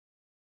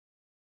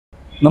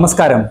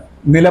നമസ്കാരം.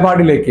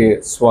 നിലപാടിലേക്ക്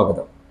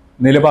സ്വാഗതം.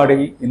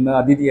 നിലപാടിൽ ഇന്ന്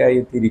അതിഥിയായി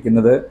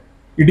എത്തിയിരിക്കുന്നത്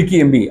Idukki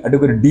M P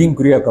advocate Dean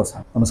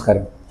കുര്യാക്കോസാണ്.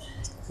 നമസ്കാരം.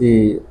 ഈ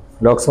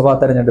ലോക്സഭാ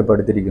തെരഞ്ഞെടുപ്പ്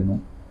എടുത്തിരിക്കുന്നു.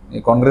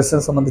 ഈ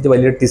കോൺഗ്രസിനെ സംബന്ധിച്ച്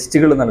വലിയ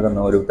ടിസ്റ്റുകൾ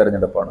നൽകുന്ന ഒരു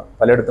തെരഞ്ഞെടുപ്പാണ്.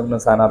 പലയിടത്തും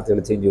സ്ഥാനാർത്ഥികൾ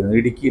ചേഞ്ച് ചെയ്യുന്നു.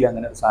 ഇടുക്കിയിൽ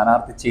അങ്ങനെ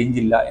സ്ഥാനാർത്ഥി ചേഞ്ച്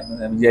ഇല്ല എന്ന്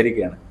ഞാൻ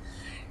വിചാരിക്കുകയാണ്.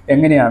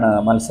 എങ്ങനെയാണ്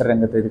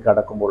മത്സരരംഗത്തേക്ക്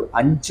കടക്കുമ്പോൾ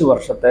 5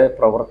 വർഷത്തെ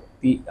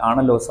പ്രവൃത്തി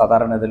ആണല്ലോ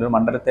സാധാരണ ഇതിലൊരു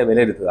മണ്ഡലത്തെ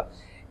വിലയിരുത്തുക.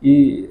 ഈ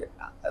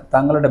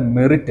താങ്കളുടെ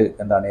മെറിറ്റ്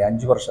എന്താണ്? ഈ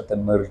 5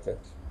 വർഷത്തെ മെറിറ്റ്?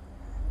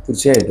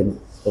 തീർച്ചയായിട്ടും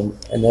ഇപ്പം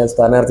എന്നെ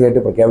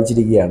സ്ഥാനാർത്ഥിയായിട്ട്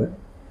പ്രഖ്യാപിച്ചിരിക്കുകയാണ്.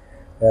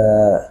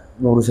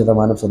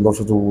 100%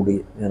 സന്തോഷത്തോടുകൂടി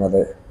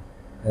ഞാനത്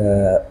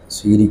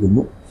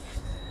സ്വീകരിക്കുന്നു.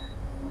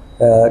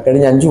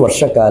 കഴിഞ്ഞ 5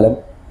 വർഷക്കാലം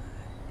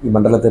ഈ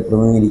മണ്ഡലത്തെ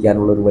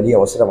പ്രതിനിധീകരിക്കാനുള്ള ഒരു വലിയ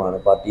അവസരമാണ്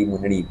പാർട്ടിയും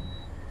മുന്നണിയും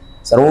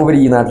സർവോപരി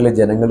ഈ നാട്ടിലെ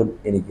ജനങ്ങളും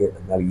എനിക്ക്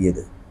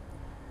നൽകിയത്.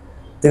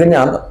 തികഞ്ഞ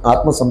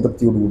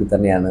ആത്മസംതൃപ്തിയോടുകൂടി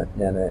തന്നെയാണ്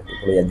ഞാൻ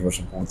ഇപ്പോൾ ഈ 5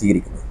 വർഷം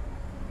പൂർത്തീകരിക്കുന്നത്.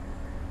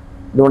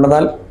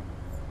 എന്തുകൊണ്ടെന്നാൽ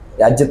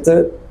രാജ്യത്ത്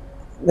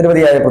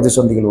നിരവധിയായ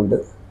പ്രതിസന്ധികളുണ്ട്.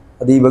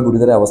 അതീവ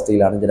ഗുരുതര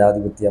അവസ്ഥയിലാണ്.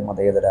 ജനാധിപത്യ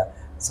മതേതര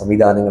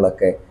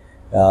സംവിധാനങ്ങളൊക്കെ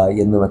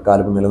എന്നും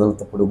എക്കാലവും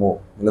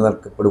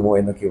നിലനിൽക്കപ്പെടുമോ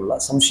എന്നൊക്കെയുള്ള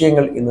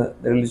സംശയങ്ങൾ ഇന്ന്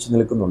നിഴലിച്ചു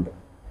നിൽക്കുന്നുണ്ട്.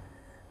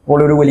 അപ്പോൾ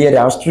ഒരു വലിയ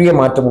രാഷ്ട്രീയ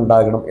മാറ്റം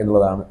ഉണ്ടാകണം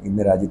എന്നുള്ളതാണ്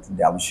ഇന്ന്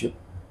രാജ്യത്തിൻ്റെ ആവശ്യം.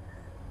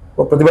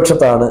 അപ്പോൾ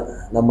പ്രതിപക്ഷത്താണ്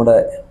നമ്മുടെ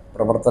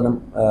പ്രവർത്തനം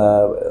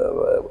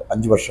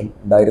 5 വർഷം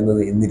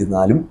ഉണ്ടായിരുന്നത്.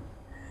 എന്നിരുന്നാലും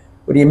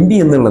ഒരു എം പി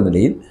എന്നുള്ള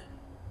നിലയിൽ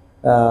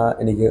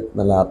എനിക്ക്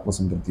നല്ല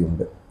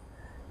ആത്മസംതൃപ്തിയുണ്ട്.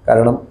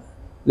 കാരണം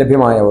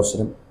ലഭ്യമായ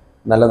അവസരം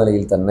നല്ല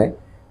നിലയിൽ തന്നെ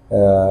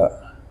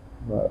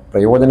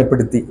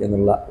പ്രയോജനപ്പെടുത്തി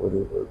എന്നുള്ള ഒരു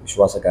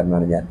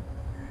വിശ്വാസക്കാരനാണ് ഞാൻ.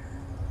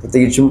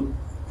 പ്രത്യേകിച്ചും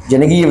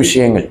ജനകീയ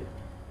വിഷയങ്ങൾ,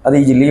 അത്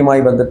ഈ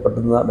ജില്ലയുമായി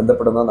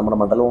ബന്ധപ്പെടുന്ന നമ്മുടെ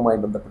മണ്ഡലവുമായി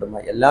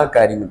ബന്ധപ്പെടുന്ന എല്ലാ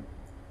കാര്യങ്ങളും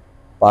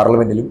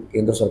പാർലമെൻറ്റിലും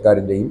കേന്ദ്ര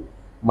സർക്കാരിൻ്റെയും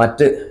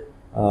മറ്റ്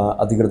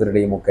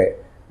അധികൃതരുടെയും ഒക്കെ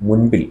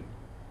മുൻപിൽ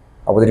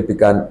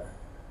അവതരിപ്പിക്കാൻ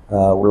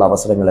ഉള്ള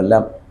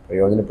അവസരങ്ങളെല്ലാം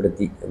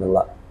പ്രയോജനപ്പെടുത്തി എന്നുള്ള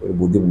ഒരു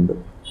ബോധ്യമുണ്ട്.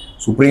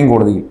 സുപ്രീം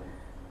കോടതിയിൽ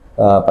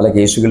പല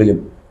കേസുകളിലും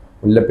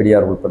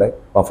മുല്ലപ്പെരിയാർ ഉൾപ്പെടെ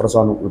ബഫർ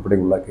സോൺ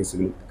ഉൾപ്പെടെയുള്ള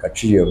കേസുകളിൽ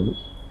കക്ഷി ചേർന്നു.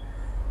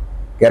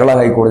 കേരള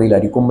ഹൈക്കോടതിയിൽ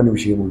അരിക്കൊമ്പൻ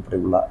വിഷയം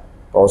ഉൾപ്പെടെയുള്ള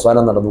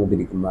അവസാനം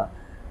നടന്നുകൊണ്ടിരിക്കുന്ന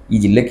ഈ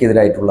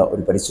ജില്ലയ്ക്കെതിരായിട്ടുള്ള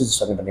ഒരു പരിസ്ഥിതി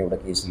സംഘടനയുടെ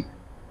കേസിൽ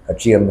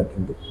കക്ഷി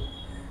ചേർന്നിട്ടുണ്ട്.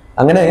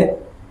 അങ്ങനെ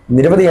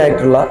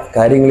നിരവധിയായിട്ടുള്ള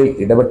കാര്യങ്ങളിൽ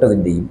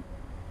ഇടപെട്ടതിൻ്റെയും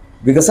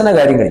വികസന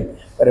കാര്യങ്ങളിൽ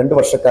 2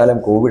 വർഷക്കാലം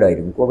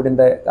കോവിഡായിരുന്നു.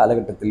 കോവിഡിൻ്റെ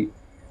കാലഘട്ടത്തിൽ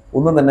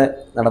ഒന്നും തന്നെ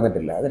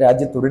നടന്നിട്ടില്ല. അത്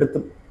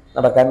രാജ്യത്തൊരിടത്തും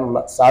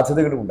നടക്കാനുള്ള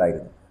സാധ്യതകളും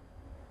ഉണ്ടായിരുന്നു.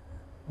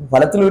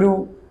 ഫലത്തിലൊരു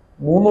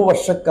 3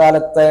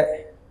 വർഷക്കാലത്തെ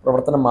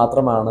പ്രവർത്തനം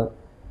മാത്രമാണ്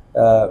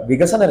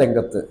വികസന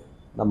രംഗത്ത്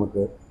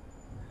നമുക്ക്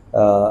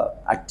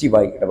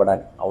ആക്റ്റീവായി ഇടപെടാൻ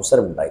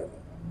അവസരമുണ്ടായിരുന്നു.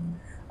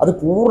 അത്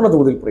പൂർണ്ണ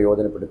തോതിൽ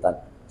പ്രയോജനപ്പെടുത്താൻ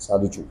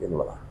സാധിച്ചു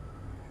എന്നുള്ളതാണ്.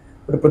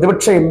 ഒരു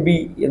പ്രതിപക്ഷ എം പി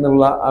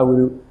എന്നുള്ള ആ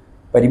ഒരു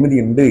പരിമിതി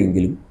ഉണ്ട്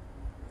എങ്കിലും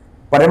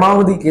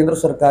പരമാവധി കേന്ദ്ര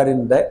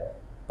സർക്കാരിൻ്റെ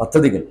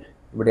പദ്ധതികൾ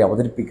ഇവിടെ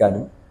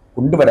അവതരിപ്പിക്കാനും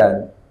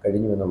കൊണ്ടുവരാനും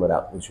കഴിഞ്ഞു എന്നുള്ളൊരു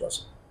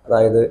ആത്മവിശ്വാസം.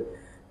 അതായത്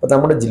ഇപ്പോൾ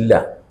നമ്മുടെ ജില്ല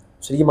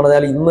ശരിക്കും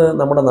പറഞ്ഞാൽ ഇന്ന്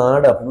നമ്മുടെ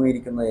നാട്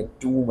അഭിമുഖീകരിക്കുന്ന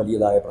ഏറ്റവും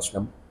വലിയതായ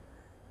പ്രശ്നം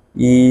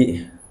ഈ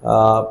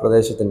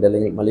പ്രദേശത്തിൻ്റെ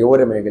അല്ലെങ്കിൽ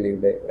മലയോര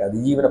മേഖലയുടെ ഒരു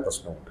അതിജീവന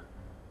പ്രശ്നമുണ്ട്.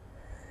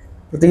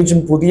 പ്രത്യേകിച്ചും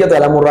പുതിയ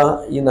തലമുറ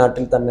ഈ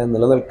നാട്ടിൽ തന്നെ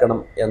നിലനിൽക്കണം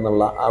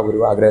എന്നുള്ള ആ ഒരു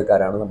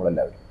ആഗ്രഹക്കാരാണ്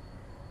നമ്മളെല്ലാവരും.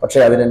 പക്ഷേ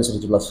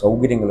അതിനനുസരിച്ചുള്ള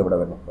സൗകര്യങ്ങൾ ഇവിടെ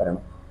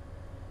വരണം.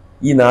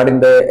 ഈ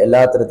നാടിൻ്റെ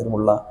എല്ലാ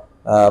തരത്തിലുമുള്ള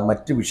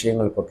മറ്റ്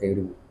വിഷയങ്ങൾക്കൊക്കെ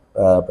ഒരു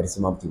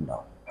പരിസമാപ്തി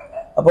ഉണ്ടാവും.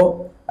 അപ്പോൾ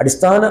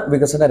അടിസ്ഥാന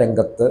വികസന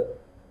രംഗത്ത്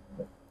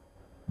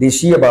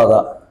ദേശീയപാത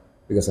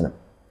വികസനം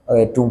അത്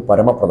ഏറ്റവും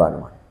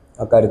പരമപ്രധാനമാണ്.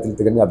 അക്കാര്യത്തിൽ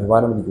തികഞ്ഞ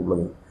അഭിമാനം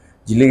എനിക്കുള്ളത്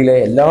ജില്ലയിലെ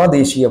എല്ലാ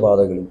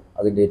ദേശീയപാതകളും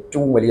അതിൻ്റെ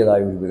ഏറ്റവും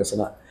വലിയതായ ഒരു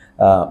വികസന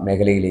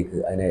മേഖലയിലേക്ക്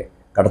അതിനെ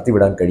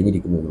കടത്തിവിടാൻ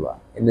കഴിഞ്ഞിരിക്കുന്നു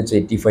എന്നുള്ളതാണ്.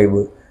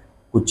 NH-85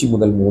 കൊച്ചി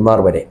മുതൽ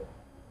മൂന്നാർ വരെ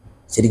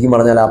ശരിക്കും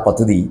പറഞ്ഞാൽ ആ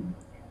പദ്ധതി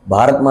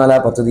ഭാരത്മാല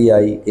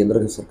പദ്ധതിയായി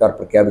കേന്ദ്ര സർക്കാർ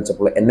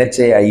പ്രഖ്യാപിച്ചപ്പോൾ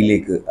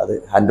NHAIയിലേക്ക് അത്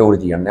ഹാൻഡ് ഓവർ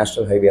ചെയ്യാൻ,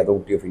 നാഷണൽ ഹൈവേ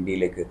അതോറിറ്റി ഓഫ്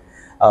ഇന്ത്യയിലേക്ക്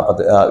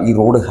ഈ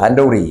റോഡ്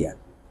ഹാൻഡ് ഓവർ ചെയ്യാൻ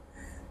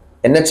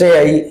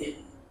NHAI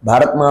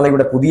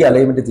ഭാരത്മാലയുടെ പുതിയ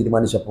അലൈൻമെൻറ്റ്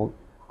തീരുമാനിച്ചപ്പോൾ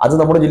അത്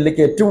നമ്മുടെ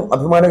ജില്ലയ്ക്ക് ഏറ്റവും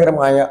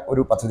അഭിമാനകരമായ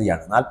ഒരു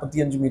പദ്ധതിയാണ്.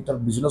 45 മീറ്റർ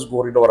ബിസിനസ്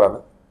കോറിഡോറാണ്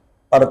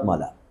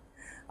ഭാരത്മാല.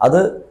 അത്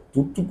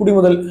തൂത്തുക്കുടി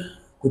മുതൽ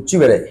കൊച്ചി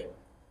വരെ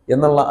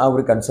എന്നുള്ള ആ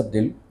ഒരു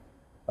കൺസെപ്റ്റിൽ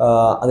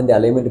അതിൻ്റെ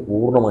അലൈൻമെൻറ്റ്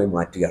പൂർണ്ണമായി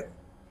മാറ്റുകയാണ്.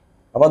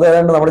 അപ്പോൾ അത്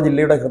ഏതാണ്ട് നമ്മുടെ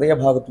ജില്ലയുടെ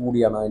ഹൃദയഭാഗത്തു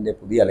കൂടിയാണ് അതിൻ്റെ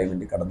പുതിയ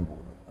അലൈൻമെൻറ്റ് കടന്നു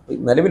പോകുന്നത്.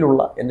 അപ്പോൾ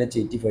നിലവിലുള്ള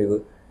NH-85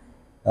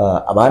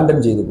 അബാൻഡൻ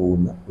ചെയ്തു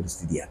പോകുന്ന ഒരു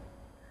സ്ഥിതിയാണ്.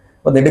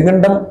 അപ്പോൾ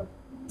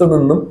നെടുങ്കണ്ടത്ത്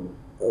നിന്നും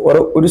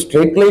ഒരു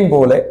സ്ട്രേറ്റ് ലൈൻ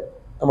പോലെ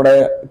നമ്മുടെ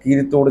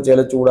കീരിത്തോട്,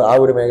 ചേലച്ചൂട് ആ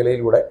ഒരു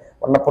മേഖലയിലൂടെ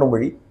വണ്ണപ്പുറം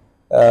വഴി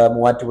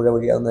മൂവാറ്റുപുഴ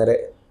വഴി അത് നേരെ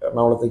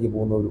എറണാകുളത്തേക്ക്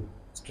പോകുന്ന ഒരു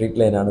സ്ട്രീറ്റ്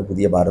ലൈനാണ്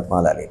പുതിയ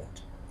ഭാരത്മാല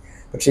അലൈൻമെൻറ്റ്.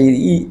 പക്ഷേ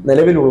ഈ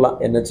നിലവിലുള്ള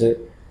NH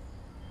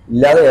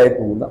ഇല്ലാതെയായി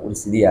പോകുന്ന ഒരു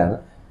സ്ഥിതിയാണ്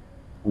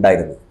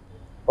ഉണ്ടായിരുന്നത്.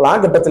 അപ്പോൾ ആ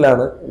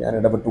ഘട്ടത്തിലാണ് ഞാൻ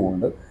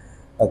ഇടപെട്ടുകൊണ്ട്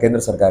കേന്ദ്ര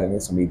സർക്കാരിനെ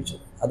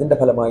സമീപിച്ചത്. അതിൻ്റെ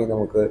ഫലമായി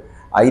നമുക്ക്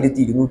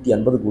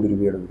 1250 കോടി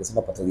രൂപയുടെ വികസന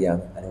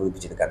പദ്ധതിയാണ്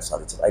അനുവദിപ്പിച്ചെടുക്കാൻ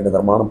സാധിച്ചത്. അതിൻ്റെ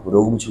നിർമ്മാണം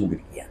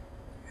പുരോഗമിച്ചുകൊണ്ടിരിക്കുകയാണ്.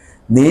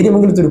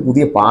 നേര്യമംഗലത്തൊരു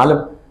പുതിയ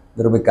പാലം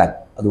നിർമ്മിക്കാൻ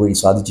അതുവഴി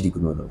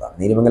സാധിച്ചിരിക്കുന്നു എന്നുള്ളതാണ്.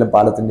 നേര്യമംഗലം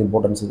പാലത്തിൻ്റെ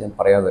ഇമ്പോർട്ടൻസ് ഞാൻ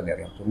പറയാതെ തന്നെ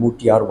അറിയാം.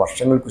 96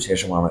 വർഷങ്ങൾക്ക്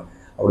ശേഷമാണ്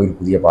അവിടെ ഒരു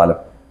പുതിയ പാലം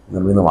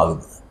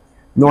നിർമ്മിതമാകുന്നത്.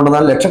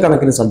 എന്തുകൊണ്ടെന്നാൽ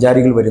ലക്ഷക്കണക്കിന്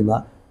സഞ്ചാരികൾ വരുന്ന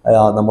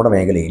നമ്മുടെ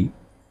മേഖലയിൽ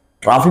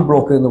ട്രാഫിക്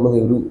ബ്ലോക്ക് എന്നുള്ളത്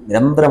ഒരു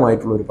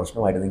നിരന്തരമായിട്ടുള്ള ഒരു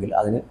പ്രശ്നമായിരുന്നെങ്കിൽ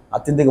അതിന്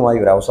ആത്യന്തികമായി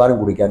ഒരു അവസാനം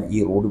കുറിക്കാൻ ഈ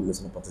റോഡ്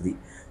വികസന പദ്ധതി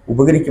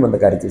ഉപകരിക്കുമെന്ന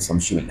കാര്യത്തിൽ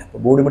സംശയമില്ല. അപ്പോൾ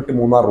ബോഡിമെട്ട്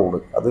മൂന്നാർ റോഡ്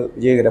അത്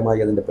വിജയകരമായി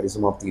അതിൻ്റെ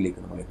പരിസമാപ്തിയിലേക്ക്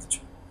നമ്മൾ എത്തിച്ചു.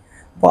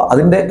 അപ്പോൾ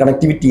അതിൻ്റെ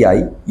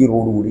കണക്ടിവിറ്റിയായി ഈ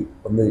റോഡ് കൂടി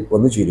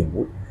വന്നു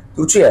ചേരുമ്പോൾ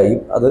തീർച്ചയായും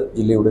അത്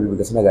ജില്ലയുടെ ഒരു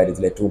വികസന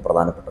കാര്യത്തിൽ ഏറ്റവും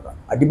പ്രധാനപ്പെട്ടതാണ്.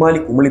 അടിമാലി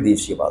കുമളി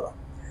ദേശീയപാത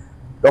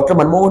ഡോക്ടർ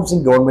മൻമോഹൻ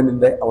സിംഗ്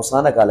ഗവൺമെൻറ്റിൻ്റെ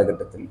അവസാന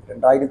കാലഘട്ടത്തിൽ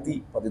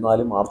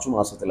 2014 മാർച്ച്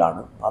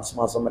മാസത്തിലാണ്, മാർച്ച്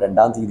മാസം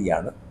 2-ാം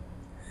തീയതിയാണ്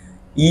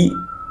ഈ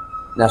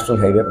നാഷണൽ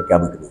ഹൈവേ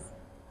പ്രഖ്യാപിക്കുന്നത്.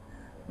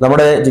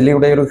 നമ്മുടെ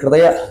ജില്ലയുടെ ഒരു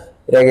ഹൃദയ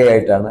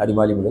രേഖയായിട്ടാണ്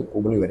അടിമാലി മുതൽ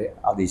കുമളി വരെ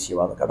ആ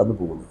ദേശീയപാത കടന്നു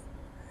പോകുന്നത്.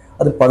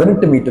 അത്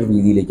 18 മീറ്റർ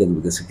വീതിയിലേക്ക് അത്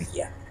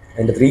വികസിപ്പിക്കുകയാണ്.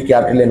 അതിൻ്റെ 3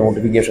 ക്യാപിറ്റലിലെ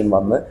നോട്ടിഫിക്കേഷൻ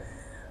വന്ന്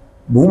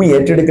ഭൂമി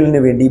ഏറ്റെടുക്കലിന്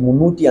വേണ്ടി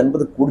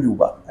 350 കോടി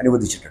രൂപ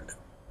അനുവദിച്ചിട്ടുണ്ട്.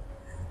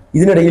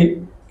 ഇതിനിടയിൽ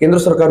കേന്ദ്ര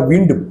സർക്കാർ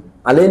വീണ്ടും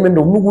അലൈൻമെൻറ്റ്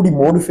ഒന്നുകൂടി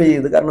മോഡിഫൈ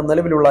ചെയ്ത്, കാരണം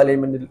നിലവിലുള്ള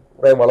അലൈൻമെൻറ്റിൽ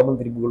കുറേ വളവും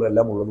തിരിവുകളും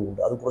എല്ലാം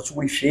ഉള്ളതുകൊണ്ട് അത്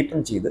കുറച്ചുകൂടി ഷേപ്പൺ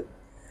ചെയ്ത്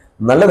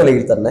നല്ല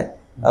നിലയിൽ തന്നെ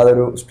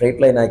അതൊരു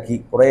സ്ട്രെയിറ്റ് ലൈനാക്കി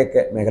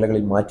കുറേയൊക്കെ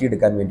മേഖലകളിൽ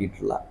മാറ്റിയെടുക്കാൻ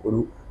വേണ്ടിയിട്ടുള്ള ഒരു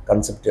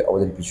കൺസെപ്റ്റ്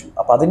അവതരിപ്പിച്ചു.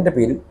 അപ്പോൾ അതിൻ്റെ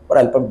പേരിൽ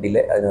ഒരല്പം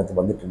ഡിലേ അതിനകത്ത്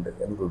വന്നിട്ടുണ്ട്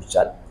എന്ന്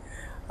ചോദിച്ചാൽ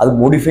അത്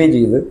മോഡിഫൈ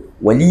ചെയ്ത്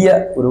വലിയ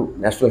ഒരു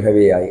നാഷണൽ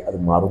ഹൈവേ ആയി അത്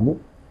മാറുന്നു.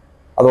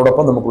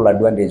 അതോടൊപ്പം നമുക്കുള്ള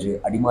അഡ്വാൻറ്റേജ്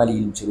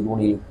അടിമാലിയിലും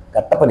ചെറുതോണിയിലും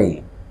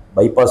കട്ടപ്പനയിലും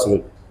ബൈപ്പാസുകൾ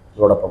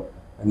ഇതോടൊപ്പം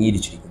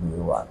അംഗീകരിച്ചിരിക്കുന്നു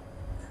എന്നുള്ളതാണ്.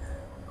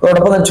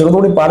 അതോടൊപ്പം തന്നെ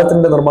ചെറുതോണി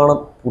പാലത്തിൻ്റെ നിർമ്മാണം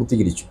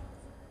പൂർത്തീകരിച്ചു.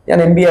 ഞാൻ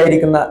MP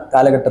ആയിരിക്കുന്ന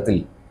കാലഘട്ടത്തിൽ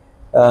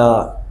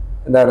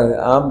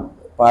ആ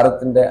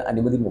പാലത്തിൻ്റെ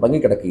അനുമതി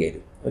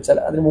മുടങ്ങിക്കിടക്കുകയായിരുന്നു. വെച്ചാൽ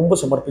അതിന് മുമ്പ്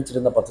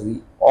സമർപ്പിച്ചിരുന്ന പദ്ധതി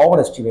ഓവർ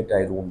എസ്റ്റിമേറ്റ്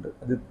ആയതുകൊണ്ട്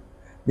അത്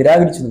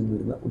നിരാകരിച്ചു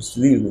നിന്നിരുന്ന ഒരു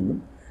സ്ഥിതിയിൽ നിന്നും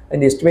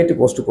അതിൻ്റെ എസ്റ്റിമേറ്റ്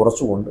കോസ്റ്റ്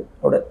കുറച്ചുകൊണ്ട്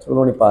അവിടെ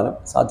ചെറുതോണി പാലം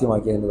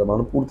സാധ്യമാക്കിയതിൻ്റെ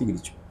നിർമ്മാണം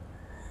പൂർത്തീകരിച്ചു.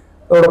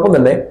 അതോടൊപ്പം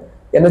തന്നെ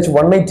NH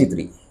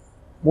 183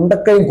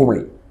 മുണ്ടക്കയം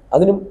കുമളി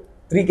അതിനും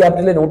 3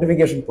 ക്യാപിറ്റലിലെ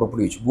നോട്ടിഫിക്കേഷൻ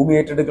പുറപ്പെടുവിച്ചു. ഭൂമി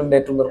ഏറ്റെടുക്കലിൻ്റെ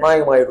ഏറ്റവും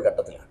നിർണായകമായ ഒരു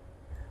ഘട്ടത്തിലാണ്.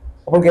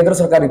 അപ്പോൾ കേന്ദ്ര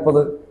സർക്കാർ ഇപ്പോൾ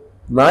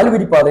 4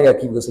 വരി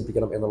പാതയാക്കി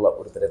വികസിപ്പിക്കണം എന്നുള്ള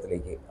ഒരു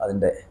തരത്തിലേക്ക്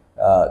അതിൻ്റെ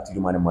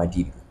തീരുമാനം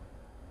മാറ്റിയിരിക്കുന്നു.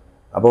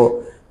 അപ്പോൾ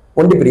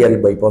വണ്ടിപ്പെരിയാറിൽ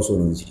ബൈപ്പാസ്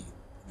അനുവദിച്ചിരിക്കുന്നു.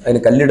 അതിന്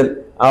കല്ലിടൽ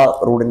ആ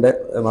റോഡിൻ്റെ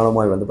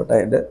നിർമ്മാണവുമായി ബന്ധപ്പെട്ട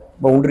അതിൻ്റെ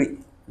ബൗണ്ടറി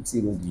ഫിക്സ്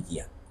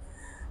ചെയ്തുകൊണ്ടിരിക്കുകയാണ്.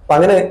 അപ്പം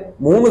അങ്ങനെ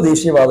 3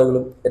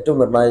 ദേശീയപാതകളും ഏറ്റവും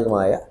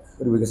നിർണായകമായ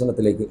ഒരു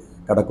വികസനത്തിലേക്ക്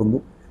കടക്കുന്നു.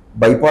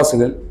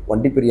 ബൈപ്പാസുകൾ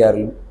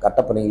വണ്ടിപ്പെരിയാറിലും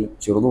കട്ടപ്പനയിലും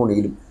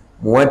ചെറുതോണിയിലും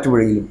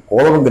മൂവാറ്റുപുഴയിലും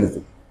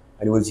കോതമംഗലത്തും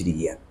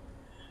അനുവദിച്ചിരിക്കുകയാണ്.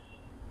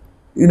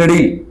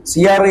 ഇതിനിടയിൽ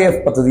CRAF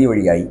പദ്ധതി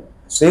വഴിയായി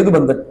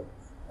സേതുബന്ധൻ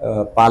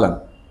പാലം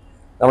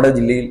നമ്മുടെ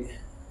ജില്ലയിൽ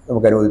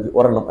നമുക്ക്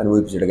ഒരെണ്ണം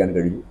അനുവദിപ്പിച്ചെടുക്കാൻ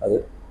കഴിഞ്ഞു. അത്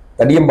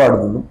തടിയമ്പാട്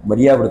നിന്നും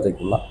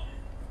മരിയാപുരത്തേക്കുള്ള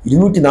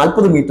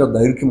 240 മീറ്റർ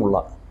ദൈർഘ്യമുള്ള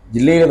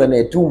ജില്ലയിലെ തന്നെ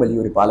ഏറ്റവും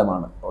വലിയൊരു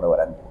പാലമാണ് അവിടെ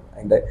വരാൻ പോകുന്നത്.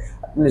 അതിൻ്റെ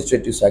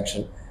അഡ്മിനിസ്ട്രേറ്റീവ്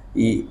സാങ്ഷൻ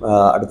ഈ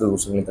അടുത്ത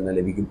ദിവസങ്ങളിൽ തന്നെ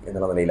ലഭിക്കും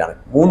എന്നുള്ള നിലയിലാണ്.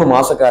 3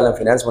 മാസക്കാലം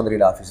ഫിനാൻസ്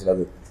മന്ത്രിയുടെ ഓഫീസിൽ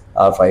അത്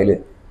ആ ഫയല്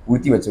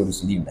പൂഴ്ത്തിവെച്ച ഒരു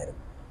സ്ഥിതി ഉണ്ടായിരുന്നു.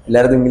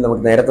 എല്ലാവരുമെങ്കിൽ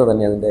നമുക്ക് നേരത്തെ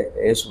തന്നെ അതിൻ്റെ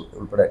AS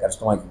ഉൾപ്പെടെ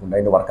കരസ്ഥമാക്കിക്കൊണ്ട്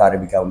അതിൻ്റെ വർക്ക്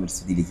ആരംഭിക്കാവുന്ന ഒരു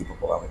സ്ഥിതിയിലേക്ക് ഇപ്പോൾ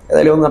പോകാൻ പറ്റും.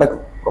 ഏതായാലും ഒന്ന് നടക്കും.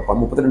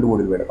 32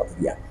 കോടി രൂപയുടെ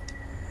പദ്ധതിയാണ്.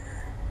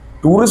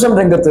 ടൂറിസം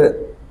രംഗത്ത്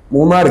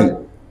മൂന്നാറിൽ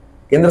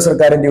കേന്ദ്ര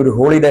സർക്കാരിൻ്റെ ഒരു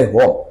ഹോളിഡേ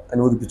ഹോം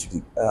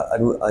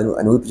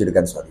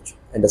അനുവദിപ്പിച്ചെടുക്കാൻ സാധിച്ചു.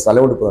 അതിൻ്റെ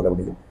സ്ഥലമെടുപ്പ്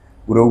നടപടികൾ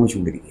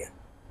പുരോഗമിച്ചുകൊണ്ടിരിക്കുകയാണ്.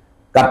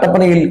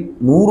 കട്ടപ്പനയിൽ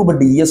 100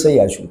 ബെഡ് ESI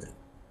ആശുപത്രി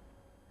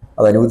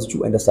അത് അനുവദിച്ചു.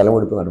 അതിൻ്റെ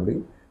സ്ഥലമെടുപ്പ്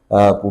നടപടികൾ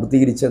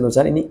പൂർത്തീകരിച്ചതെന്ന്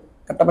വെച്ചാൽ ഇനി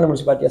കട്ടപ്പന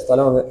മുനിസിപ്പാലിറ്റി ആ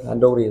സ്ഥലം അങ്ങ്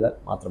ഹാൻഡ് ഓവർ ചെയ്താൽ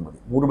മാത്രം മതി.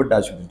 100 ബെഡ്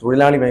ആശുപത്രി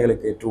തൊഴിലാളി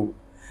മേഖലയ്ക്ക് ഏറ്റവും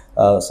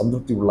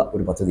സംതൃപ്തിയുള്ള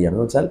ഒരു പദ്ധതിയാണ്.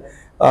 എന്ന് വെച്ചാൽ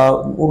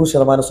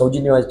 100%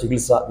 സൗജന്യമായ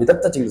ചികിത്സ,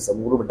 വിദഗ്ധ ചികിത്സ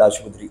 100 ബെഡ്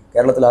ആശുപത്രി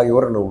കേരളത്തിലാകെ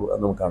ഒരെണ്ണമുള്ളൂ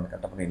എന്ന് നമുക്കാണ്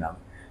കട്ടപ്പനയിലാണ്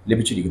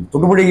ലഭിച്ചിരിക്കുന്നത്.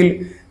 തൊടുപുഴയിൽ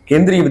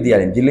കേന്ദ്രീയ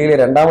വിദ്യാലയം, ജില്ലയിലെ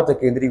 2ാമത്തെ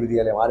കേന്ദ്രീയ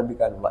വിദ്യാലയം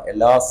ആരംഭിക്കാനുള്ള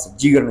എല്ലാ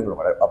സജ്ജീകരണങ്ങളും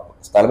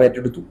സ്ഥലം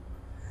ഏറ്റെടുത്തു.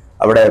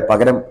 അവിടെ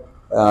പകരം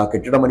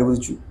കെട്ടിടം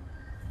അനുവദിച്ചു.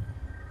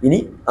 ഇനി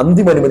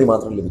അന്തിമ അനുമതി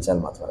മാത്രം ലഭിച്ചാൽ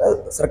മാത്രം, അതായത്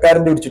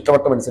സർക്കാരിൻ്റെ ഒരു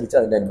ചുറ്റവട്ടം അനുസരിച്ച്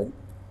അതിൻ്റെ അനുമതി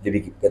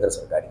ലഭിക്കും കേന്ദ്ര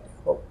സർക്കാരിൻ്റെ.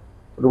 അപ്പോൾ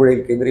തൊടുപുഴയിൽ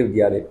കേന്ദ്രീയ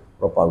വിദ്യാലയം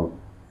ഉറപ്പാകുന്നു.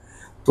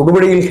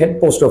 തൊടുപുഴയിൽ ഹെഡ്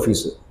പോസ്റ്റ്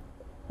ഓഫീസ്,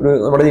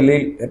 നമ്മുടെ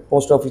ജില്ലയിൽ ഹെഡ്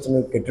പോസ്റ്റ്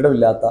ഓഫീസിന്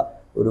കെട്ടിടമില്ലാത്ത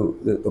ഒരു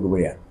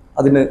തൊടുപുഴയാണ്.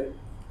 അതിന്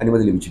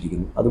അനുമതി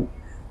ലഭിച്ചിരിക്കുന്നു. അതും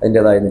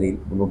അതിൻ്റേതായ നിലയിൽ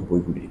മുന്നോട്ട്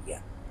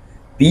പോയിക്കൊണ്ടിരിക്കുകയാണ്.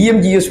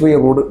 PMGSY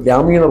റോഡ്,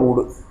 ഗ്രാമീണ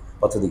റോഡ്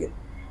പദ്ധതികൾ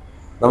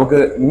നമുക്ക്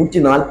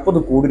 140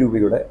 കോടി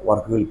രൂപയുടെ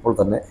വർക്കുകൾ ഇപ്പോൾ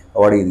തന്നെ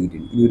അവാർഡ്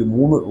ചെയ്തിട്ടുണ്ട്. ഇനി ഒരു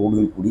 3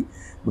 റോഡുകൾ കൂടി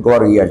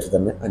മിക്കവാറും ഈ ആഴ്ച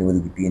തന്നെ അനുമതി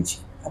കിട്ടുകയും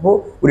ചെയ്യും. അപ്പോൾ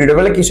ഒരു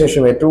ഇടവേളയ്ക്ക്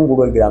ശേഷം ഏറ്റവും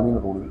കൂടുതൽ ഗ്രാമീണ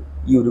റോഡുകൾ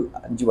ഈ ഒരു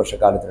 5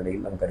 വർഷക്കാലത്തിനിടയിൽ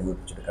നമുക്ക്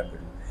അനുവദിപ്പിച്ചെടുക്കാൻ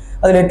കഴിയും.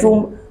 അതിലേറ്റവും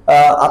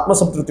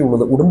ആത്മസംതൃപ്തി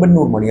ഉള്ളത്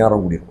ഉടുമ്പന്നൂർ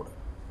മണിയാറംകുടി റോഡ്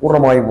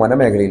പൂർണ്ണമായും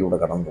വനമേഖലയിലൂടെ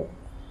കടന്നു പോകും.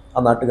 ആ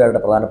നാട്ടുകാരുടെ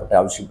പ്രധാനപ്പെട്ട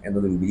ആവശ്യം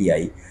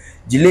എന്നതിലുപരിയായി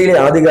ജില്ലയിലെ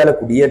ആദ്യകാല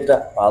കുടിയേറ്റ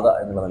പാത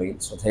എന്നുള്ള നിലയിൽ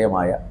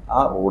ശ്രദ്ധേയമായ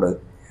ആ റോഡ്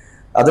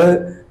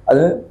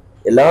അതിന്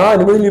എല്ലാ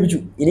അനുമതിയും ലഭിച്ചു.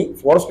 ഇനി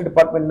ഫോറസ്റ്റ്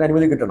ഡിപ്പാർട്ട്മെൻറ്റിന്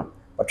അനുമതി കിട്ടണം.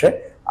 പക്ഷേ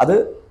അത്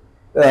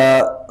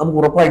നമുക്ക്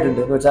ഉറപ്പായിട്ടുണ്ട്.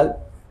 എന്ന് വെച്ചാൽ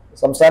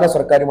സംസ്ഥാന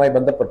സർക്കാരുമായി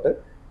ബന്ധപ്പെട്ട്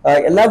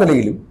എല്ലാ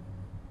നിലയിലും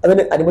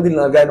അതിന് അനുമതി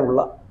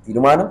നൽകാനുള്ള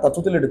തീരുമാനം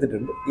തത്വത്തിൽ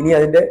എടുത്തിട്ടുണ്ട്. ഇനി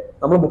അതിൻ്റെ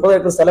നമ്മൾ 30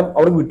 ഏക്കർ സ്ഥലം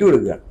അവിടെ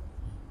വിട്ടുകൊടുക്കുകയാണ്.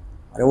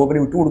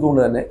 വനവകുപ്പിന്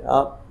വിട്ടുകൊടുത്തുകൊണ്ട് തന്നെ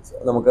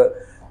നമുക്ക്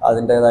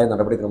അതിൻ്റേതായ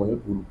നടപടിക്രമങ്ങൾ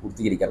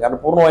പൂർത്തീകരിക്കാം. കാരണം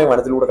പൂർണ്ണമായും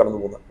വനത്തിലൂടെ കടന്നു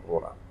പോകുന്ന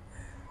റോഡാണ്.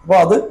 അപ്പോൾ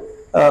അത്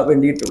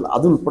വേണ്ടിയിട്ടുള്ള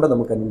അതുൾപ്പെടെ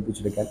നമുക്ക്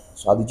അനുവദിപ്പിച്ചെടുക്കാൻ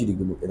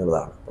സാധിച്ചിരിക്കുന്നു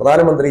എന്നുള്ളതാണ്.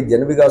 പ്രധാനമന്ത്രി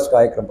ജനവികാസ്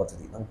കാര്യക്രം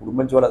പദ്ധതി നമുക്ക്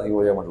ഉടുമ്പൻചോല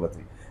നിയോജക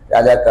മണ്ഡലത്തിൽ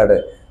രാജാക്കാട്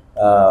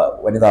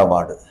വനിതാ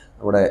വാർഡ്,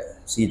 നമ്മുടെ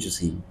CHC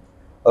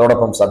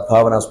അതോടൊപ്പം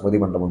സദ്ഭാവന സ്മൃതി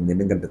മണ്ഡപം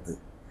നെടുങ്കണ്ടത്ത്,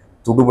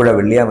 തൊടുപുഴ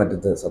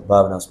വെള്ളിയാമറ്റത്ത്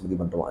സദ്ഭാവന സ്മൃതി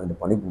മണ്ഡപം അതിൻ്റെ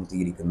പണി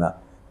പൂർത്തീകരിക്കുന്ന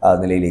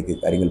നിലയിലേക്ക്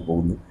കാര്യങ്ങൾ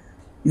പോകുന്നു.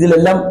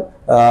 ഇതിലെല്ലാം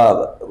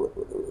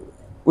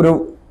ഒരു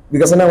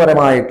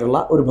വികസനപരമായിട്ടുള്ള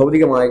ഒരു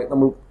ഭൗതികമായ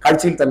നമ്മൾ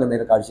കാഴ്ചയിൽ തന്നെ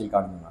നേരെ കാഴ്ചയിൽ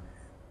കാണുന്നതാണ്.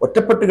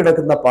 ഒറ്റപ്പെട്ട്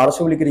കിടക്കുന്ന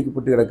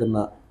പാർശ്വവൽക്കരിക്കപ്പെട്ട് കിടക്കുന്ന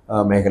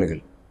മേഖലകൾ,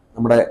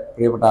 നമ്മുടെ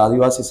പ്രിയപ്പെട്ട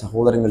ആദിവാസി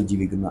സഹോദരങ്ങൾ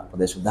ജീവിക്കുന്ന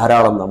പ്രദേശം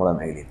ധാരാളം നമ്മുടെ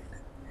മേഖലയിലുണ്ട്.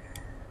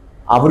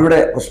 അവരുടെ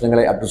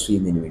പ്രശ്നങ്ങളെ അഡ്രസ്സ്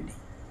ചെയ്യുന്നതിന് വേണ്ടി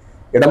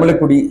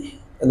ഇടമലക്കുടി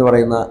എന്ന്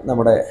പറയുന്ന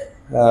നമ്മുടെ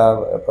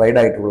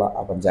പ്രൈഡായിട്ടുള്ള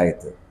ആ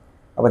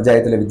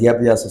പഞ്ചായത്തിലെ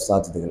വിദ്യാഭ്യാസ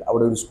സാധ്യതകൾ,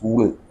 അവിടെ ഒരു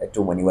സ്കൂള്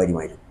ഏറ്റവും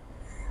അനിവാര്യമായിരുന്നു.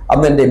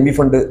 അന്ന് എൻ്റെ ME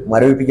ഫണ്ട്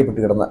മരവിപ്പിക്കപ്പെട്ട്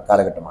കിടന്ന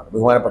കാലഘട്ടമാണ്.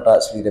 ബഹുമാനപ്പെട്ട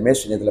ശ്രീ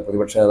രമേശ് ചെന്നിത്തല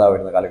പ്രതിപക്ഷ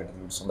നേതാവായിരുന്ന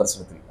കാലഘട്ടത്തിൽ ഒരു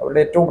സന്ദർശനത്തിൽ അവരുടെ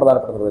ഏറ്റവും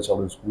പ്രധാനപ്പെട്ട നിർദ്ദേശം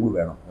അവിടെ ഒരു സ്കൂൾ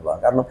വേണം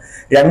എന്നുള്ളതാണ്. കാരണം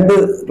 2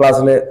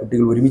 ക്ലാസ്സിലെ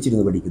കുട്ടികൾ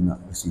ഒരുമിച്ചിരുന്ന് പഠിക്കുന്ന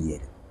ഒരു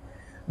സ്ഥിതിയായിരുന്നു.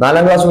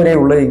 4ാം ക്ലാസ് വരെ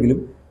ഉള്ളതെങ്കിലും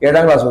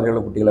 7ാം ക്ലാസ്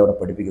വരെയുള്ള കുട്ടികളെ അവിടെ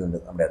പഠിപ്പിക്കുന്നുണ്ട്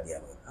നമ്മുടെ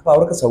അധ്യാപകർ. അപ്പോൾ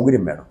അവർക്ക്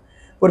സൗകര്യം വേണം,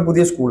 ഒരു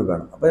പുതിയ സ്കൂൾ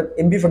വേണം. അപ്പോൾ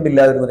ME ഫണ്ട്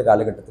ഇല്ലാതിരുന്ന ഒരു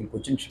കാലഘട്ടത്തിൽ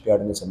കൊച്ചിൻ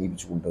ഷിപ്പ്യാർഡിനെ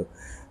സമീപിച്ചുകൊണ്ട്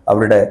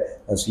അവരുടെ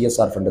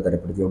CSR ഫണ്ട്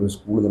തരപ്പെടുത്തി അവിടെ ഒരു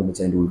സ്കൂൾ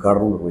നിർമ്മിച്ച് അതിൻ്റെ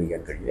ഉദ്ഘാടനം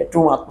നിർവഹിക്കാൻ കഴിയും.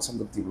 ഏറ്റവും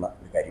ആത്മസംതൃപ്തിയുള്ള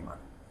ഒരു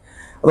കാര്യമാണ്.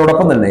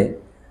 അതോടൊപ്പം തന്നെ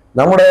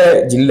നമ്മുടെ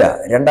ജില്ല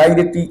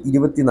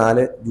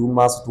 2024 ജൂൺ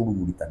മാസത്തോടു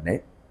കൂടി തന്നെ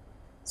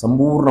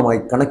സമ്പൂർണ്ണമായി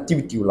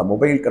കണക്ടിവിറ്റിയുള്ള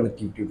മൊബൈൽ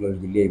കണക്ടിവിറ്റിയുള്ള ഒരു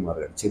ജില്ലയായി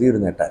മാറുകയാണ്. ചെറിയൊരു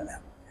നേട്ടമല്ല.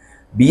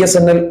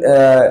 BSNL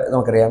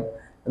നമുക്കറിയാം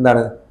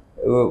എന്താണ്,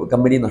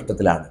 കമ്പനി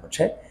നഷ്ടത്തിലാണ്.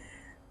 പക്ഷേ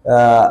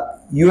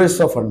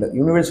USO fund,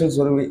 universal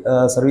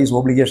service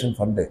obligation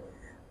fund,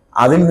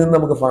 അതിൽ നിന്ന്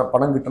നമുക്ക്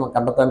പണം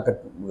കണ്ടെത്താൻ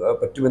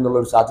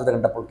പറ്റുമെന്നുള്ളൊരു സാധ്യത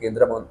കണ്ടപ്പോൾ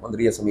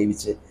കേന്ദ്രമന്ത്രിയെ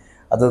സമീപിച്ച്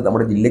അത്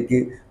നമ്മുടെ ജില്ലയ്ക്ക്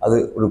അത്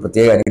ഒരു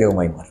പ്രത്യേക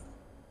അനുഗ്രഹമായി മാറി.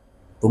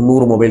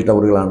 90 മൊബൈൽ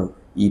ടവറുകളാണ്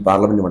ഈ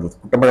പാർലമെൻറ്റ് മണ്ഡലത്തിൽ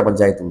കുട്ടമ്പഴ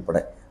പഞ്ചായത്ത്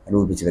ഉൾപ്പെടെ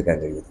അനുവദിച്ചെടുക്കാൻ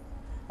കഴിയുന്നത്.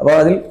 അപ്പോൾ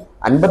അതിൽ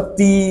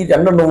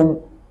 52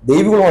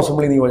 ദൈവകുളം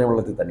അസംബ്ലി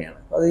നിയോജകമണ്ഡലത്തിൽ തന്നെയാണ്.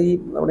 അപ്പോൾ അത് ഈ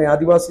നമ്മുടെ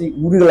ആദിവാസി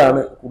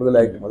ഊരുകളാണ്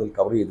കൂടുതലായിട്ടും അതിൽ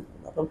കവർ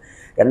ചെയ്തിരിക്കുന്നത്. അപ്പം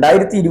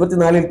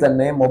 2024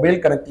 തന്നെ മൊബൈൽ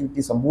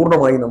കണക്ടിവിറ്റി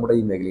സമ്പൂർണ്ണമായി നമ്മുടെ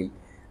ഈ മേഖലയിൽ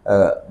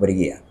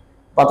വരികയാണ്.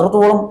 അപ്പോൾ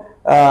അത്രത്തോളം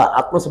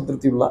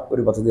ആത്മസംതൃപ്തിയുള്ള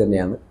ഒരു പദ്ധതി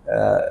തന്നെയാണ്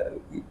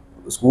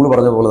സ്കൂൾ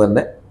പറഞ്ഞ പോലെ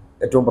തന്നെ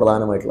ഏറ്റവും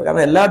പ്രധാനമായിട്ടുള്ള.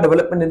 കാരണം എല്ലാ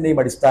ഡെവലപ്മെൻറ്റിൻ്റെയും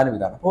അടിസ്ഥാനം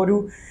ഇതാണ്. അപ്പോൾ ഒരു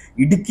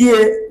ഇടുക്കിയെ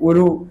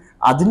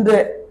അതിൻ്റെ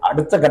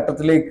അടുത്ത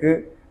ഘട്ടത്തിലേക്ക്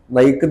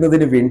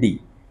നയിക്കുന്നതിന് വേണ്ടി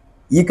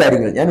ഈ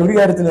കാര്യങ്ങൾ ഒരു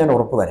കാര്യത്തിൽ ഞാൻ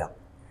ഉറപ്പ് തരാം.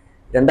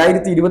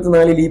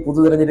 2024 ഈ പൊതു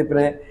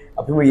തെരഞ്ഞെടുപ്പിനെ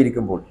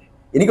അഭിമുഖീകരിക്കുമ്പോൾ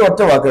എനിക്ക് ഒറ്റ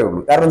വാക്കേ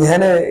ഉള്ളൂ. കാരണം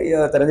ഞാൻ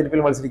തെരഞ്ഞെടുപ്പിൽ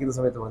മത്സരിക്കുന്ന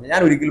സമയത്ത് പറഞ്ഞു,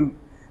 ഞാൻ ഒരിക്കലും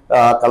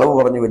കളവ്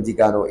പറഞ്ഞ്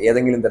വഞ്ചിക്കാനോ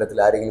ഏതെങ്കിലും തരത്തിൽ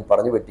ആരെങ്കിലും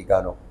പറഞ്ഞു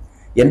പറ്റിക്കാനോ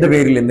എൻ്റെ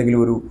പേരിൽ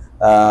എന്തെങ്കിലും ഒരു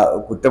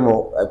കുറ്റമോ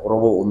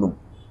കുറവോ ഒന്നും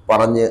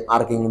പറഞ്ഞ്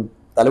ആർക്കെങ്കിലും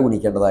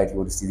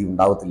തലകുനിക്കേണ്ടതായിട്ടുള്ള ഒരു സ്ഥിതി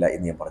ഉണ്ടാവത്തില്ല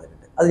എന്ന് ഞാൻ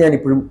പറഞ്ഞിട്ടുണ്ട്. അത് ഞാൻ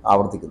ഇപ്പോഴും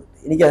ആവർത്തിക്കുന്നുണ്ട്.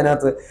 എനിക്ക്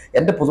അതിനകത്ത്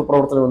എൻ്റെ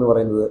പൊതുപ്രവർത്തനം എന്ന്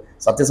പറയുന്നത്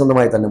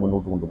സത്യസന്ധമായി തന്നെ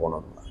മുന്നോട്ട് കൊണ്ടുപോകണം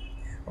എന്നുള്ളതാണ്.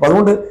 അപ്പോൾ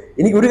അതുകൊണ്ട്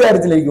എനിക്കൊരു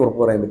കാര്യത്തിൽ എനിക്ക് ഉറപ്പ്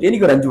പറയാൻ പറ്റും.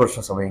 എനിക്കൊരു 5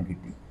 വർഷം സമയം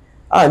കിട്ടി.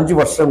 ആ 5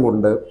 വർഷം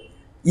കൊണ്ട്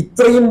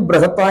ഇത്രയും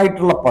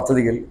ബൃഹത്തായിട്ടുള്ള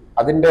പദ്ധതികൾ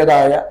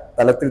അതിൻ്റേതായ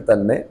തലത്തിൽ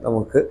തന്നെ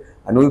നമുക്ക്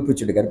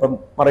അനുവദിപ്പിച്ചെടുക്കാൻ, ഇപ്പം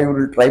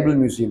മറയൂരിൽ ട്രൈബൽ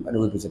മ്യൂസിയം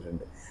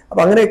അനുവദിപ്പിച്ചിട്ടുണ്ട്.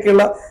 അപ്പം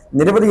അങ്ങനെയൊക്കെയുള്ള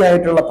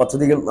നിരവധിയായിട്ടുള്ള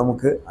പദ്ധതികൾ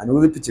നമുക്ക്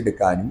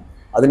അനുവദിപ്പിച്ചെടുക്കാനും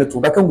അതിന്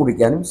തുടക്കം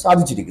കുറിക്കാനും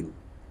സാധിച്ചിരിക്കുന്നു.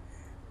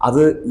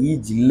 അത് ഈ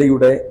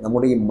ജില്ലയുടെ,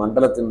 നമ്മുടെ ഈ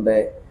മണ്ഡലത്തിൻ്റെ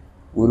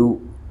ഒരു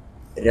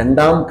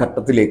 2ാം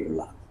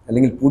ഘട്ടത്തിലേക്കുള്ള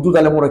അല്ലെങ്കിൽ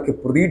പുതുതലമുറയ്ക്ക്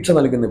പ്രതീക്ഷ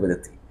നൽകുന്ന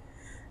വിധത്തിൽ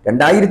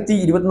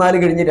 2024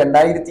 കഴിഞ്ഞ്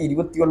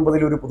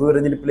 2029 ഒരു പൊതു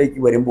തെരഞ്ഞെടുപ്പിലേക്ക്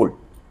വരുമ്പോൾ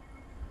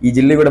ഈ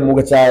ജില്ലയുടെ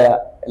മുഖച്ഛായ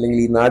അല്ലെങ്കിൽ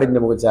ഈ നാടിൻ്റെ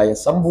മുഖച്ഛായ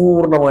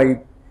സമ്പൂർണ്ണമായി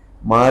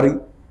മാറി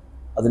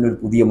അതിനൊരു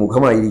പുതിയ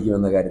മുഖമായിരിക്കും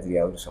എന്ന കാര്യത്തിൽ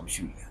യാതൊരു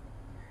സംശയമില്ല.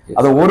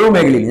 അത് ഓരോ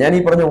മേഖലയിൽ, ഞാൻ ഈ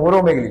പറഞ്ഞ ഓരോ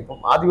മേഖലയിൽ,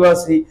 ഇപ്പം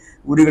ആദിവാസി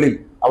ഊരുകളിൽ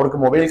അവർക്ക്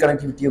മൊബൈൽ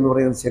കണക്ടിവിറ്റി എന്ന്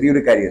പറയുന്നത്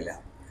ചെറിയൊരു കാര്യമല്ല.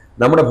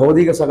 നമ്മുടെ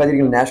ഭൗതിക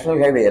സാഹചര്യങ്ങൾ, നാഷണൽ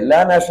ഹൈവേ, എല്ലാ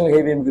നാഷണൽ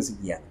ഹൈവേയും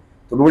വികസിക്കുകയാണ്.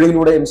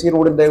 തൊടുപുഴയിലൂടെ MC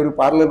റോഡിൻ്റെ ഒരു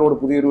പാരലൽ റോഡ്,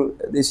 പുതിയൊരു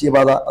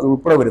ദേശീയപാത അത്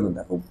ഉൾപ്പെടെ വരുന്നുണ്ട്.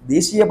 അപ്പോൾ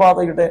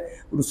ദേശീയപാതയുടെ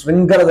ഒരു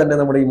ശൃംഖല തന്നെ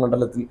നമ്മുടെ ഈ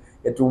മണ്ഡലത്തിൽ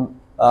ഏറ്റവും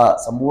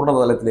സമ്പൂർണ്ണ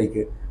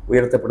തലത്തിലേക്ക്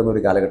ഉയർത്തപ്പെടുന്ന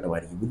ഒരു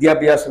കാലഘട്ടമായിരിക്കും.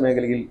 വിദ്യാഭ്യാസ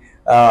മേഖലയിൽ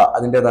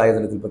അതിൻ്റേതായ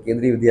തലത്തിൽ ഇപ്പോൾ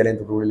കേന്ദ്രീയ വിദ്യാലയം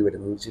തൊടുപുഴയിൽ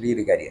വരുന്നത്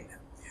ചെറിയൊരു കാര്യമല്ല.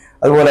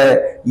 അതുപോലെ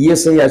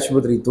ESI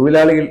ആശുപത്രി,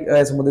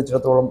 തൊഴിലാളികളെ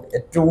സംബന്ധിച്ചിടത്തോളം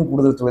ഏറ്റവും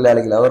കൂടുതൽ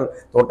തൊഴിലാളികൾ, അവർ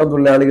തോട്ടം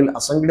തൊഴിലാളികൾ,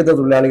 അസംഘടിത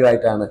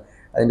തൊഴിലാളികളായിട്ടാണ്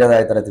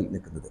അതിൻ്റേതായ തലത്തിൽ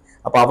നിൽക്കുന്നത്.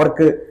 അപ്പോൾ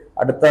അവർക്ക്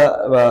അടുത്ത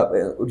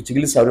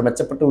ഒരു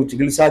മെച്ചപ്പെട്ട ഒരു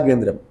ചികിത്സാ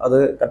കേന്ദ്രം, അത്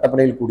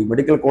കട്ടപ്പനയിൽ കൂടി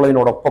മെഡിക്കൽ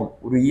കോളേജിനോടൊപ്പം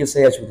ഒരു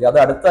ESI ആശുപത്രി, അത്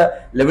അടുത്ത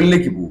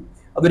ലെവലിലേക്ക് പോകും.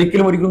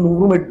 അതൊരിക്കലും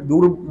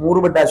 100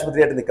 ബെഡ്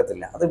ആശുപത്രിയായിട്ട്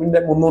നിൽക്കത്തില്ല. അത് പിന്നെ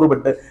 300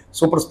 ബെഡ്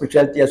സൂപ്പർ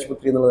സ്പെഷ്യാലിറ്റി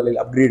ആശുപത്രി എന്നുള്ള നിലയിൽ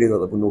അപ്ഗ്രേഡ്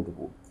ചെയ്തത് മുന്നോട്ട്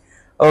പോകും.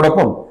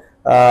 അതോടൊപ്പം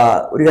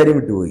ഒരു കാര്യം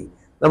വിട്ടുപോയി,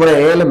 നമ്മുടെ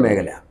ഏലം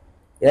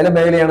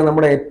മേഖലയാണ്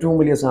നമ്മുടെ ഏറ്റവും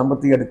വലിയ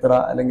സാമ്പത്തിക അടിത്തറ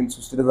അല്ലെങ്കിൽ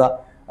സുസ്ഥിരത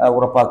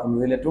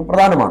ഉറപ്പാക്കുന്നതിൽ ഏറ്റവും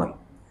പ്രധാനമാണ്.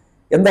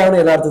 എന്താണ്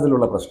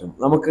യഥാർത്ഥത്തിലുള്ള പ്രശ്നം?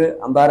 നമുക്ക്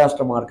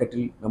അന്താരാഷ്ട്ര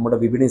മാർക്കറ്റിൽ നമ്മുടെ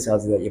വിപണി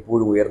സാധ്യത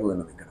എപ്പോഴും ഉയർന്നു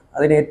തന്നെ നിൽക്കണം.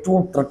 അതിന്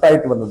ഏറ്റവും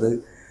ത്രെട്ടായിട്ട് വന്നത്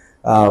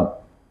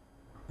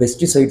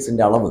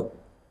പെസ്റ്റിസൈഡ്സിൻ്റെ അളവ്.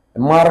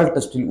 MRL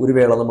ടെസ്റ്റിൽ ഒരു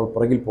വേള നമ്മൾ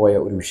പുറകിൽ പോയ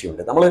ഒരു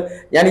വിഷയമുണ്ട്.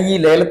 ഞാൻ ഈ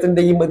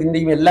ലേലത്തിൻ്റെയും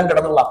ഇതിൻ്റെയും എല്ലാം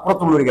കടന്നുള്ള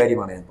അപ്പുറത്തുള്ള ഒരു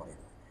കാര്യമാണ് ഞാൻ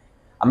പറയുന്നത്.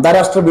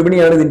 അന്താരാഷ്ട്ര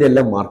വിപണിയാണ് ഇതിൻ്റെ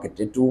എല്ലാം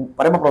മാർക്കറ്റ്, ഏറ്റവും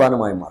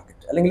പരമപ്രധാനമായ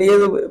മാർക്കറ്റ്. അല്ലെങ്കിൽ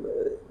ഏത്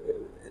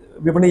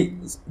വിപണി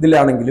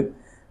ഇതിലാണെങ്കിലും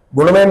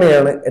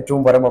ഗുണമേന്മയാണ്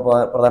ഏറ്റവും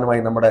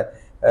പ്രധാനമായി നമ്മുടെ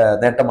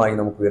നേട്ടമായി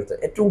നമുക്ക് ഉയർത്തുക.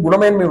 ഏറ്റവും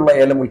ഗുണമേന്മയുള്ള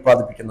ഏലം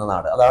ഉൽപ്പാദിപ്പിക്കുന്ന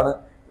നാട് അതാണ്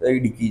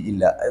ഇടുക്കി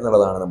ജില്ല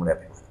എന്നുള്ളതാണ് നമ്മുടെ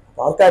അഭിമാനം.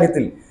 അപ്പോൾ ആ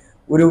കാര്യത്തിൽ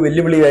ഒരു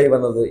വെല്ലുവിളിയായി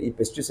വന്നത് ഈ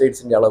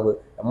പെസ്റ്റിസൈഡ്സിൻ്റെ അളവ്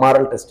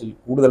MRL ടെസ്റ്റിൽ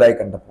കൂടുതലായി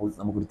കണ്ടപ്പോൾ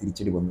നമുക്കൊരു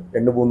തിരിച്ചടി വന്നു.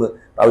 2-3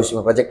 പ്രാവശ്യം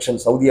റിജക്ഷൻ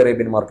സൗദി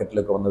അറേബ്യൻ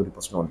മാർക്കറ്റിലൊക്കെ വന്ന ഒരു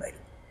പ്രശ്നം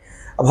ഉണ്ടായിരുന്നു.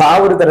 അപ്പോൾ ആ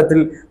ഒരു തരത്തിൽ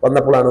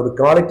വന്നപ്പോഴാണ് ഒരു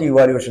ക്വാളിറ്റി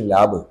ഇവാലുവേഷൻ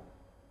ലാബ്,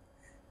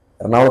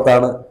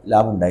 എറണാകുളത്താണ്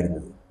ലാബ്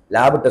ഉണ്ടായിരുന്നത്,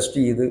 ലാബ് ടെസ്റ്റ്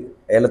ചെയ്ത്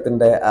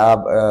ഏലത്തിൻ്റെ ആ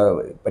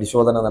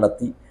പരിശോധന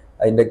നടത്തി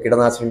അതിൻ്റെ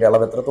കീടനാശിനിയുടെ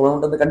അളവ് എത്രത്തോളം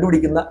ഉണ്ടെന്ന്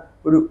കണ്ടുപിടിക്കുന്ന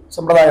ഒരു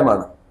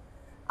സമ്പ്രദായമാണ്.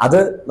 അത്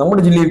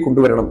നമ്മുടെ ജില്ലയിൽ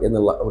കൊണ്ടുവരണം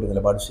എന്നുള്ള ഒരു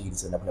നിലപാട്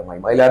സ്വീകരിച്ചതിൻ്റെ ഫലമായി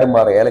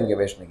മയിലാടുംപാറ ഏലം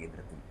ഗവേഷണ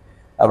കേന്ദ്രത്തിൽ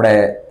അവിടെ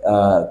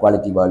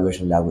ക്വാളിറ്റി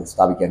ഇവാലുവേഷൻ ലാബ്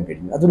സ്ഥാപിക്കാൻ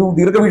കഴിഞ്ഞു. അതൊരു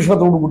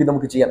ദീർഘവീക്ഷണത്തോടു കൂടി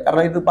നമുക്ക് ചെയ്യാം.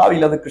 കാരണം ഇത്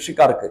ഭാവിയിൽ അത്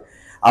കൃഷിക്കാർക്ക്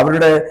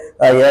അവരുടെ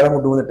ഏലം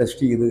കൊണ്ടുവന്ന്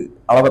ടെസ്റ്റ് ചെയ്ത്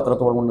അളവ്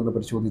എത്രത്തോളം ഉണ്ടെന്ന്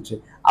പരിശോധിച്ച്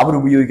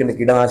അവരുപയോഗിക്കേണ്ട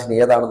കീടനാശിനി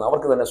ഏതാണെന്ന്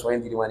അവർക്ക് തന്നെ സ്വയം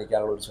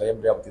തീരുമാനിക്കാനുള്ള ഒരു സ്വയം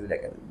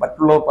പര്യാപ്തിയിലേക്കാണ്.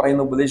 മറ്റുള്ളവർ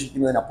പറയുന്ന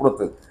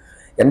ഉപദേശിക്കുന്നതിനപ്പുറത്ത്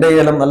എൻ്റെ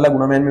ഏലം നല്ല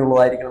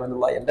ഗുണമേന്മയുള്ളതായിരിക്കണം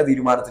എന്നുള്ള എൻ്റെ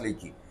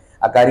തീരുമാനത്തിലേക്ക്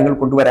ആ കാര്യങ്ങൾ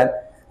കൊണ്ടുവരാൻ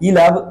ഈ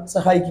ലാബ്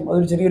സഹായിക്കും.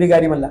 അതൊരു ചെറിയൊരു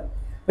കാര്യമല്ല.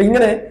 അപ്പം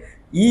ഇങ്ങനെ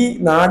ഈ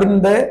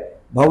നാടിൻ്റെ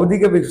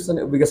ഭൗതിക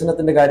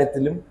വികസനത്തിൻ്റെ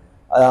കാര്യത്തിലും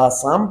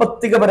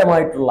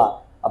സാമ്പത്തികപരമായിട്ടുള്ള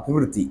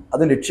അഭിവൃദ്ധി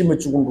അത് ലക്ഷ്യം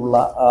വെച്ചുകൊണ്ടുള്ള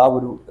ആ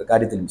ഒരു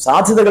കാര്യത്തിലും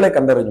സാധ്യതകളെ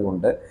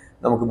കണ്ടറിഞ്ഞുകൊണ്ട്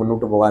നമുക്ക്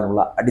മുന്നോട്ട്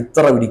പോകാനുള്ള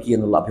അടിത്തറ ഒരുക്കി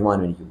എന്നുള്ള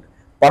അഭിമാനം എനിക്കുണ്ട്.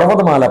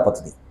 പർവ്വതമാല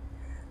പദ്ധതി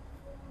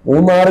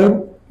മൂന്നാറിലും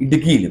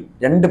ഇടുക്കിയിലും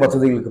 2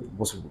 പദ്ധതികൾക്ക്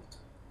പ്രപ്പോസൽ കൊടുത്തു.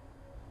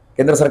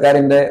 കേന്ദ്ര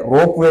സർക്കാരിൻ്റെ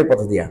റോപ്പ് വേ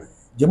പദ്ധതിയാണ്.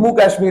 ജമ്മു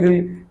കാശ്മീരിൽ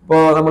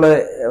ഇപ്പോൾ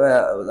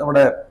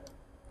നമ്മുടെ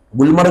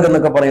ഗുൽമർഗ്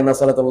എന്നൊക്കെ പറയുന്ന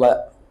സ്ഥലത്തുള്ള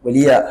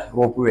വലിയ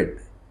റോപ്പ് വേ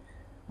ഉണ്ട്.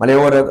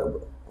 മലയോര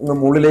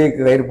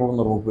മുകളിലേക്ക് കയറി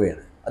പോകുന്ന റോപ്പ് വേ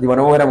ആണ്.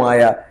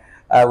 അതിമനോഹരമായ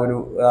ഒരു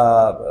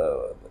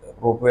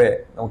റോപ്പ് വേ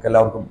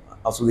നമുക്കെല്ലാവർക്കും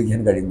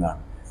ആസ്വദിക്കാൻ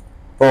കഴിയുന്നതാണ്.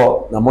 ഇപ്പോൾ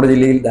നമ്മുടെ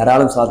ജില്ലയിൽ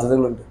ധാരാളം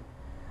സാധ്യതകളുണ്ട്.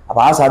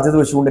 അപ്പോൾ ആ സാധ്യത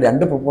വെച്ചുകൊണ്ട്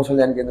 2 പ്രപ്പോസൽ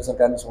ഞാൻ കേന്ദ്ര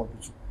സർക്കാരിന്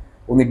സമർപ്പിച്ചു.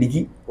 ഒന്ന്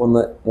ഇടുക്കി,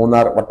 ഒന്ന്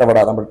മൂന്നാർ വട്ടവട,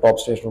 നമ്മുടെ ടോപ്പ്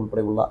സ്റ്റേഷൻ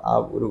ഉൾപ്പെടെയുള്ള ആ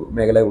ഒരു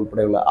മേഖല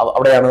ഉൾപ്പെടെയുള്ള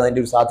അവിടെയാണ്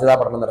അതിൻ്റെ ഒരു സാധ്യതാ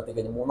പഠനം നടത്തി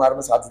കഴിഞ്ഞു.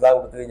 മൂന്നാറിന് സാധ്യത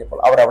കൊടുത്തു കഴിഞ്ഞപ്പോൾ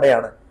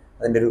അവിടെയാണ്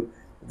അതിൻ്റെ ഒരു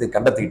ഇത്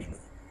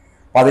കണ്ടെത്തിയിട്ടുള്ളത്.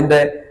 അപ്പോൾ അതിൻ്റെ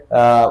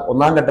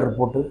 1ാം ഘട്ട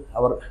റിപ്പോർട്ട്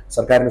അവർ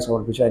സർക്കാരിന്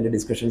സമർപ്പിച്ചു. അതിൻ്റെ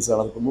ഡിസ്കഷൻസ്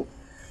നടക്കുന്നു.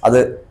 അത്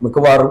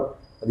മിക്കവാറും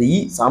അത് ഈ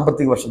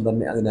സാമ്പത്തിക വർഷം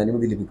തന്നെ അതിന്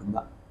അനുമതി ലഭിക്കുന്ന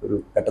ഒരു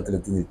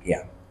ഘട്ടത്തിലെത്തി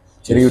നിൽക്കുകയാണ്.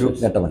 ചെറിയൊരു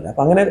നേട്ടമല്ല.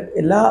 അപ്പം അങ്ങനെ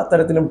എല്ലാ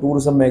തരത്തിലും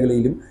ടൂറിസം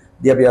മേഖലയിലും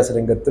വിദ്യാഭ്യാസ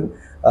രംഗത്തും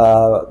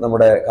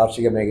നമ്മുടെ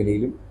കാർഷിക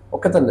മേഖലയിലും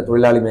ഒക്കെ തന്നെ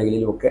തൊഴിലാളി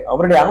മേഖലയിലും ഒക്കെ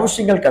അവരുടെ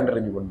ആവശ്യങ്ങൾ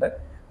കണ്ടറിഞ്ഞുകൊണ്ട്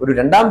ഒരു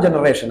 2ാം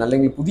ജനറേഷൻ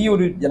അല്ലെങ്കിൽ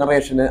പുതിയൊരു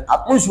ജനറേഷന്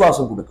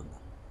ആത്മവിശ്വാസം കൊടുക്കുന്ന,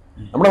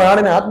 നമ്മുടെ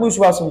നാടിന്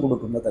ആത്മവിശ്വാസം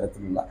കൊടുക്കുന്ന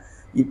തരത്തിലുള്ള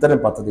ഇത്തരം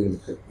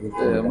പദ്ധതികൾക്ക്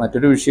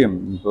മറ്റൊരു വിഷയം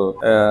ഇപ്പോൾ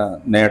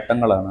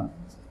നേട്ടങ്ങളാണ്.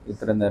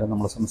 ഇത്രയും നേരം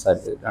നമ്മൾ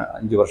സംസാരിച്ചത്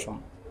 5 വർഷം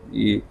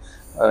ഈ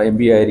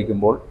MP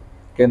ആയിരിക്കുമ്പോൾ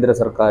കേന്ദ്ര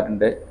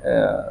സർക്കാരിൻ്റെ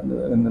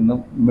നിന്നും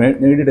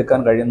നേടിയെടുക്കാൻ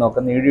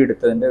കഴിയുന്നതൊക്കെ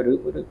നേടിയെടുത്തതിൻ്റെ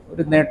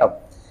ഒരു നേട്ടം.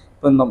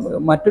 ഇപ്പം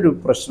മറ്റൊരു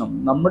പ്രശ്നം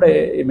നമ്മുടെ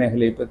ഈ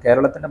മേഖല, ഇപ്പോൾ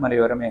കേരളത്തിൻ്റെ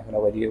മലയോര മേഖല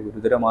വലിയ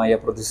ഗുരുതരമായ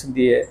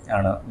പ്രതിസന്ധിയെ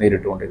ആണ്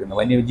നേരിട്ടുകൊണ്ടിരിക്കുന്നത്.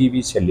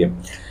 വന്യജീവി ശല്യം,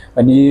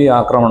 വന്യജീവി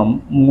ആക്രമണം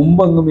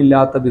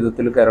മുമ്പെങ്ങുമില്ലാത്ത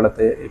വിധത്തിൽ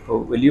കേരളത്തെ ഇപ്പോൾ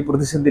വലിയ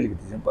പ്രതിസന്ധിയിലേക്ക്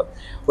എത്തിച്ചു. ഇപ്പോൾ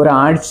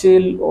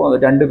ഒരാഴ്ചയിൽ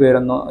 2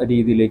 പേരെന്ന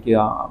രീതിയിലേക്ക്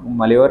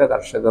മലയോര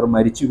കർഷകർ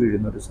മരിച്ചു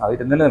വീഴുന്ന ഒരു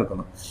സാഹചര്യം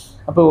നിലനിൽക്കുന്നു.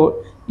 അപ്പോൾ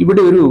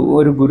ഇവിടെ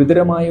ഒരു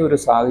ഗുരുതരമായ ഒരു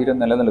സാഹചര്യം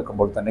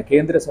നിലനിൽക്കുമ്പോൾ തന്നെ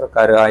കേന്ദ്ര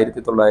സർക്കാർ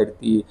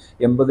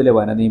 1980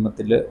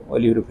 വനനിയമത്തിൽ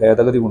വലിയൊരു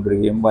ഭേദഗതി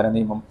കൊണ്ടുവരികയും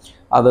വനനിയമം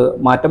അത്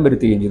മാറ്റം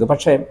വരുത്തുകയും ചെയ്തു.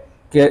 പക്ഷേ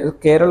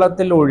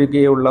കേരളത്തിൽ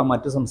ഒഴികെയുള്ള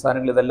മറ്റ്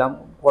സംസ്ഥാനങ്ങളിൽ ഇതെല്ലാം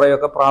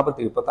കുറേയൊക്കെ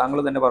പ്രാബല്യം. ഇപ്പോൾ താങ്കൾ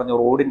തന്നെ പറഞ്ഞു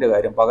റോഡിൻ്റെ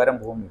കാര്യം, പകരം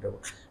ഭൂമി ഇട്ടു.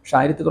 പക്ഷേ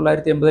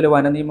 1980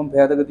 വനനിയമം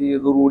ഭേദഗതി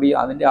ചെയ്തതോടുകൂടി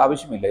അതിൻ്റെ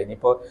ആവശ്യമില്ല.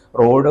 ഇനിയിപ്പോൾ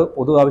റോഡ്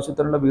പൊതു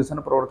ആവശ്യത്തിനുള്ള വികസന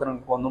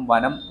പ്രവർത്തനങ്ങൾക്കൊന്നും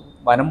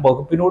വനം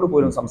വകുപ്പിനോട്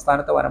പോലും,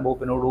 സംസ്ഥാനത്തെ വനം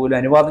വകുപ്പിനോട് പോലും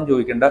അനുവാദം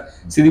ചോദിക്കേണ്ട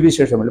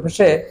സ്ഥിതിവിശേഷമില്ല.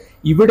 പക്ഷേ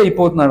ഇവിടെ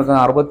ഇപ്പോൾ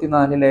നടക്കുന്ന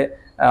 64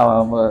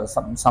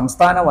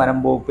 സംസ്ഥാന വനം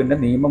വകുപ്പിൻ്റെ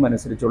നിയമം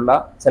അനുസരിച്ചുള്ള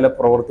ചില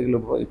പ്രവൃത്തികൾ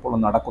ഇപ്പോൾ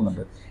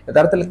നടക്കുന്നുണ്ട്.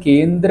 യഥാർത്ഥത്തിൽ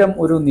കേന്ദ്രം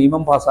ഒരു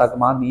നിയമം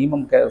പാസ്സാക്കും, ആ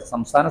നിയമം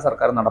സംസ്ഥാന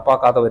സർക്കാർ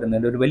നടപ്പാക്കാതെ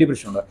വരുന്നതിൻ്റെ ഒരു വലിയ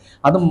പ്രശ്നമുണ്ട്.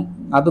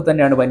 അത്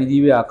തന്നെയാണ്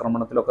വന്യജീവി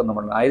ആക്രമണത്തിലൊക്കെ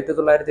നമ്മൾ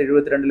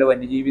 1972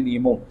 വന്യജീവി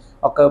നിയമവും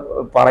ഒക്കെ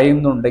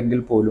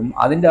പറയുന്നുണ്ടെങ്കിൽ പോലും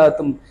അതിൻ്റെ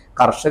അകത്തും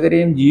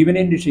കർഷകരെയും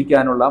ജീവനെയും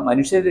രക്ഷിക്കാനുള്ള,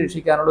 മനുഷ്യരെ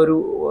രക്ഷിക്കാനുള്ള ഒരു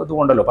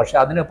ഇതുകൊണ്ടല്ലോ. പക്ഷേ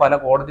അതിന് പല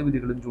കോടതി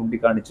വിധികളും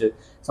ചൂണ്ടിക്കാണിച്ച്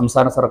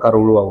സംസ്ഥാന സർക്കാർ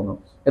ഒഴിവാകുന്നു.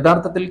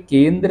 യഥാർത്ഥത്തിൽ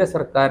കേന്ദ്ര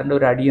സർക്കാരിൻ്റെ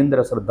ഒരു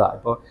അടിയന്തര ശ്രദ്ധ,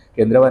 ഇപ്പോൾ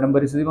കേന്ദ്ര വനം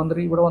പരിസ്ഥിതി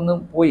മന്ത്രി ഇവിടെ വന്ന്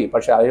പോയി,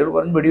 പക്ഷേ അയാൾ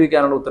പറഞ്ഞ്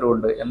വെടിവെക്കാനുള്ള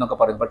ഉത്തരവുണ്ട് എന്നൊക്കെ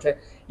പറയും. പക്ഷേ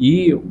ഈ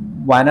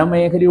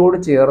വനമേഖലയോട്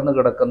ചേർന്ന്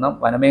കിടക്കുന്ന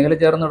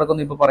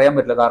ഇപ്പോൾ പറയാൻ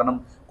പറ്റില്ല. കാരണം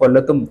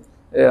കൊല്ലത്തും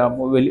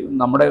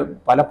നമ്മുടെ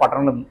പല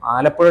പട്ടണങ്ങളും,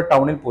 ആലപ്പുഴ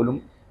ടൗണിൽ പോലും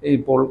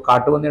ഇപ്പോൾ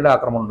കാട്ടുപന്നിയുടെ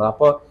ആക്രമണമുണ്ട്.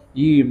 അപ്പോൾ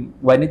ഈ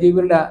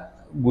വന്യജീവികളുടെ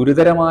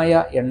ഗുരുതരമായ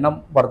എണ്ണം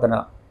വർധന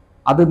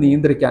അത്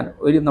നിയന്ത്രിക്കാൻ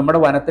നമ്മുടെ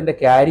വനത്തിൻ്റെ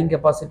ക്യാരിങ്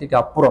കപ്പാസിറ്റിക്ക്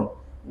അപ്പുറം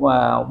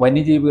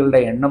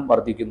വന്യജീവികളുടെ എണ്ണം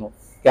വർദ്ധിക്കുന്നു.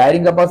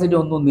 ക്യാരിങ് കപ്പാസിറ്റി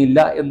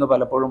ഒന്നുമില്ല എന്ന്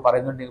പലപ്പോഴും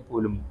പറയുന്നുണ്ടെങ്കിൽ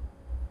പോലും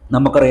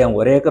നമുക്കറിയാം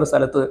ഒരേക്കർ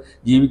സ്ഥലത്ത്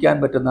ജീവിക്കാൻ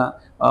പറ്റുന്ന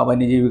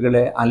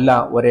വന്യജീവികളെ അല്ല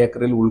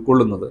ഒരേക്കറിൽ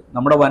ഉൾക്കൊള്ളുന്നത്.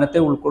 നമ്മുടെ വനത്തെ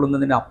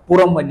ഉൾക്കൊള്ളുന്നതിന്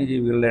അപ്പുറം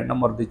വന്യജീവികളുടെ എണ്ണം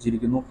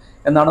വർദ്ധിച്ചിരിക്കുന്നു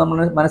എന്നാണ് നമ്മൾ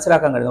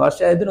മനസ്സിലാക്കാൻ കഴിയുന്നത്.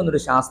 പക്ഷേ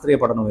ഇതിനൊന്നൊരു ശാസ്ത്രീയ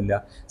പഠനമില്ല.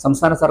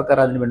 സംസ്ഥാന സർക്കാർ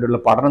അതിന് വേണ്ടിയുള്ള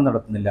പഠനം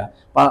നടത്തുന്നില്ല.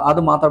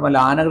 അതുമാത്രമല്ല,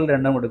 ആനകളുടെ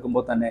എണ്ണം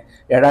എടുക്കുമ്പോൾ തന്നെ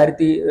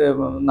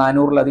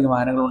 7400-ലധികം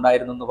ആനകൾ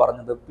ഉണ്ടായിരുന്നു എന്ന്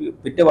പറഞ്ഞത്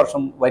പിറ്റേ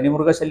വർഷം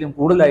വന്യമൃഗശല്യം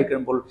കൂടുതലായി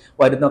കഴിയുമ്പോൾ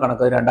വരുന്ന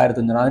കണക്ക്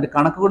 2500. അതിൻ്റെ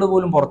കണക്കുകൾ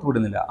പോലും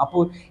പുറത്തുവിടുന്നില്ല.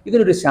 അപ്പോൾ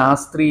ഇതിനൊരു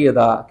ശാസ്ത്രീയത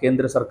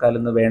കേന്ദ്ര സർക്കാരിൽ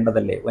നിന്ന്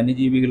വേണ്ടതല്ലേ?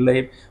 വന്യജീവികൾ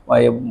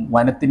വന്യജീവികളുടെയും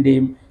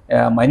വനത്തിൻ്റെയും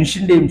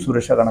മനുഷ്യൻ്റെയും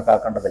സുരക്ഷ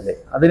കണക്കാക്കേണ്ടതല്ലേ?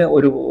 അതിന്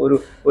ഒരു ഒരു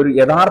ഒരു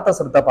യഥാർത്ഥ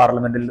ശ്രദ്ധ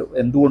പാർലമെൻറ്റിൽ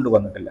എന്തുകൊണ്ട്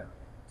വന്നിട്ടില്ല?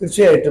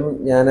 തീർച്ചയായിട്ടും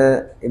ഞാൻ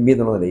MP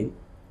എന്നുള്ള നിലയിൽ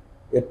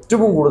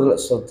ഏറ്റവും കൂടുതൽ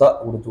ശ്രദ്ധ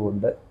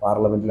കൊടുത്തുകൊണ്ട്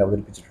പാർലമെൻറ്റിൽ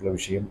അവതരിപ്പിച്ചിട്ടുള്ള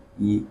വിഷയം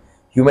ഈ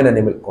ഹ്യൂമൻ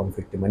അനിമൽ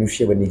കോൺഫ്ലിക്റ്റ്,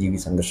 മനുഷ്യ വന്യജീവി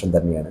സംഘർഷം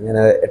തന്നെയാണ്. ഞാൻ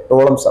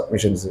 8ഓളം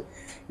സബ്മിഷൻസ്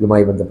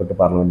ഇതുമായി ബന്ധപ്പെട്ട്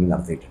പാർലമെൻറ്റിൽ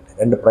നടത്തിയിട്ടുണ്ട്.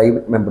 2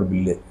 പ്രൈവറ്റ് മെമ്പർ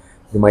ബില്ല്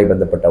ഇതുമായി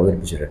ബന്ധപ്പെട്ട്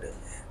അവതരിപ്പിച്ചിട്ടുണ്ട്.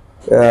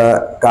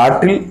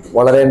 കാട്ടിൽ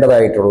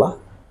വളരേണ്ടതായിട്ടുള്ള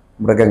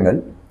മൃഗങ്ങൾ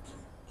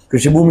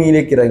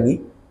കൃഷിഭൂമിയിലേക്ക് ഇറങ്ങി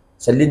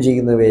ശല്യം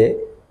ചെയ്യുന്നവയെ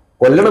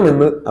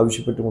കൊല്ലണമെന്ന്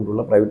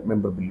ആവശ്യപ്പെട്ടുകൊണ്ടുള്ള പ്രൈവറ്റ്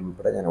മെമ്പർ ബില്ല്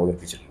ഉൾപ്പെടെ ഞാൻ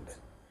അവതരിപ്പിച്ചിട്ടുണ്ട്.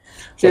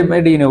 പക്ഷേ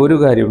ഡീന, ഒരു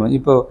കാര്യമാണ്,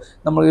 ഇപ്പോൾ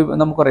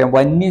നമുക്കറിയാം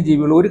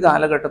വന്യജീവികൾ ഒരു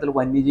കാലഘട്ടത്തിൽ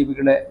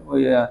വന്യജീവികളെ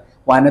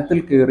വനത്തിൽ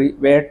കയറി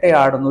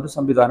വേട്ടയാടുന്ന ഒരു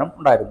സംവിധാനം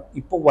ഉണ്ടായിരുന്നു.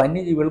 ഇപ്പോൾ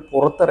വന്യജീവികൾ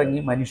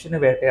പുറത്തിറങ്ങി മനുഷ്യനെ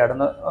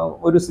വേട്ടയാടുന്ന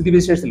ഒരു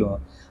സ്ഥിതിവിശേഷത്തിൽ വന്നു.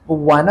 അപ്പോൾ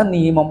വന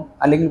നിയമം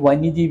അല്ലെങ്കിൽ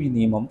വന്യജീവി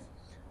നിയമം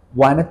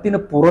വനത്തിന്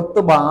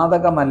പുറത്ത്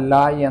ബാധകമല്ല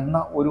എന്ന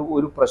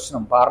ഒരു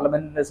പ്രശ്നം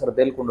പാർലമെന്റിന്റെ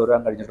ശ്രദ്ധയിൽ കൊണ്ടുവരാൻ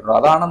കഴിഞ്ഞിട്ടുണ്ടോ?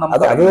 അതാണ്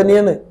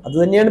അത്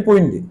തന്നെയാണ്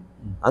പോയിന്റ്.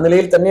 ആ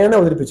നിലയിൽ തന്നെയാണ്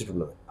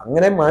അവതരിപ്പിച്ചിട്ടുള്ളത്.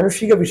 അങ്ങനെ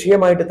മാനുഷിക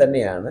വിഷയമായിട്ട്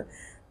തന്നെയാണ്.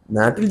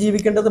 നാട്ടിൽ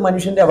ജീവിക്കേണ്ടത്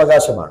മനുഷ്യന്റെ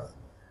അവകാശമാണ്.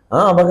 ആ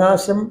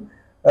അവകാശം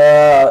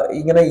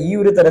ഇങ്ങനെ ഈ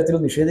ഒരു തരത്തിൽ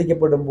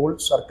നിഷേധിക്കപ്പെടുമ്പോൾ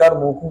സർക്കാർ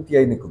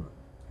നോക്കുകുത്തിയായി നിൽക്കുന്നു.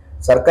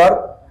 സർക്കാർ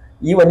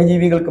ഈ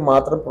വന്യജീവികൾക്ക്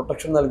മാത്രം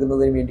പ്രൊട്ടക്ഷൻ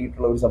നൽകുന്നതിന്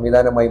വേണ്ടിയിട്ടുള്ള ഒരു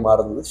സംവിധാനമായി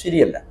മാറുന്നത്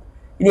ശരിയല്ല.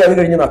 ഇനി അത്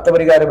കഴിഞ്ഞ്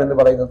നഷ്ടപരിഹാരം എന്ന്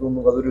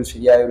പറയുന്നതൊന്നും അതൊരു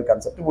ശരിയായ ഒരു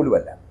കൺസെപ്റ്റ്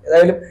പോലുമല്ല.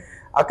 ഏതായാലും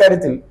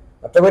അക്കാര്യത്തിൽ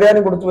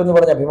നഷ്ടപരിഹാരം കൊടുത്തു എന്ന്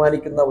പറഞ്ഞ്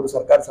അഭിമാനിക്കുന്ന ഒരു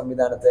സർക്കാർ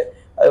സംവിധാനത്തെ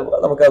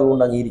നമുക്ക്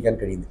അതുകൊണ്ട് അംഗീകരിക്കാൻ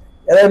കഴിയുന്നില്ല.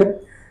 ഏതായാലും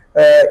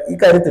ഈ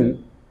കാര്യത്തിൽ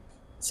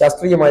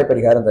ശാസ്ത്രീയമായ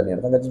പരിഹാരം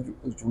തന്നെയാണ് തങ്കച്ചൻ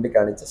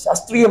ചൂണ്ടിക്കാണിച്ച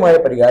ശാസ്ത്രീയമായ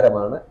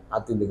പരിഹാരമാണ്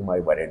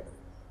ആത്യന്തികമായി വരേണ്ടത്.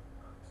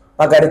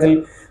 ആ കാര്യത്തിൽ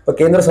ഇപ്പോൾ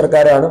കേന്ദ്ര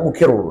സർക്കാരാണ്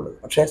മുഖ്യ റോളുള്ളത്.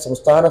 പക്ഷേ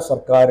സംസ്ഥാന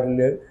സർക്കാരിൽ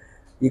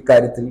ഈ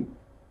കാര്യത്തിൽ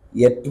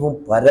ഏറ്റവും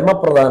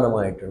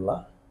പരമപ്രധാനമായിട്ടുള്ള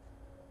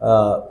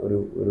ഒരു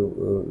ഒരു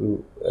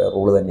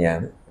റോള്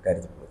തന്നെയാണ്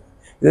കാര്യത്തിലുള്ളത്.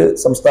 ഇത്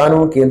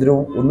സംസ്ഥാനവും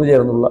കേന്ദ്രവും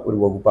ഒന്നുചേർന്നുള്ള ഒരു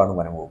വകുപ്പാണ്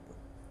വനംവകുപ്പ്.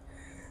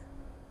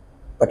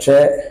 പക്ഷേ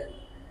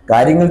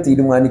കാര്യങ്ങൾ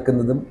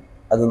തീരുമാനിക്കുന്നതും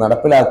അത്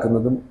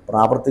നടപ്പിലാക്കുന്നതും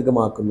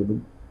പ്രാവർത്തികമാക്കുന്നതും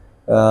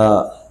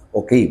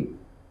ഒക്കെയും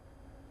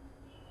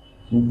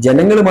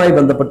ജനങ്ങളുമായി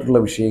ബന്ധപ്പെട്ടുള്ള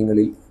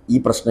വിഷയങ്ങളിൽ ഈ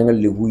പ്രശ്നങ്ങൾ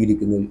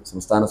ലഘൂകരിക്കുന്നതിൽ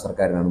സംസ്ഥാന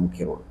സർക്കാരിനാണ്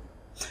മുഖ്യ റോൾ.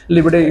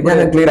 ഇവിടെ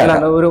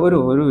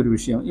ഒരു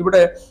വിഷയം,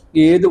 ഇവിടെ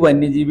ഏത്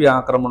വന്യജീവി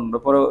ആക്രമണമുണ്ട്.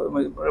 ഇപ്പോൾ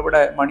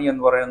ഇവിടെ മണി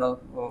എന്ന് പറയുന്ന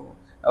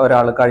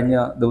ഒരാൾ കഴിഞ്ഞ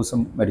ദിവസം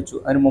മരിച്ചു.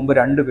 അതിന് മുമ്പ്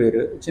 2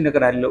 പേര്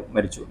ചിന്നക്കനാലിൽ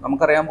മരിച്ചു.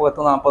 നമുക്കറിയാൻ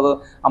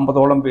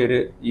 40-50ഓളം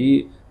പേര് ഈ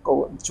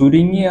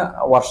ചുരുങ്ങിയ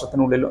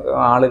വർഷത്തിനുള്ളിൽ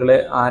ആളുകളെ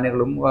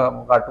ആനകളും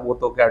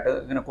കാട്ടുപോത്തും ഒക്കെ ആയിട്ട്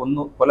ഇങ്ങനെ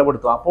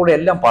കൊലപ്പെടുത്തും. അപ്പോൾ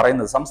എല്ലാം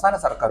പറയുന്നത്, സംസ്ഥാന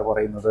സർക്കാർ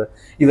പറയുന്നത്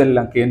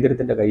ഇതെല്ലാം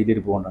കേന്ദ്രത്തിൻ്റെ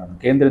കയ്യിലിരിപ്പ് കൊണ്ടാണ്,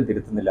 കേന്ദ്രം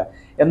തിരുത്തുന്നില്ല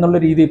എന്നുള്ള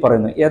രീതിയിൽ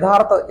പറയുന്നു.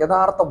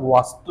 യഥാർത്ഥ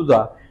വസ്തുത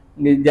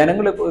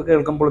ജനങ്ങൾ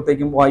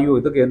കേൾക്കുമ്പോഴത്തേക്കും അയ്യോ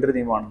ഇത് കേന്ദ്ര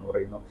നിയമമാണെന്ന്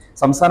പറയുന്നു.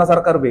 സംസ്ഥാന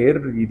സർക്കാർ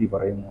വേറൊരു രീതി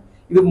പറയുന്നു.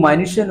 ഇത്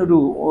മനുഷ്യനൊരു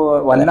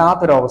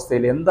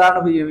വല്ലാത്തൊരവസ്ഥയിൽ എന്താണ്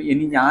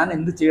ഇനി ഞാൻ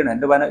എന്ത് ചെയ്യണം?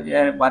 എൻ്റെ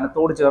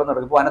വനത്തോട് ചേർന്ന്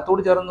നടക്കും. ഇപ്പോൾ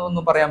വനത്തോട്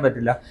ചേർന്നൊന്നും പറയാൻ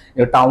പറ്റില്ല.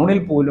 ടൗണിൽ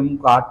പോലും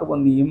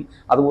കാട്ടുപന്നിയും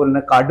അതുപോലെ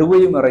തന്നെ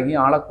കടുവയും ഇറങ്ങി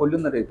ആളെ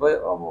കൊല്ലുന്നത്. ഇപ്പോൾ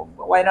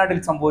വയനാട്ടിൽ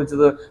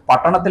സംഭവിച്ചത്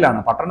പട്ടണത്തിലാണ്.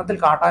 പട്ടണത്തിൽ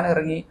കാട്ടാൻ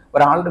ഇറങ്ങി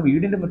ഒരാളുടെ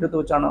വീടിൻ്റെ മുറ്റത്ത്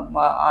വെച്ചാണ്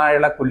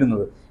അയാളെ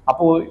കൊല്ലുന്നത്.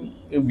 അപ്പോൾ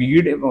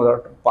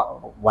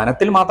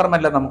വനത്തിൽ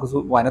മാത്രമല്ല നമുക്ക്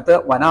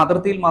വന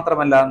അതിർത്തിയിൽ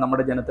മാത്രമല്ല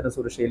നമ്മുടെ ജനത്തിന്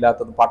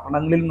സുരക്ഷയില്ലാത്തത്,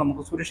 പട്ടണങ്ങളിലും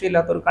നമുക്ക്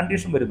സുരക്ഷയില്ലാത്ത ഒരു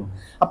കണ്ടീഷൻ വരുന്നു.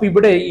 അപ്പോൾ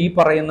ഇവിടെ ഈ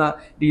പറയുന്ന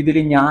രീതിയിൽ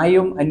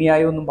ന്യായവും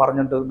അന്യായവും ഒന്നും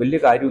പറഞ്ഞിട്ട് വലിയ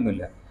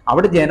കാര്യമൊന്നുമില്ല.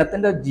 അവിടെ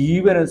ജനത്തിന്റെ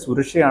ജീവന്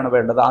സുരക്ഷയാണ്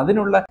വേണ്ടത്.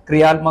 അതിനുള്ള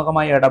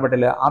ക്രിയാത്മകമായ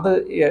ഇടപെടൽ അത്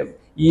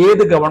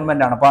ഏത്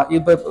ഗവൺമെന്റാണ്?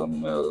 ഇപ്പൊ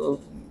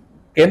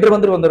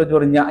കേന്ദ്രമന്ത്രി വന്നിട്ട്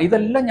പറഞ്ഞാൽ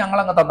ഇതെല്ലാം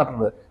ഞങ്ങളങ്ങ്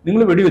തന്നിട്ടുണ്ട്,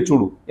 നിങ്ങൾ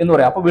വെടിവെച്ചോളൂ എന്ന്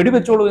പറയാം. അപ്പോൾ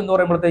വെടിവെച്ചോളൂ എന്ന്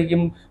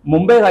പറയുമ്പോഴത്തേക്കും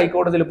മുംബൈ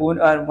ഹൈക്കോടതിയിൽ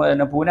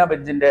പൂന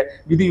ബെഞ്ചിന്റെ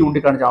വിധി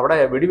ചൂണ്ടിക്കാണിച്ചു അവിടെ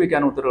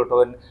വെടിവെക്കാൻ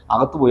ഉത്തരവിട്ടവൻ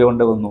അകത്ത്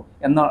പോയോണ്ട് വന്നു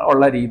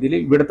എന്നുള്ള രീതിയിൽ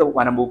ഇവിടുത്തെ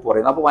വനംവകുപ്പ്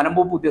പറയുന്നു. അപ്പോൾ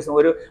വനംവകുപ്പ്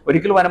ഉദ്യോഗസ്ഥൻ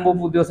ഒരിക്കൽ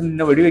വനംവകുപ്പ്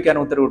ഉദ്യോഗസ്ഥനെ വെടിവെക്കാൻ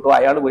ഉത്തരവിട്ടു,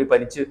 അയാൾ പോയി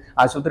പനിച്ച്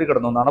ആശുപത്രി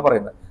കിടന്നു എന്നാണ്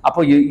പറയുന്നത്.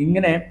 അപ്പോൾ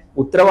ഇങ്ങനെ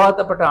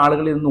ഉത്തരവാദിത്തപ്പെട്ട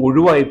ആളുകളിൽ നിന്ന്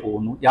ഒഴിവായി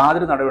പോകുന്നു,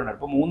 യാതൊരു നടപടിയാണ്.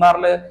 ഇപ്പോൾ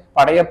മൂന്നാറിൽ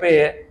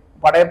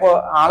പടയപ്പോ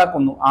ആളെ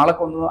കൊന്നു,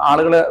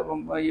 ആളുകളെ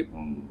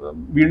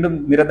വീണ്ടും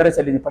നിരന്തര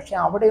ശല്യം. പക്ഷെ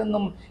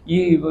അവിടെയൊന്നും ഈ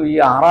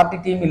RRT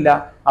ടീമില്ല.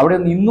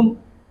 അവിടെയൊന്നും ഇന്നും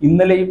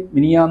ഇന്നലെയും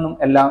മിനിയാന്നും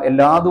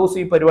എല്ലാ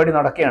ദിവസവും ഈ പരിപാടി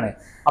നടക്കുകയാണ്.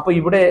 അപ്പോൾ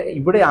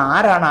ഇവിടെ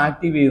ആരാണ്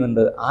ആക്റ്റീവ്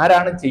ചെയ്യുന്നുണ്ട്,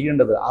 ആരാണ്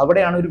ചെയ്യേണ്ടത്?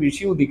 അവിടെയാണ് ഒരു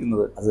വിഷയം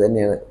ഉദിക്കുന്നത്. അത്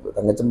തന്നെയാണ്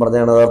തങ്കച്ചൻ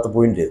പറഞ്ഞാണ് യഥാർത്ഥ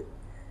പോയിന്റ്.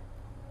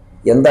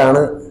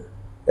 എന്താണ്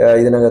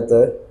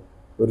ഇതിനകത്ത്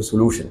ഒരു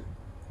സൊല്യൂഷൻ?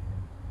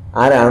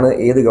 ആരാണ്,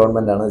 ഏത്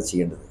ഗവൺമെൻറ്റാണ് അത്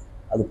ചെയ്യേണ്ടത്?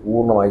 അത്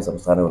പൂർണ്ണമായും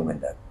സംസ്ഥാന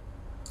ഗവൺമെൻറ്റാണ്.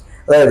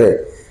 അതായത്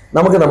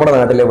നമുക്ക് നമ്മുടെ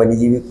നാട്ടിലെ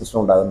വന്യജീവി പ്രശ്നം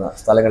ഉണ്ടാകുന്ന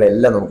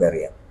സ്ഥലങ്ങളെല്ലാം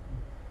നമുക്കറിയാം.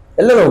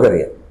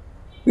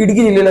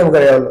 ഇടുക്കി ജില്ലയിൽ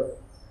നമുക്കറിയാമല്ലോ.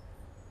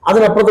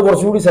 അതിനപ്പുറത്ത്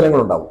കുറച്ചുകൂടി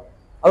സ്ഥലങ്ങളുണ്ടാവും,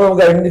 അത്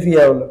നമുക്ക് ഐഡൻറ്റിഫൈ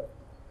ചെയ്യാമല്ലോ.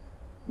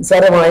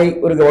 നിസ്സാരമായി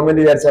ഒരു ഗവൺമെൻറ്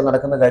വിചാരിച്ചാൽ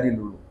നടക്കുന്ന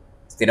കാര്യമില്ലുള്ളൂ.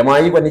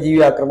 സ്ഥിരമായി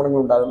വന്യജീവി ആക്രമണങ്ങൾ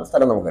ഉണ്ടാകുന്ന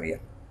സ്ഥലം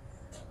നമുക്കറിയാം.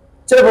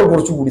 ചിലപ്പോൾ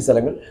കുറച്ചുകൂടി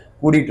സ്ഥലങ്ങൾ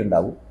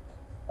കൂടിയിട്ടുണ്ടാവും,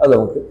 അത്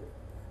നമുക്ക്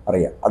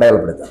അറിയാം,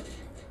 അടയാളപ്പെടുത്താം.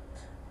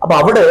 അപ്പോൾ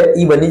അവിടെ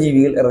ഈ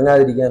വന്യജീവികൾ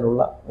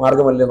ഇറങ്ങാതിരിക്കാനുള്ള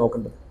മാർഗമല്ലേ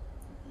നോക്കേണ്ടത്?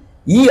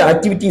 ഈ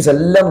ആക്ടിവിറ്റീസ്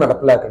എല്ലാം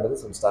നടപ്പിലാക്കേണ്ടത്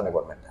സംസ്ഥാന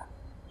ഗവൺമെൻറ്റാണ്.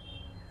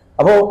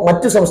 അപ്പോൾ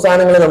മറ്റു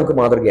സംസ്ഥാനങ്ങളെ നമുക്ക്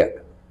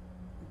മാതൃകയാക്കാം.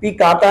 ഈ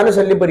കാട്ടാന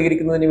ശല്യം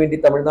പരിഹരിക്കുന്നതിന് വേണ്ടി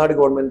തമിഴ്നാട്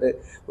ഗവൺമെന്റ്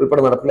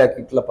ഉൾപ്പെടെ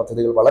നടപ്പിലാക്കിയിട്ടുള്ള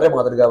പദ്ധതികൾ വളരെ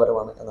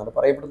മാതൃകാപരമാണ് എന്നാണ്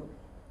പറയപ്പെടുന്നത്.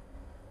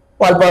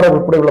 വാൽപ്പാറ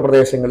ഉൾപ്പെടെയുള്ള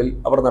പ്രദേശങ്ങളിൽ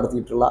അവർ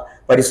നടത്തിയിട്ടുള്ള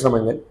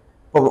പരിശ്രമങ്ങൾ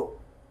ഇപ്പം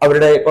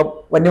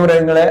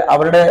വന്യമൃഗങ്ങളെ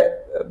അവരുടെ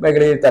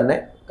മേഖലയിൽ തന്നെ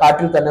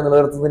കാട്ടിൽ തന്നെ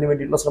നിലനിർത്തുന്നതിന്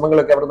വേണ്ടിയിട്ടുള്ള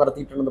ശ്രമങ്ങളൊക്കെ അവർ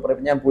നടത്തിയിട്ടുണ്ടെന്ന്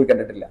പറയുമ്പോൾ ഞാൻ പോയി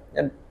കണ്ടിട്ടില്ല,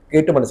 ഞാൻ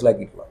കേട്ട്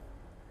മനസ്സിലാക്കിയിട്ടുള്ളത്.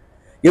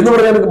 എന്ന്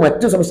പറഞ്ഞാൽ നമുക്ക്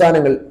മറ്റു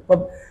സംസ്ഥാനങ്ങൾ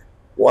ഇപ്പം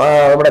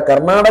നമ്മുടെ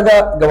കർണാടക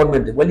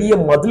ഗവൺമെന്റ് വലിയ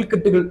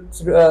മതിൽക്കെട്ടുകൾ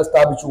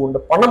സ്ഥാപിച്ചുകൊണ്ട്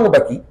പണം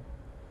മുടക്കി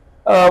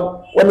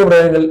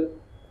വന്യമൃഗങ്ങൾ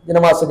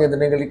ജനവാസ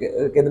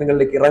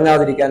കേന്ദ്രങ്ങളിലേക്ക്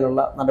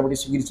ഇറങ്ങാതിരിക്കാനുള്ള നടപടി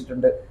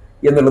സ്വീകരിച്ചിട്ടുണ്ട്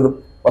എന്നുള്ളതും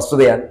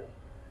വസ്തുതയാണ്.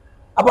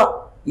 അപ്പൊ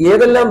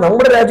ഏതെല്ലാം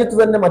നമ്മുടെ രാജ്യത്ത്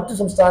തന്നെ മറ്റു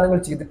സംസ്ഥാനങ്ങൾ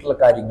ചെയ്തിട്ടുള്ള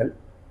കാര്യങ്ങൾ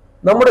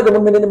നമ്മുടെ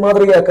ഗവൺമെന്റിന്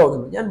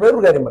മാതൃകയാക്കാവുന്നുണ്ട്. ഞാൻ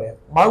വേറൊരു കാര്യം പറയാം.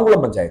 മാങ്കുളം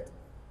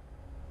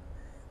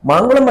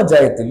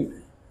പഞ്ചായത്തിൽ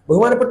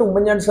ബഹുമാനപ്പെട്ട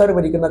ഉമ്മൻചാണ്ടി സാർ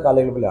ഭരിക്കുന്ന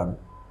കാലയളവിലാണ്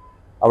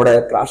അവിടെ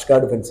ക്രാഷ്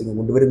ഗാർഡ് ഫെൻസിങ്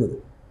കൊണ്ടുവരുന്നത്.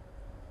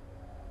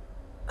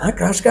 ആ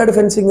ക്രാഷ് ഗാർഡ്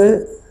ഫെൻസിങ്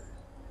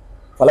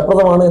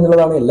ഫലപ്രദമാണ്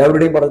എന്നുള്ളതാണ്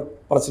എല്ലാവരുടെയും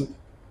പറച്ചിൽ.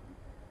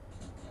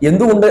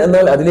 എന്തുകൊണ്ട്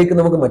എന്നാൽ അതിലേക്ക്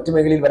നമുക്ക് മറ്റു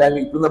മേഖലയിൽ വരാൻ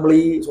ഇപ്പോൾ നമ്മൾ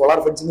ഈ സോളാർ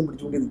ഫെൻസിങ്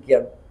പിടിച്ചുകൊണ്ട്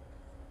നിൽക്കുകയാണ്.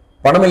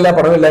 പണമില്ല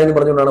എന്ന്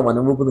പറഞ്ഞുകൊണ്ടാണ്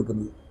വനംവകുപ്പ്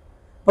നിൽക്കുന്നത്.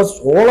 അപ്പൊ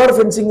സോളാർ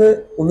ഫെൻസിങ്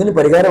ഒന്നിന്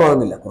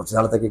പരിഹാരമാകുന്നില്ല. കുറച്ച്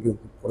നാളത്തേക്ക്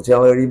കുറച്ച്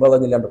നാൾ കഴിയുമ്പോൾ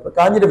അതങ്ങില്ലാണ്ട്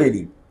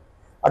കാഞ്ഞിരവേലിയും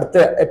അടുത്ത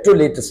ഏറ്റവും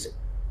ലേറ്റസ്റ്റ്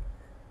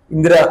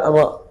ഇന്ദിര അമ്മ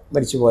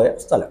മരിച്ചുപോയ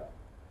സ്ഥലം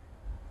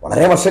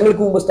വളരെ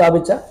വർഷങ്ങൾക്ക് മുമ്പ്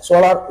സ്ഥാപിച്ച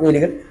സോളാർ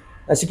വേലികൾ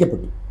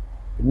നശിക്കപ്പെട്ടു.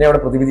 പിന്നെ അവിടെ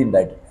പ്രതിവിധി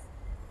ഉണ്ടായിട്ടില്ല.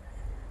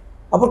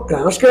 അപ്പൊ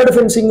ക്രാഷ് ഗാർഡ്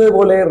ഫെൻസിങ്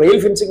പോലെ റെയിൽ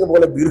ഫെൻസിങ്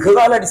പോലെ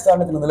ദീർഘകാല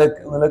അടിസ്ഥാനത്തിൽ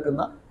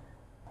നിലനിൽക്കുന്ന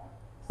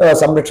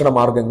സംരക്ഷണ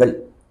മാർഗങ്ങൾ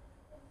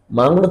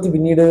മാങ്കുളത്ത്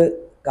പിന്നീട്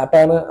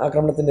കാട്ടാന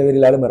ആക്രമണത്തിന്റെ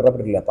പേരിൽ ആൾ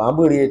മരണപ്പെട്ടില്ല. പാമ്പ്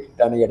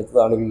കടിയേറ്റിട്ടാണ് ഈ അടുത്ത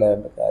ആളുകളിലെ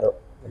ആരോ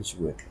മരിച്ചു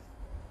പോയത്.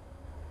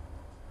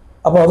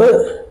 അപ്പോൾ അത്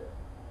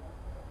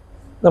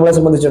നമ്മളെ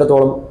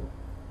സംബന്ധിച്ചിടത്തോളം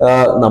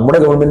നമ്മുടെ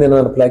ഗവൺമെന്റ് തന്നെ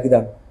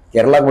നടപ്പിലാക്കിയതാണ്,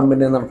 കേരള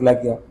ഗവൺമെന്റ് തന്നെ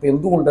നടപ്പിലാക്കിയ. അപ്പൊ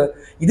എന്തുകൊണ്ട്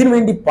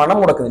ഇതിനുവേണ്ടി പണം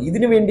മുടക്കുന്നില്ല?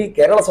 ഇതിനുവേണ്ടി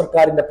കേരള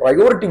സർക്കാരിന്റെ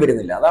പ്രയോറിറ്റി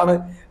വരുന്നില്ല. അതാണ്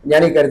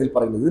ഞാൻ ഈ കാര്യത്തിൽ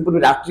പറയുന്നത്. ഇതിപ്പോൾ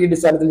ഒരു രാഷ്ട്രീയ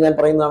അടിസ്ഥാനത്തിൽ ഞാൻ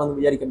പറയുന്നതാണെന്ന്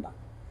വിചാരിക്കേണ്ട.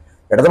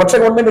 ഇടതുപക്ഷ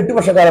ഗവൺമെന്റ് 8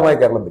 വർഷക്കാലമായി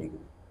കേരളം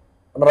ഭരിക്കുന്നു,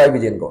 പിണറായി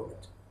വിജയൻ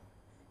ഗവൺമെന്റ്.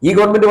 ഈ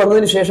ഗവൺമെന്റ്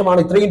വന്നതിന്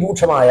ശേഷമാണ് ഇത്രയും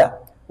രൂക്ഷമായ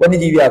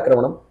വന്യജീവി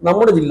ആക്രമണം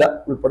നമ്മുടെ ജില്ല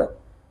ഉൾപ്പെടെ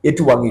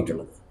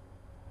ഏറ്റുവാങ്ങിയിട്ടുള്ളത്.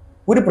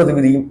 ഒരു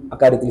പ്രതിവിധിയും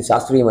അക്കാര്യത്തിൽ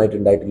ശാസ്ത്രീയമായിട്ട്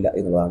ഉണ്ടായിട്ടില്ല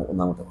എന്നുള്ളതാണ്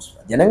ഒന്നാമത്തെ വസ്തുത.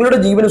 ജനങ്ങളുടെ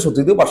ജീവന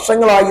സ്വത്ത് ഇത്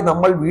വർഷങ്ങളായി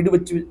നമ്മൾ വീട്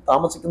വെച്ച്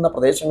താമസിക്കുന്ന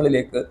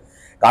പ്രദേശങ്ങളിലേക്ക്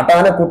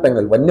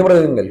കാട്ടാനക്കൂട്ടങ്ങൾ,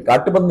 വന്യമൃഗങ്ങൾ,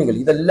 കാട്ടുപന്നികൾ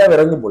ഇതെല്ലാം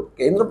ഇറങ്ങുമ്പോൾ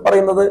കേന്ദ്രം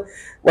പറയുന്നത്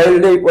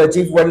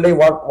ചീഫ് വൈൽഡ് ലൈഫ്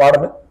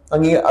വാർഡന്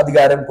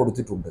അധികാരം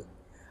കൊടുത്തിട്ടുണ്ട്.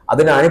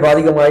 അതിന്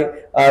ആനുപാതികമായി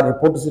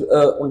റിപ്പോർട്ട്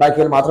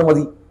ഉണ്ടാക്കിയാൽ മാത്രം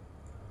മതി.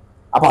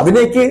 അപ്പൊ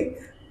അതിലേക്ക്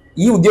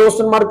ഈ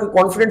ഉദ്യോഗസ്ഥന്മാർക്ക്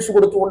കോൺഫിഡൻസ്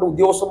കൊടുത്തുകൊണ്ട്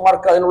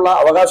ഉദ്യോഗസ്ഥന്മാർക്ക് അതിനുള്ള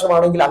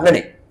അവകാശമാണെങ്കിൽ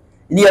അങ്ങനെ,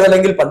 ഇനി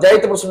അതല്ലെങ്കിൽ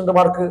പഞ്ചായത്ത്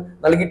പ്രസിഡന്റുമാർക്ക്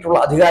നൽകിയിട്ടുള്ള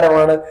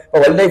അധികാരമാണ്. ഇപ്പൊ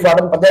വൈൽഡ് ലൈഫ്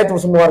വാർഡൻ പഞ്ചായത്ത്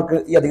പ്രസിഡന്റുമാർക്ക്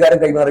ഈ അധികാരം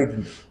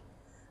കൈമാറിയിട്ടുണ്ട്.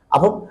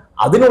 അപ്പം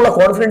അതിനുള്ള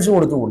കോൺഫിഡൻസ്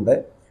കൊടുത്തുകൊണ്ട്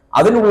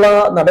അതിനുള്ള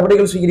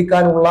നടപടികൾ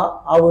സ്വീകരിക്കാനുള്ള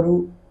ആ ഒരു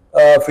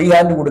ഫ്രീ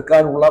ഹാൻഡ്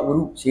കൊടുക്കാനുള്ള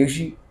ഒരു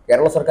ശേഷി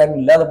കേരള സർക്കാരിന്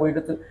ഇല്ലാതെ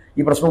പോയിട്ട്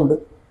ഈ പ്രശ്നമുണ്ട്.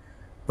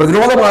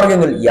 പ്രതിരോധ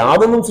മാർഗങ്ങൾ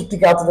യാതൊന്നും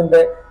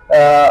സൃഷ്ടിക്കാത്തതിന്റെ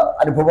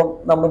അനുഭവം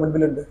നമ്മുടെ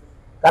മുൻപിലുണ്ട്.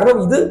 കാരണം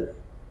ഇത്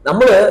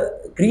നമ്മൾ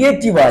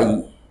ക്രിയേറ്റീവായി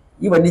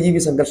ഈ വന്യജീവി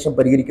സംഘർഷം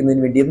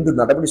പരിഹരിക്കുന്നതിന് വേണ്ടി എന്ത്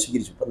നടപടി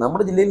സ്വീകരിച്ചു? ഇപ്പൊ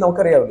നമ്മുടെ ജില്ലയിൽ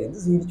നമുക്കറിയാവില്ല എന്ത്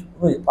സ്വീകരിച്ചു.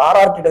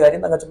 RRTയുടെ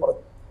കാര്യം തങ്കച്ചൻ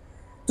പറഞ്ഞു.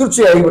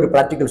 തീർച്ചയായും ഒരു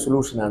പ്രാക്ടിക്കൽ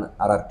സൊല്യൂഷനാണ്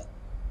RRT.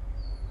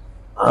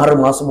 6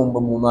 മാസം മുമ്പ്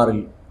മൂന്നാറിൽ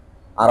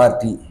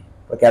RRT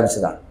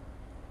പ്രഖ്യാപിച്ചതാണ്.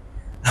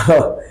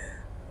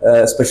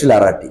 സ്പെഷ്യൽ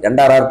RRT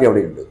 2 RRT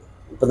അവിടെയുണ്ട്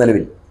ഇപ്പൊ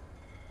നിലവിൽ.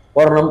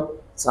 ഒരെണ്ണം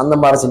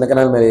സാന്തമ്പാറ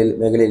ചിന്നക്കനാൽ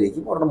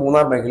മേഖലയിലേക്കും ഒരെണ്ണം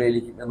മൂന്നാർ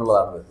മേഖലയിലേക്കും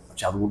എന്നുള്ളതാണ്.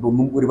 പക്ഷെ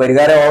അതുകൊണ്ടൊന്നും ഒരു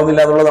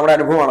പരിഹാരമാവുന്നില്ല എന്നുള്ളത് നമ്മുടെ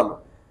അനുഭവമാണല്ലോ.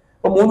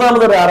 അപ്പൊ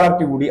മൂന്നാമതൊരു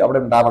RRT കൂടി അവിടെ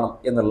ഉണ്ടാവണം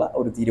എന്നുള്ള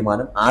ഒരു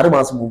തീരുമാനം 6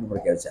 മാസം മുമ്പ്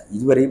പ്രഖ്യാപിച്ച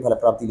ഇതുവരെയും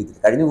ഫലപ്രാപ്തിയിലെത്തി.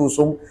 കഴിഞ്ഞ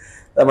ദിവസവും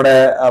നമ്മുടെ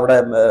അവിടെ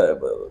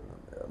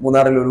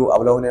മൂന്നാറിൽ ഒരു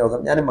അവലോകന യോഗം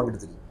ഞാനും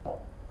പങ്കെടുത്തിരുന്നു.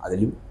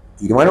 അതിലും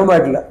തീരുമാനമൊന്നും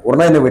ആയിട്ടില്ല,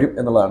 ഉടനെ തന്നെ വരും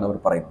എന്നുള്ളതാണ് അവർ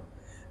പറയുന്നത്.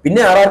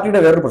 പിന്നെ RRTയുടെ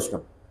വേറൊരു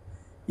പ്രശ്നം,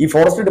 ഈ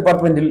ഫോറസ്റ്റ്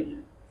ഡിപ്പാർട്ട്മെന്റിൽ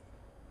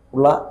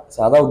ഉള്ള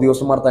സാധാ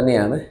ഉദ്യോഗസ്ഥന്മാർ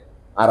തന്നെയാണ്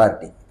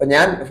RRT. ഇപ്പൊ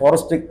ഞാൻ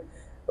ഫോറസ്റ്റ്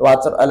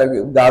വാച്ചർ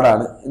അല്ലെങ്കിൽ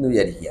ഗാർഡാണ് എന്ന്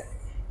വിചാരിക്കുക,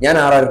 ഞാൻ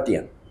RRT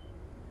ആണ്.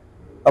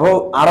 അപ്പോൾ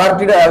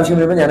RRTയുടെ ആവശ്യം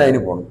വരുമ്പോൾ ഞാൻ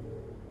അതിന് പോകണം,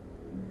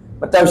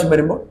 മറ്റാവശ്യം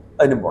വരുമ്പോൾ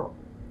അതിനും പോകണം.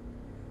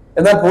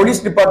 എന്നാൽ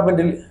പോലീസ്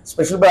ഡിപ്പാർട്ട്മെന്റിൽ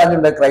സ്പെഷ്യൽ ബ്രാഞ്ച്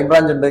ഉണ്ട്, ക്രൈം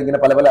ബ്രാഞ്ച് ഉണ്ട്, ഇങ്ങനെ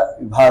പല പല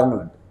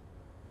വിഭാഗങ്ങളുണ്ട്.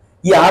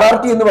 ഈ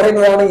RRT എന്ന്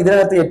പറയുന്നതാണ്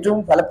ഇതിനകത്ത് ഏറ്റവും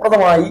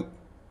ഫലപ്രദമായി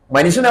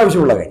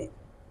മനുഷ്യനാവശ്യമുള്ള കാര്യം.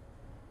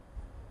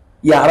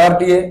 ഈ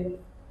RRTയെ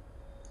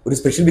ഒരു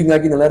സ്പെഷ്യൽ വിങ്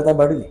ആക്കി നിലനിർത്താൻ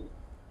പാടില്ലേ?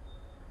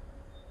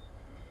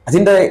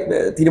 അതിന്റെ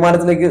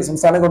തീരുമാനത്തിലേക്ക്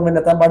സംസ്ഥാന ഗവൺമെന്റ്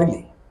എത്താൻ പാടില്ലേ?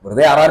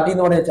 വെറുതെ RRT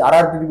എന്ന് പറഞ്ഞാൽ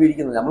RRT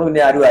ഉപയോഗിക്കുന്നത് നമ്മൾ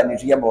പിന്നെ ആരും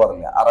അന്വേഷിക്കാൻ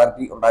പോകാറില്ല RRT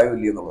ഉണ്ടായോ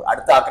ഇല്ലയോ എന്നുള്ളത്.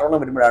 അടുത്ത ആക്രമണം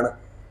വരുമ്പോഴാണ്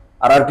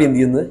RRT എന്ത്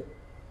ചെയ്യുന്നത്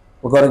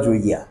മിക്കവാറും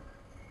ചോദിക്കുക.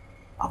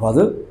 അപ്പൊ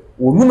അത്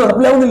ഒന്നും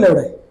നടപ്പിലാവുന്നില്ല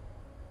അവിടെ.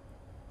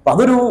 അപ്പൊ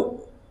അതൊരു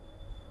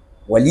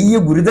വലിയ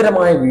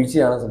ഗുരുതരമായ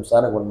വീഴ്ചയാണ്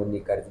സംസ്ഥാന ഗവൺമെന്റ്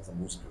ഇക്കാര്യത്തിൽ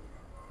സംഭവിച്ചിട്ടുള്ളത്.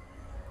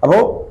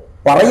 അപ്പോൾ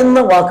പറയുന്ന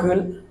വാക്കുകൾ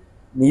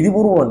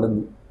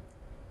നീതിപൂർവമല്ലെന്നും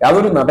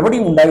യാതൊരു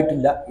നടപടിയും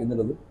ഉണ്ടായിട്ടില്ല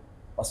എന്നുള്ളത്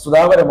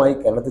വസ്തുതാപരമായി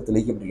കേരളത്തിൽ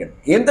തെളിയിക്കപ്പെടുകയാണ്.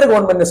 കേന്ദ്ര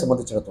ഗവൺമെന്റിനെ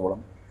സംബന്ധിച്ചിടത്തോളം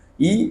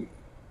ഈ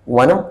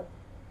വനം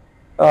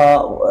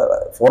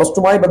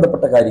ഫോറസ്റ്റുമായി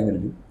ബന്ധപ്പെട്ട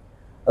കാര്യങ്ങളിലും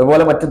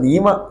അതുപോലെ മറ്റ്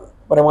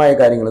നിയമപരമായ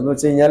കാര്യങ്ങൾ എന്ന്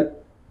വെച്ച് കഴിഞ്ഞാൽ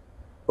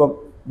ഇപ്പം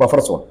ബഫർ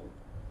സോൺ,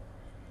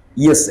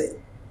 ESA,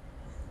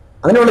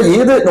 അങ്ങനെയുള്ള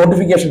ഏത്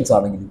നോട്ടിഫിക്കേഷൻസ്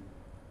ആണെങ്കിലും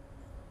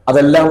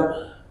അതെല്ലാം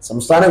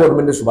സംസ്ഥാന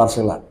ഗവൺമെൻറ്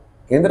ശുപാർശകളാണ്.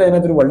 കേന്ദ്രം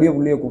അതിനകത്തൊരു വള്ളിയോ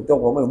പുള്ളിയോ കുത്തോ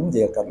കോമോ ഒന്നും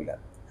ചേർക്കാറില്ല.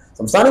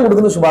 സംസ്ഥാനം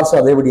കൊടുക്കുന്ന ശുപാർശ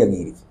അതേപടി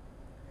അംഗീകരിക്കും.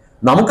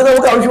 നമുക്ക്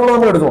ആവശ്യമുള്ള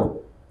നമ്മൾ എടുത്തോണം.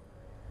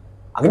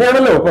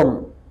 അങ്ങനെയാണല്ലോ ഇപ്പം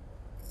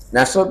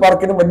നാഷണൽ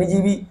പാർക്കിനും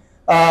വന്യജീവി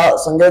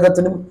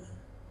സങ്കേതത്തിനും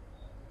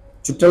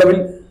ചുറ്റളവിൽ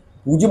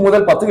 0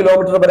 മുതൽ 10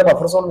 കിലോമീറ്റർ വരെ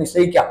ബഫർ സോൺ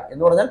നിശ്ചയിക്കാം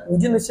എന്ന് പറഞ്ഞാൽ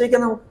 0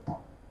 നിശ്ചയിക്കാം നമുക്ക്.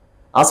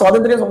 ആ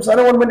സ്വാതന്ത്ര്യം സംസ്ഥാന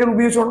ഗവൺമെന്റുകൾ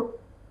ഉപയോഗിച്ചോണം.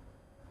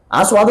 ആ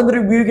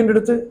സ്വാതന്ത്ര്യം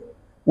ഉപയോഗിക്കേണ്ടടുത്ത്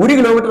 1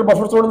 കിലോമീറ്റർ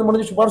ബഫർ സോൺ എന്ന്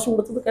പറഞ്ഞ് ശുപാർശ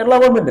കൊടുത്തത് കേരള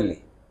ഗവൺമെന്റ് അല്ലേ?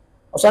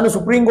 അവസാനം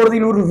സുപ്രീം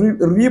കോടതിയിൽ ഒരു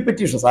റിവ്യൂ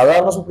പെറ്റീഷൻ,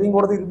 സാധാരണ സുപ്രീം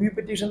കോടതി റിവ്യൂ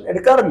പെറ്റീഷൻ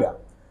എടുക്കാറില്ല.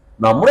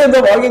 നമ്മുടെ എന്താ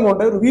ഭാഗ്യം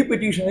കൊണ്ട് റിവ്യൂ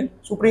പെറ്റീഷനിൽ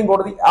സുപ്രീം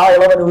കോടതി ആ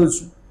ഇളവ്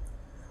അനുവദിച്ചു.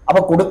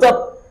 അപ്പൊ കൊടുത്ത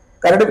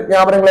കരട്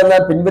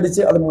വിജ്ഞാപനങ്ങളെല്ലാം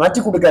പിൻവലിച്ച് അത്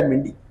മാറ്റിക്കൊടുക്കാൻ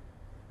വേണ്ടി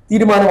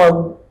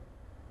തീരുമാനമാകും.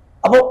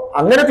 അപ്പോൾ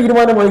അങ്ങനെ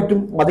തീരുമാനമായിട്ടും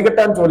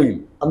മതികെട്ടാൻ ചോലയിൽ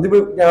അന്തിമ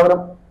വിജ്ഞാപനം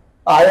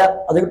ആയ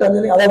മതികെട്ടാൻ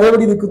ചോലയിൽ അത്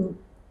അതേപടി നിൽക്കുന്നു.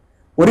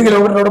 1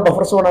 കിലോമീറ്റർ അവിടെ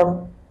ബഫർ സോണാണ്.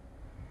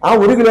 ആ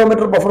 1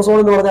 കിലോമീറ്റർ ബഫർ സോൺ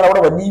എന്ന് പറഞ്ഞാൽ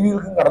അവിടെ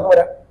വന്യജീവികൾക്കും കടന്നു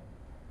വരാം.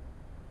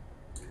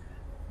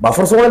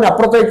 ബഫർ സോണിന്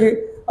അപ്പുറത്തേക്ക്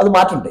അത്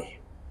മാറ്റണ്ടേ?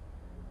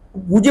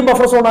 0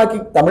 ബഫർ സോണാക്കി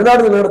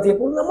തമിഴ്നാട്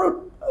നിലനിർത്തിയപ്പോൾ നമ്മൾ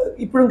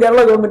ഇപ്പോഴും കേരള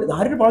ഗവൺമെന്റ്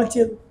ആരും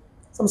പാലിച്ചത്?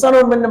 സംസ്ഥാന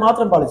ഗവൺമെന്റിനെ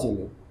മാത്രം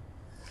പാലിച്ചില്ലേ?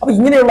 അപ്പൊ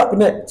ഇങ്ങനെയുള്ള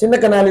പിന്നെ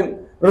ചിന്നക്കനാലിൽ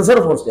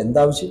റിസർവ് ഫോറസ്റ്റ്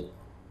എന്താവശ്യം?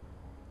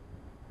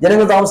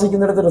 ജനങ്ങൾ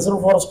താമസിക്കുന്നിടത്ത് റിസർവ്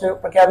ഫോറസ്റ്റ്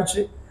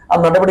പ്രഖ്യാപിച്ച് ആ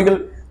നടപടികൾ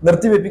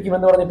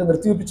നിർത്തിവെപ്പിക്കുമെന്ന് പറഞ്ഞിട്ട്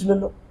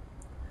നിർത്തിവെപ്പിച്ചില്ലല്ലോ.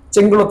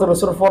 ചെങ്കുളത്ത്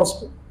റിസർവ്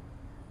ഫോറസ്റ്റ്.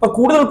 അപ്പൊ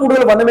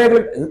കൂടുതൽ വനമേഖല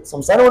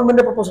സംസ്ഥാന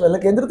ഗവൺമെന്റിന്റെ പ്രപ്പോസൽ അല്ല,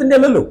 കേന്ദ്രത്തിന്റെ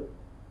അല്ലല്ലോ.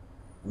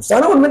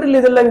 സംസ്ഥാന ഗവൺമെന്റിൽ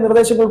ഇതെല്ലാം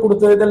നിർദ്ദേശങ്ങൾ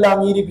കൊടുത്ത് ഇതെല്ലാം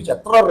അംഗീകരിപ്പിച്ച്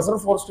എത്ര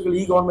റിസർവ് ഫോറസ്റ്റുകൾ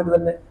ഈ ഗവൺമെന്റ്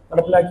തന്നെ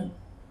നടപ്പിലാക്കി.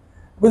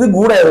 അപ്പൊ ഇത്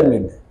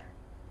ഗൂഢായതുണ്ട്.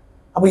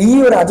 അപ്പൊ ഈ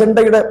ഒരു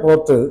അജണ്ടയുടെ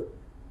പുറത്ത്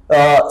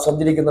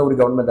സഞ്ചരിക്കുന്ന ഒരു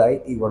ഗവൺമെന്റായി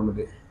ഈ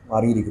ഗവൺമെന്റ്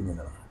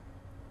മാറിയിരിക്കുന്നതാണ്.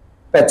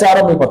 ഇപ്പൊ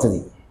HRMI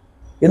പദ്ധതി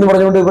എന്ന്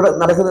പറഞ്ഞുകൊണ്ട് ഇവിടെ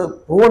നടക്കുന്നത്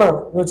പ്രൂവണാണ്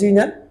എന്ന് വെച്ച്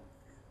കഴിഞ്ഞാൽ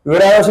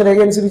വിവരാവകാശ രേഖ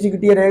അനുസരിച്ച്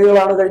കിട്ടിയ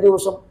രേഖകളാണ് കഴിഞ്ഞ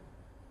ദിവസം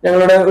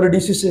ഞങ്ങളുടെ ഒരു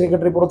DCC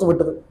സെക്രട്ടറി പുറത്തു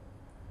വിട്ടത്.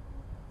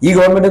 ഈ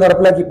ഗവൺമെന്റ്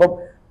നടപ്പിലാക്കി ഇപ്പം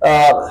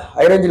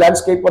ഹൈറേഞ്ച്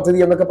ലാൻഡ്സ്കേപ്പ് പദ്ധതി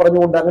എന്നൊക്കെ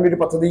പറഞ്ഞുകൊണ്ട് അങ്ങനെ ഒരു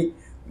പദ്ധതി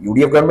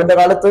UDF ഗവൺമെന്റിന്റെ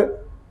കാലത്ത്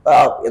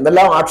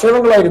എന്തെല്ലാം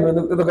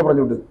ആക്ഷേപങ്ങളായിരുന്നു ഇതൊക്കെ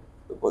പറഞ്ഞുകൊണ്ട്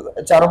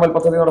HRMI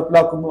പദ്ധതി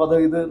നടപ്പിലാക്കുന്നു അത്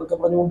ഇത് എന്നൊക്കെ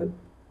പറഞ്ഞുകൊണ്ട്.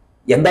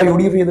 എന്താ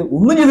UDF ചെയ്ത്?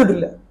 ഒന്നും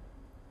ചെയ്തിട്ടില്ല.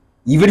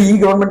 ഇവർ ഈ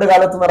ഗവൺമെന്റ്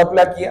കാലത്ത്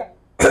നടപ്പിലാക്കിയ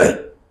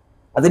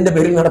അതിന്റെ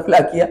പേരിൽ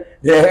നടപ്പിലാക്കിയ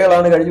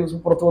രേഖകളാണ് കഴിഞ്ഞ ദിവസം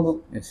പുറത്തു വന്നത്.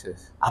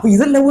 അപ്പൊ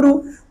ഇതെല്ലാം ഒരു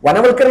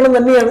വനവൽക്കരണം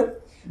തന്നെയാണ്.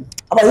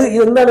 അപ്പൊ അത്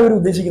എന്താണ് ഇവർ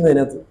ഉദ്ദേശിക്കുന്നത്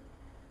അതിനകത്ത്?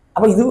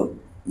 അപ്പൊ ഇത്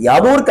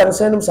യാതൊരു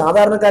കൺസേണും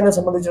സാധാരണക്കാരനെ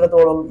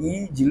സംബന്ധിച്ചിടത്തോളം, ഈ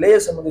ജില്ലയെ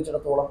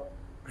സംബന്ധിച്ചിടത്തോളം,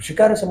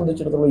 കൃഷിക്കാരെ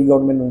സംബന്ധിച്ചിടത്തോളം ഈ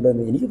ഗവൺമെന്റ് ഉണ്ട്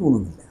എന്ന് എനിക്ക്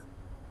തോന്നുന്നില്ല.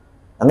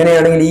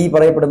 അങ്ങനെയാണെങ്കിൽ ഈ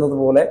പറയപ്പെടുന്നത്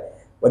പോലെ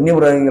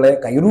വന്യമൃഗങ്ങളെ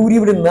കയറൂരി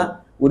വിടുന്ന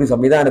ഒരു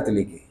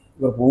സംവിധാനത്തിലേക്ക്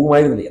ഇവർ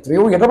പോകുമായിരുന്നില്ല.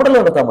 എത്രയോ ഇടപെടൽ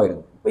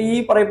നടത്താമായിരുന്നു. ഇപ്പൊ ഈ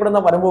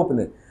പറയപ്പെടുന്ന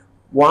വനംവകുപ്പിന്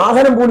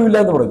വാഹനം പോലും ഇല്ല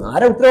എന്ന് പറയുന്നു.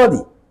 ആരാ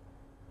ഉത്തരവാദി?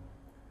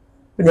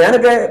 ഇപ്പൊ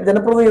ഞാനൊക്കെ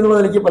ജനപ്രതിനിധി എന്നുള്ള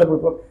എനിക്ക്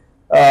പലപ്പോഴും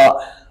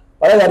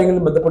പല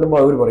കാര്യങ്ങളിലും ബന്ധപ്പെടുമ്പോൾ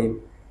അവർ പറയും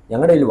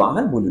ഞങ്ങളുടെ കയ്യിൽ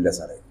വാഹനം പോലും ഇല്ല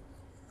സാറേ.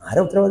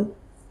 ആരാ ഉത്തരവാദി?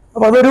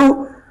 അപ്പൊ അതൊരു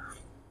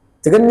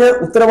തികഞ്ഞ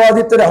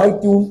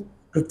ഉത്തരവാദിത്വരാഹിത്യവും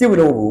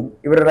കൃത്യവിലോപവും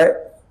ഇവരുടെ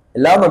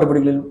എല്ലാ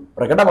നടപടികളിലും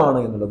പ്രകടമാണ്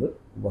എന്നുള്ളത്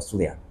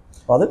വസ്തുതയാണ്.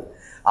 അപ്പൊ അത്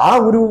ആ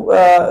ഒരു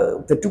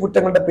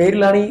തെറ്റുകുറ്റങ്ങളുടെ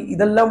പേരിലാണ്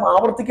ഇതെല്ലാം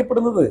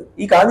ആവർത്തിക്കപ്പെടുന്നത്.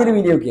 ഈ കാഞ്ഞിരി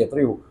വീതിയൊക്കെ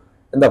എത്രയോ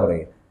എന്താ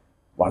പറയുക,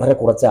 വളരെ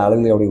കുറച്ച്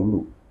ആളുകളെ അവിടെ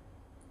ഉള്ളൂ.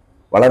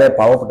 വളരെ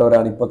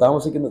പാവപ്പെട്ടവരാണ് ഇപ്പോൾ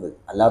താമസിക്കുന്നത്.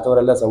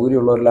 അല്ലാത്തവരെല്ലാം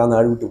സൗകര്യമുള്ളവരെല്ലാം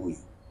നാട് വിട്ടുപോയി.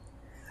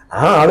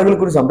 ആ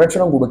ആളുകൾക്കൊരു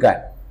സംരക്ഷണം കൊടുക്കാൻ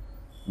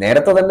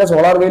നേരത്തെ തന്നെ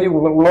സോളാർ വേലി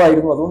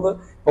ഉള്ളതായിരുന്നു. അതുകൊണ്ട്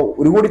ഇപ്പോൾ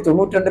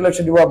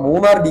 1,92,00,000 രൂപ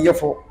മൂന്നാർ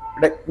DFO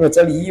എന്ന്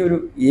വെച്ചാൽ ഈ ഒരു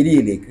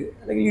ഏരിയയിലേക്ക്,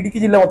 അല്ലെങ്കിൽ ഇടുക്കി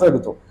ജില്ല മൊത്തം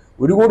എടുത്തു,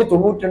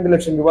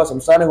 1,92,00,000 രൂപ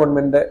സംസ്ഥാന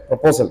ഗവൺമെന്റിന്റെ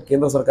പ്രപ്പോസൽ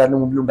കേന്ദ്ര സർക്കാരിന്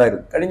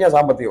മുമ്പിലുണ്ടായിരുന്നു കഴിഞ്ഞ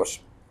സാമ്പത്തിക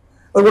വർഷം.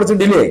 അത് കുറച്ച്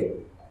ഡിലേ ആയി.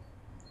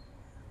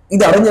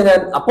 ഇതറിഞ്ഞ ഞാൻ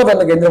അപ്പോൾ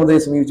തന്നെ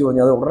കേന്ദ്രമന്ത്രിയെ സമീപിച്ചു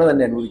പറഞ്ഞു അത് ഉടനെ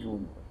തന്നെ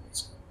അനുവദിക്കുമെന്ന്.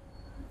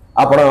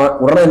 ആ പണം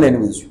ഉടനെ തന്നെ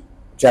അനുവദിച്ചു.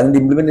 പക്ഷെ അതിന്റെ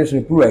ഇംപ്ലിമെന്റേഷൻ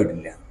ഇപ്പോഴും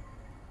ആയിട്ടില്ല.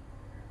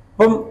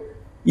 അപ്പം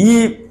ഈ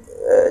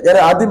ഞാൻ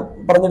ആദ്യം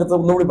പറഞ്ഞെടുത്ത്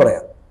ഒന്നുകൂടി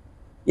പറയാം.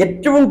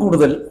 ഏറ്റവും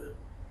കൂടുതൽ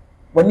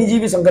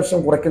വന്യജീവി സംഘർഷം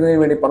കുറയ്ക്കുന്നതിന്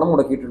വേണ്ടി പണം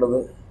മുടക്കിയിട്ടുള്ളത്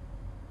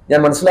ഞാൻ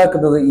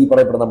മനസ്സിലാക്കുന്നത് ഈ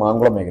പറയപ്പെടുന്ന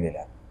മാങ്കുളം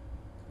മേഖലയിലാണ്.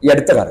 ഈ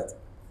അടുത്ത കാലത്ത്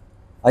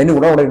അതിന്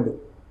ഗുണം അവിടെയുണ്ട്.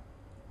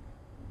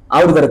 ആ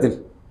ഒരു തരത്തിൽ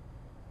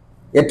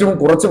ഏറ്റവും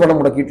കുറച്ച് പണം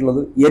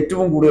മുടക്കിയിട്ടുള്ളത്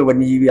ഏറ്റവും കൂടുതൽ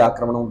വന്യജീവി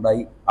ആക്രമണം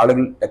ഉണ്ടായി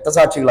ആളുകൾ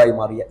രക്തസാക്ഷികളായി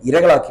മാറിയ,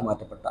 ഇരകളാക്കി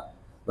മാറ്റപ്പെട്ട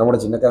നമ്മുടെ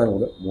ചിന്നക്കനാൽ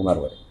മുതൽ മൂന്നാർ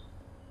വരെ.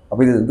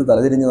 അപ്പോൾ ഇത് എന്ത്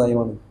തലതിരിഞ്ഞ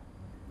നയമാണ്?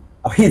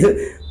 അപ്പം ഇത്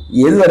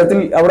ഏത് തരത്തിൽ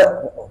അവിടെ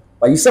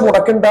പൈസ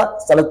മുടക്കേണ്ട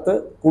സ്ഥലത്ത്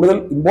കൂടുതൽ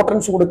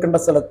ഇമ്പോർട്ടൻസ് കൊടുക്കേണ്ട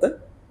സ്ഥലത്ത്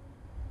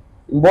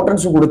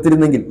ഇമ്പോർട്ടൻസ്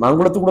കൊടുത്തിരുന്നെങ്കിൽ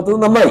മാങ്കുളത്ത് കൊടുത്തത്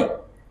നന്നായി.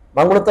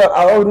 മാങ്കുളത്ത്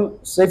ആ ഒരു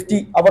സേഫ്റ്റി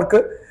അവർക്ക്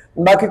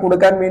ഉണ്ടാക്കി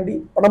കൊടുക്കാൻ വേണ്ടി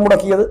പണം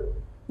മുടക്കിയത്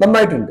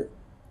നന്നായിട്ടുണ്ട്.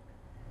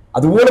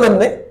 അതുപോലെ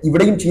തന്നെ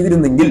ഇവിടെയും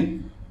ചെയ്തിരുന്നെങ്കിൽ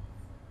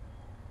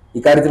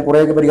ഇക്കാര്യത്തിൽ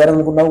കുറേയൊക്കെ പരിഹാരം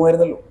നമുക്ക്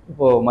ഉണ്ടാകുമായിരുന്നല്ലോ.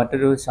 ഇപ്പോൾ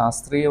മറ്റൊരു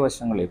ശാസ്ത്രീയ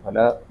വശങ്ങളിൽ പല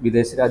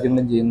വിദേശ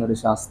രാജ്യങ്ങളും ചെയ്യുന്ന ഒരു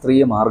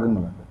ശാസ്ത്രീയ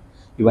മാർഗങ്ങളുണ്ട്.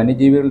 ഈ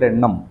വന്യജീവികളുടെ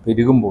എണ്ണം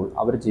പെരുകുമ്പോൾ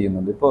അവർ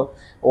ചെയ്യുന്നുണ്ട്. ഇപ്പോൾ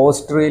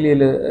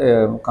ഓസ്ട്രേലിയയിൽ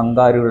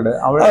കങ്കാരുകളുടെ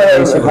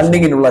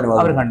ഹണ്ടിങ്ങിനുള്ള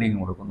അവർ ഹണ്ടിങ്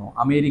കൊടുക്കുന്നു.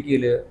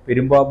 അമേരിക്കയിൽ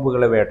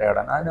പെരുമ്പാമ്പുകളെ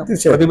വേട്ടയാടാൻ അതിന്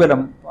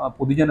പ്രതിഫലം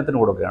പൊതുജനത്തിന്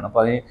കൊടുക്കുകയാണ്.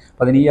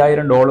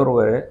 $15,000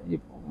 വരെ ഈ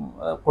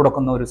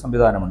കൊടുക്കുന്ന ഒരു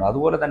സംവിധാനമുണ്ട്.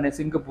 അതുപോലെ തന്നെ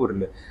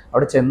സിംഗപ്പൂരിൽ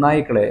അവിടെ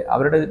ചെന്നായ്ക്കളെ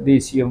അവരുടെ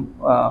ദേശീയ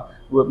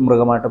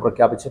മൃഗമായിട്ട്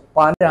പ്രഖ്യാപിച്ച്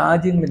പല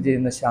രാജ്യങ്ങളും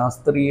ചെയ്യുന്ന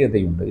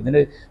ശാസ്ത്രീയതയുണ്ട്.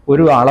 ഇതിന്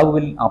ഒരു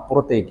അളവിൽ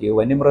അപ്പുറത്തേക്ക്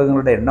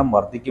വന്യമൃഗങ്ങളുടെ എണ്ണം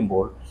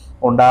വർദ്ധിക്കുമ്പോൾ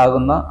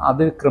ഉണ്ടാകുന്ന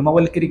അത്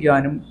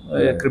ക്രമവൽക്കരിക്കാനും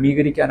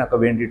ക്രമീകരിക്കാനൊക്കെ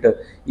വേണ്ടിയിട്ട്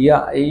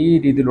ഈ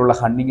രീതിയിലുള്ള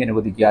ഹണ്ണിങ്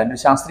അനുവദിക്കുക, അതിന്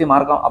ശാസ്ത്രീയ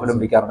മാർഗം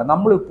അവലംബിക്കാറുണ്ട്.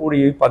 നമ്മളിപ്പോൾ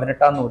ഈ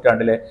 18-ാം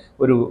നൂറ്റാണ്ടിലെ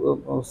ഒരു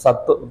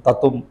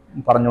തത്വം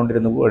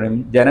പറഞ്ഞുകൊണ്ടിരുന്ന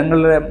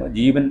ജനങ്ങളുടെ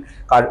ജീവൻ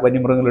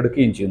വന്യമൃഗങ്ങൾ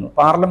എടുക്കുകയും ചെയ്യുന്നു.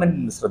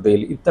 പാർലമെൻറ്റിൻ്റെ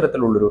ശ്രദ്ധയിൽ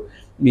ഇത്തരത്തിലുള്ളൊരു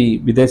ഈ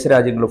വിദേശ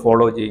രാജ്യങ്ങൾ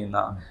ഫോളോ ചെയ്യുന്ന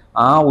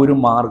ആ ഒരു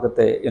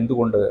മാർഗത്തെ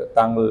എന്തുകൊണ്ട്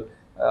താങ്കൾ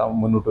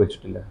മുന്നോട്ട്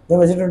വെച്ചിട്ടില്ല? ഞാൻ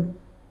വെച്ചിട്ടുണ്ട്,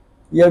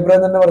 ഈ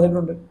അഭിപ്രായം തന്നെ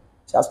പറഞ്ഞിട്ടുണ്ട്.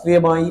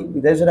 ശാസ്ത്രീയമായി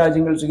വിദേശ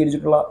രാജ്യങ്ങൾ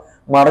സ്വീകരിച്ചിട്ടുള്ള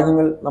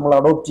മാർഗങ്ങൾ നമ്മൾ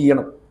അഡോപ്റ്റ്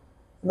ചെയ്യണം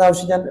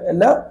എന്നാവശ്യം ഞാൻ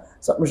എല്ലാ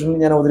സബ്മിഷനിലും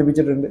ഞാൻ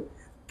അവതരിപ്പിച്ചിട്ടുണ്ട്.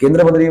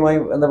 കേന്ദ്രമന്ത്രിയുമായി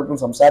ബന്ധപ്പെട്ട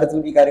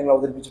സംസാരത്തിലും ഈ കാര്യങ്ങൾ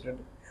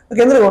അവതരിപ്പിച്ചിട്ടുണ്ട്.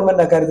 കേന്ദ്ര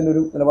ഗവൺമെൻറ് അക്കാര്യത്തിൽ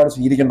ഒരു നിലപാട്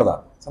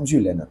സ്വീകരിക്കേണ്ടതാണ്,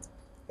 സംശയമില്ല അതിനകത്ത്.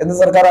 കേന്ദ്ര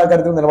സർക്കാർ ആ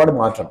കാര്യത്തിൽ നിലപാട്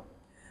മാറ്റണം.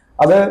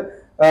 അത്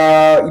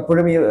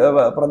ഇപ്പോഴും ഈ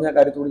പറഞ്ഞ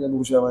കാര്യത്തോട് ഞാൻ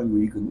 100%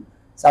 യോജിക്കുന്നു.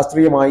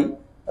 ശാസ്ത്രീയമായി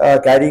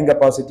ക്യാരിയിങ്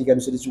കപ്പാസിറ്റിക്ക്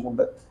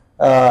അനുസരിച്ചുകൊണ്ട്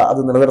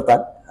അത് നിലനിർത്താൻ,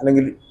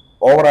 അല്ലെങ്കിൽ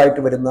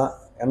ഓവറായിട്ട് വരുന്ന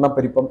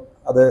എണ്ണപ്പെരുപ്പം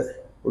അത്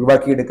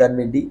ഒഴിവാക്കിയെടുക്കാൻ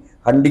വേണ്ടി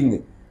ഹണ്ടിങ്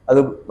അത്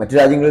മറ്റു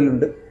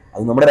രാജ്യങ്ങളിലുണ്ട്,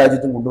 അത് നമ്മുടെ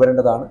രാജ്യത്തും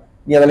കൊണ്ടുവരേണ്ടതാണ്.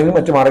 ഇനി അതല്ലെങ്കിൽ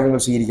മറ്റു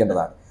മാർഗങ്ങൾ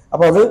സ്വീകരിക്കേണ്ടതാണ്.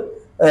 അപ്പോൾ അത്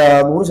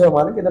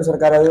 100% കേന്ദ്ര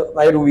സർക്കാർ അത്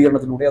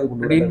നയരൂപീകരണത്തിലൂടെ അത്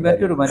കൊണ്ടുവരും.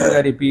 മറ്റൊരു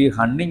കാര്യം, ഇപ്പൊ ഈ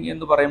ഹണ്ണിങ്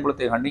എന്ന്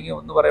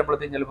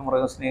പറയുമ്പോഴത്തേക്കും ചിലപ്പോൾ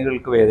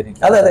മൃഗസ്നേഹികൾക്ക്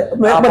വേദനിക്കും. അതെ,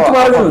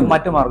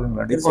 മറ്റു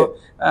മാർഗങ്ങളുണ്ട്. ഇപ്പോൾ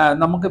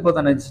നമുക്കിപ്പോൾ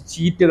തന്നെ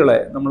ചീറ്റുകളെ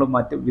നമ്മൾ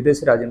മറ്റ് വിദേശ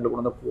രാജ്യങ്ങളിൽ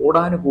കൊണ്ടുവന്ന്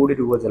കോടാനുകോടി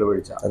രൂപ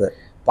ചെലവഴിച്ചാൽ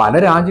പല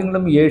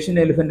രാജ്യങ്ങളും ഏഷ്യൻ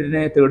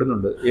എലിഫന്റിനെ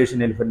തേടുന്നുണ്ട്.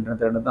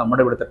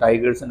 നമ്മുടെ ഇവിടുത്തെ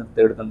ടൈഗേഴ്സിനെ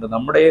തേടുന്നുണ്ട്.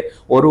 നമ്മുടെ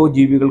ഓരോ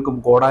ജീവികൾക്കും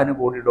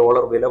കോടാനുകോടി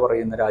ഡോളർ വില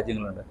പറയുന്ന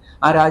രാജ്യങ്ങളുണ്ട്.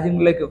 ആ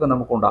രാജ്യങ്ങളിലേക്കൊക്കെ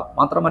നമുക്കുണ്ടാകും.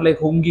 മാത്രമല്ല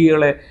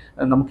ഹുങ്കികളെ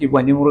നമുക്ക് ഈ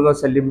വന്യമൃഗ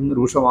ശല്യം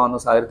രൂക്ഷമാകുന്ന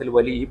സാഹചര്യത്തിൽ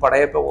വലിയ ഈ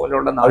പടയപ്പ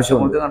പോലെയുള്ള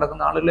നാശങ്ങൾ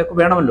നടക്കുന്ന ആളുകളെയൊക്കെ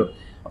വേണമല്ലോ.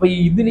 അപ്പോൾ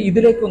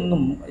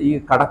ഇതിലേക്കൊന്നും ഈ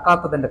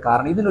കടക്കാത്തതിൻ്റെ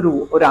കാരണം ഇതിനൊരു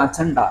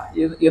അജണ്ട,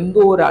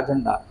 എന്തോ ഒരു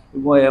അജണ്ട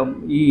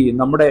ഈ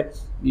നമ്മുടെ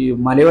ഈ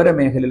മലയോര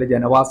മേഖലയിലെ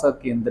ജനവാസ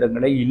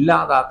കേന്ദ്രങ്ങളെ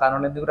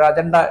ഇല്ലാതാക്കാനുള്ള എന്തെങ്കിലും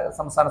അജണ്ട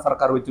സംസ്ഥാന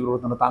സർക്കാർ വെച്ച്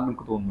കൊടുക്കുന്നുണ്ട്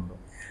താങ്കൾക്ക് തോന്നുന്നുണ്ടോ?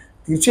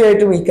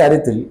 തീർച്ചയായിട്ടും ഈ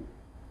കാര്യത്തിൽ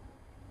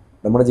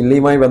നമ്മുടെ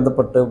ജില്ലയുമായി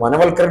ബന്ധപ്പെട്ട്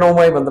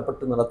വനവൽക്കരണവുമായി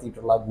ബന്ധപ്പെട്ട്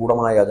നടത്തിയിട്ടുള്ള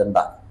ഗൂഢമായ അജണ്ട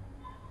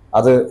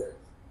അത്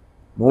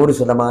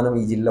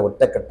 100% ഈ ജില്ല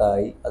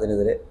ഒറ്റക്കെട്ടായി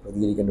അതിനെതിരെ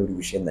പ്രതികരിക്കേണ്ട ഒരു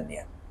വിഷയം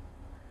തന്നെയാണ്.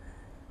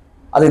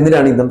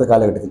 അതെന്തിനാണ് ഇന്നത്തെ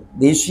കാലഘട്ടത്തിൽ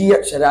ദേശീയ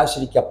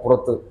ശരാശരിക്ക്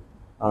അപ്പുറത്ത്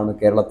ആണ്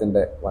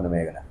കേരളത്തിൻ്റെ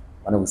വനമേഖല,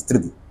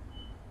 വനവിസ്തൃതി.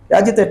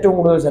 രാജ്യത്ത് ഏറ്റവും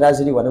കൂടുതൽ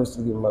ശരാശരി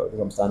വനവിസ്തൃതിയുള്ള ഒരു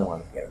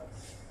സംസ്ഥാനമാണ് കേരളം.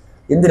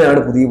 എന്തിനാണ്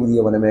പുതിയ പുതിയ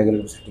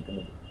വനമേഖലകൾ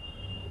സൃഷ്ടിക്കുന്നത്?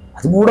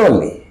 അത്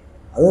ഗൂഢമല്ലേ?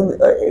 അത്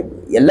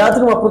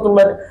എല്ലാത്തിനും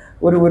അപ്പുറത്തുള്ള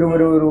ഒരു ഒരു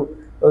ഒരു ഒരു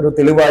ഒരു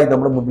തെളിവായി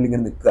നമ്മുടെ മുമ്പിൽ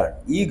ഇങ്ങനെ നിൽക്കുകയാണ്.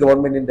 ഈ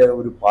ഗവൺമെൻറ്റിൻ്റെ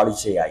ഒരു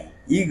പാളിച്ചയായി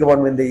ഈ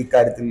ഗവൺമെൻറ് ഈ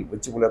കാര്യത്തിൽ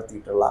വെച്ച്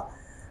പുലർത്തിയിട്ടുള്ള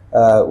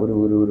ഒരു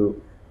ഒരു ഒരു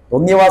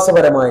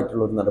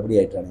തോന്നിയവാസപരമായിട്ടുള്ള ഒരു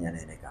നടപടിയായിട്ടാണ് ഞാൻ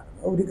അതിനെ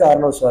കാണുന്നത്. ഒരു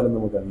കാരണവശാലും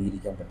നമുക്ക്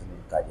അംഗീകരിക്കാൻ പറ്റുന്ന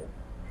ഒരു കാര്യമാണ്.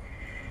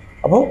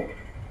 അപ്പോൾ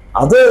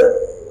അത്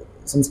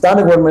സംസ്ഥാന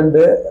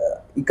ഗവൺമെൻറ്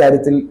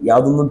ഇക്കാര്യത്തിൽ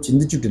യാതൊന്നും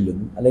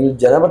ചിന്തിച്ചിട്ടില്ലെന്നും അല്ലെങ്കിൽ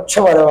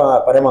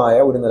ജനപക്ഷപരമായ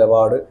ഒരു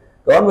നിലപാട്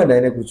ഗവൺമെൻറ്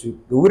അതിനെക്കുറിച്ച്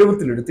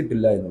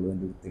ഗൗരവത്തിലെടുത്തിട്ടില്ല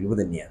എന്നുള്ളതിൻ്റെ ഒരു തെളിവ്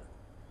തന്നെയാണ്.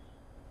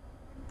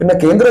 പിന്നെ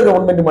കേന്ദ്ര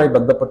ഗവൺമെൻറ്റുമായി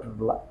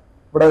ബന്ധപ്പെട്ടിട്ടുള്ള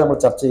ഇവിടെ നമ്മൾ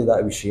ചർച്ച ചെയ്ത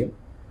വിഷയം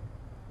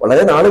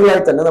വളരെ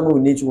നാളുകളായി തന്നെ നമ്മൾ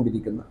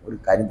ഉന്നയിച്ചുകൊണ്ടിരിക്കുന്ന ഒരു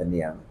കാര്യം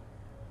തന്നെയാണ്.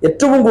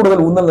 ഏറ്റവും കൂടുതൽ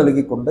ഊന്നൽ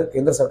നൽകിക്കൊണ്ട്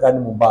കേന്ദ്ര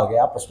സർക്കാരിന് മുമ്പാകെ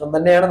ആ പ്രശ്നം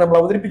തന്നെയാണ് നമ്മൾ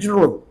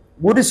അവതരിപ്പിച്ചിട്ടുള്ളത്.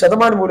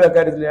 1% പോലും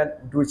അക്കാര്യത്തിൽ ഞാൻ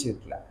വിട്ടുവീഴ്ച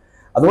ചെയ്തിട്ടില്ല.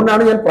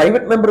 അതുകൊണ്ടാണ് ഞാൻ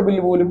പ്രൈവറ്റ് മെമ്പർ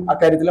ബില്ല് പോലും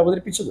അക്കാര്യത്തിൽ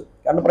അവതരിപ്പിച്ചത്.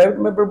 കാരണം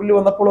പ്രൈവറ്റ് മെമ്പർ ബില്ല്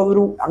വന്നപ്പോൾ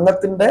അതൊരു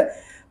അംഗത്തിൻ്റെ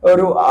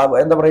ഒരു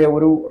എന്താ പറയുക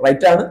ഒരു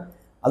റൈറ്റാണ്.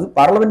 അത്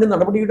പാർലമെന്റ്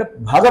നടപടിയുടെ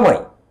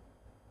ഭാഗമായി.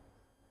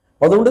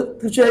 അപ്പോൾ അതുകൊണ്ട്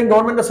തീർച്ചയായും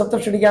ഗവൺമെൻറ് ശ്രദ്ധ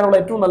ക്ഷണിക്കാനുള്ള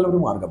ഏറ്റവും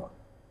നല്ലൊരു മാർഗമാണ്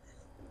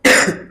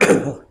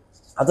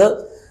അത്.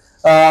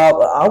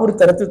 ആ ഒരു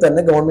തരത്തിൽ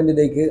തന്നെ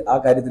ഗവൺമെൻറ്റിലേക്ക് ആ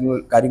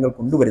കാര്യങ്ങൾ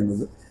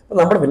കൊണ്ടുവരുന്നത്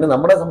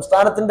നമ്മുടെ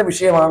സംസ്ഥാനത്തിൻ്റെ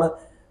വിഷയമാണ്,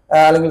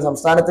 അല്ലെങ്കിൽ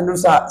സംസ്ഥാനത്തിൻ്റെ ഒരു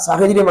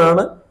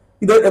സാഹചര്യമാണ്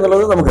ഇത്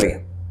എന്നുള്ളത്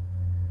നമുക്കറിയാം.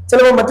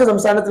 ചിലപ്പോൾ മറ്റു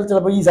സംസ്ഥാനത്തിൽ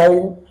ചിലപ്പോൾ ഈ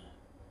സാഹചര്യം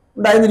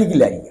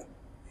ഉണ്ടായിരുന്നിരിക്കില്ലായിരിക്കാം.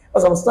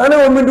 അപ്പോൾ സംസ്ഥാന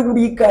ഗവൺമെൻറ് കൂടി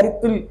ഈ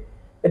കാര്യത്തിൽ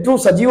ഏറ്റവും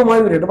സജീവമായ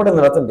ഒരു ഇടപെടൽ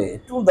നടത്തണ്ടേ?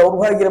 ഏറ്റവും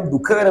ദൗർഭാഗ്യകരം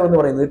ദുഃഖകരം എന്ന്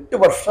പറയുന്നത്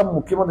 8 വർഷം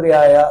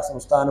മുഖ്യമന്ത്രിയായ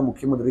സംസ്ഥാന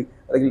മുഖ്യമന്ത്രി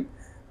അല്ലെങ്കിൽ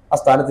ആ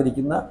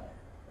സ്ഥാനത്തിരിക്കുന്ന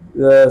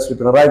ശ്രീ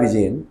പിണറായി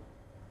വിജയൻ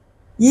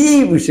ഈ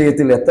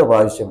വിഷയത്തിൽ എത്ര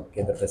പ്രാവശ്യം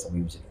കേന്ദ്രത്തെ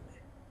സമീപിച്ചിട്ടുണ്ട്?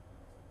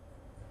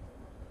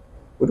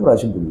 ഒരു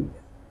പ്രാവശ്യം പോലുമില്ല.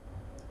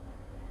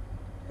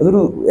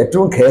 അതൊരു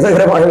ഏറ്റവും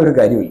ഖേദകരമായ ഒരു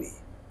കാര്യമില്ലേ?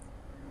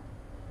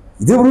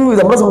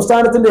 നമ്മുടെ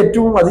സംസ്ഥാനത്തിൻ്റെ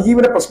ഏറ്റവും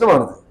അതിജീവന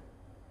പ്രശ്നമാണിത്.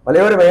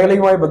 മലയോര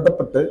മേഖലയുമായി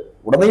ബന്ധപ്പെട്ട്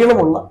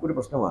ഉടനീളമുള്ള ഒരു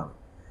പ്രശ്നമാണ്.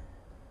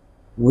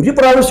 ഒരു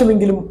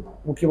പ്രാവശ്യമെങ്കിലും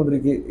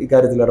മുഖ്യമന്ത്രിക്ക്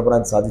ഇക്കാര്യത്തിൽ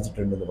ഇടപെടാൻ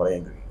സാധിച്ചിട്ടുണ്ടെന്ന്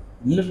പറയാൻ കഴിയും?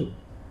 ഇല്ലല്ലോ.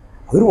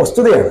 അതൊരു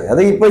വസ്തുതയാണ്.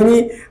 അത് ഇപ്പം ഇനി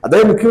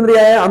അദ്ദേഹം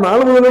മുഖ്യമന്ത്രിയായ ആ നാൾ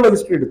മുതലുള്ള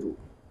ഹിസ്റ്ററി എടുത്തു,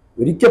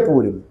 ഒരിക്കൽ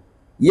പോലും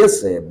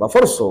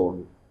ബഫർ സോൺ,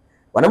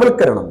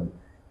 വനവൽക്കരണം,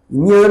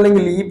 ഇനി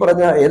അതല്ലെങ്കിൽ ഈ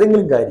പറഞ്ഞ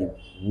ഏതെങ്കിലും കാര്യം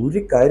ഒരു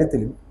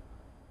കാര്യത്തിലും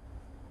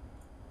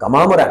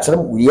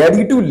കമാമൊരക്ഷരം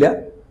ഉരിയാടിയിട്ടുമില്ല.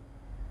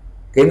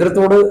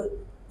 കേന്ദ്രത്തോട്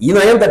ഈ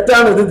നയം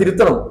തെറ്റാണ്, ഇത്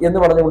തിരുത്തണം എന്ന്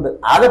പറഞ്ഞുകൊണ്ട്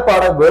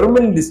ആകെപ്പാടെ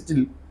ഗവൺമെന്റ് ലിസ്റ്റിൽ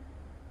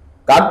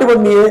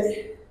കാട്ടുപന്നിയെ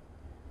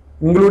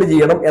ഇൻക്ലൂഡ്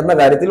ചെയ്യണം എന്ന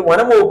കാര്യത്തിൽ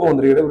വനം വകുപ്പ്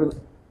മന്ത്രിയുടെ ഒരു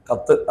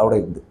കത്ത് അവിടെ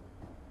ഉണ്ട്.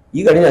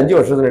 ഈ കഴിഞ്ഞ 5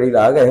 വർഷത്തിനിടയിൽ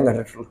ആകെ ഞാൻ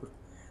കണ്ടിട്ടുള്ള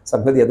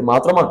സംഗതി അത്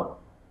മാത്രമാണ്.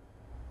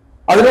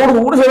 അതിനോട്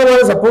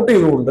 100% സപ്പോർട്ട്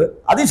ചെയ്തുകൊണ്ട്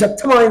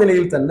അതിശക്തമായ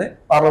നിലയിൽ തന്നെ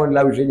പാർലമെന്റിൽ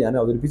ആ വിഷയം ഞാൻ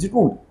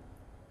അവതരിപ്പിച്ചിട്ടുമുണ്ട്.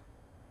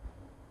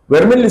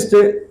 വെർമിൻ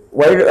ലിസ്റ്റ്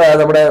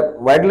നമ്മുടെ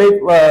wild life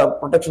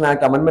protection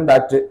act അമെൻമെന്റ്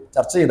act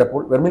ചർച്ച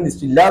ചെയ്തപ്പോൾ വെർമിൻ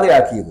ലിസ്റ്റ്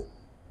ഇല്ലാതെയാക്കിയത്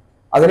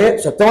അതിനെ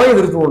ശക്തമായി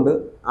എതിർത്തുകൊണ്ട്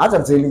ആ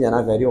ചർച്ചയിൽ ഞാൻ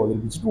ആ കാര്യം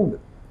അവതരിപ്പിച്ചിട്ടുമുണ്ട്.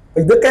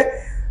 ഇതൊക്കെ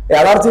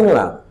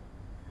യാഥാർത്ഥ്യങ്ങളാണ്.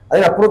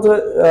 അതിനപ്പുറത്ത്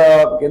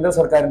കേന്ദ്ര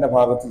സർക്കാരിന്റെ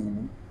ഭാഗത്തു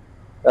നിന്നും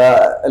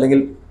അല്ലെങ്കിൽ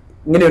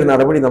ഇങ്ങനെ ഒരു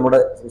നടപടി നമ്മുടെ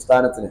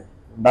സംസ്ഥാനത്തിന്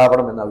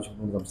ഉണ്ടാവണം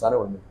എന്നാവശ്യപ്പെട്ട് സംസ്ഥാന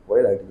ഗവൺമെന്റ്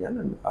പോയതായിട്ട് ഞാൻ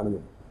കാണുന്നു.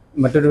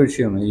 മറ്റൊരു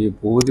വിഷയം, ഈ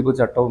ഭൂതിപ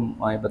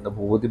ചട്ടവുമായി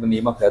ഭൂതിപ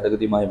നിയമ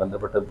ഭേദഗതിയുമായി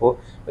ബന്ധപ്പെട്ട് ഇപ്പോൾ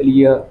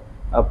വലിയ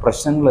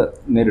പ്രശ്നങ്ങൾ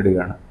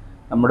നേരിടുകയാണ്.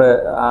 നമ്മുടെ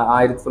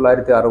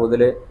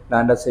 1960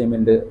 ലാൻഡ്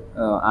അസൈൻമെൻറ്റ്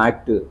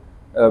ആക്ട്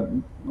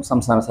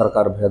സംസ്ഥാന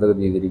സർക്കാർ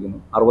ഭേദഗതി ചെയ്തിരിക്കുന്നു.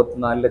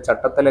 64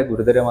 ചട്ടത്തിലെ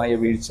ഗുരുതരമായ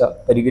വീഴ്ച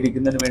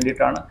പരിഹരിക്കുന്നതിന്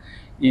വേണ്ടിയിട്ടാണ്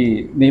ഈ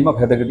നിയമ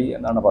ഭേദഗതി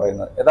എന്നാണ്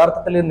പറയുന്നത്.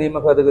 യഥാർത്ഥത്തിൽ നിയമ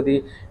ഭേദഗതി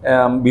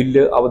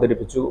ബില്ല്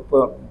അവതരിപ്പിച്ചു.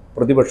 ഇപ്പോൾ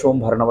പ്രതിപക്ഷവും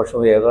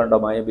ഭരണപക്ഷവും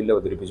ഏകാണ്ടമായ ബില്ല്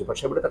അവതരിപ്പിച്ചു.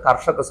 പക്ഷേ ഇവിടുത്തെ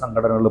കർഷക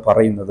സംഘടനകൾ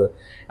പറയുന്നത്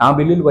ആ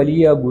ബില്ലിൽ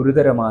വലിയ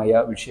ഗുരുതരമായ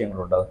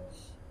വിഷയങ്ങളുണ്ട്.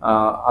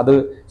 അത്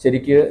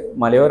ശരിക്ക്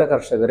മലയോര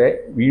കർഷകരെ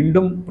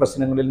വീണ്ടും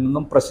പ്രശ്നങ്ങളിൽ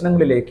നിന്നും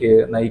പ്രശ്നങ്ങളിലേക്ക്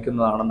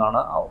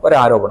നയിക്കുന്നതാണെന്നാണ്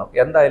ഒരാരോപണം.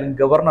 എന്തായാലും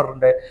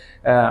ഗവർണറിൻ്റെ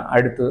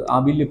അടുത്ത് ആ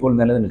ബില്ല് ഇപ്പോൾ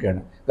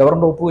നിലനിൽക്കുകയാണ്.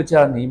 ഗവർണർ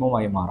ഒപ്പുവെച്ചാൽ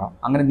നിയമമായി മാറാം.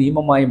 അങ്ങനെ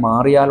നിയമമായി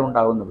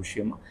മാറിയാലുണ്ടാകുന്ന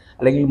വിഷയം,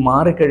 അല്ലെങ്കിൽ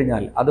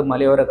മാറിക്കഴിഞ്ഞാൽ അത്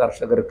മലയോര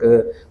കർഷകർക്ക്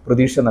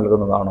പ്രതീക്ഷ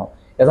നൽകുന്നതാണോ?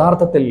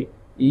 യഥാർത്ഥത്തിൽ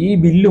ഈ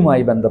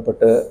ബില്ലുമായി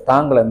ബന്ധപ്പെട്ട്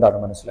താങ്കൾ എന്താണ്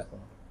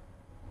മനസ്സിലാക്കുന്നത്?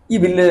 ഈ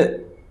ബില്ല്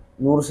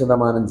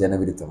 100%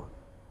 ജനവിരുദ്ധമാണ്.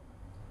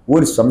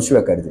 ഒരു സംശയം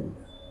അക്കാര്യത്തിലില്ല.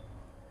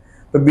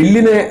 ഇപ്പം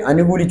ബില്ലിനെ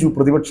അനുകൂലിച്ചു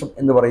പ്രതിപക്ഷം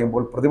എന്ന്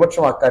പറയുമ്പോൾ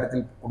പ്രതിപക്ഷം അക്കാര്യത്തിൽ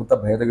കൊടുത്ത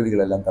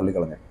ഭേദഗതികളെല്ലാം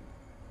തള്ളിക്കളഞ്ഞു.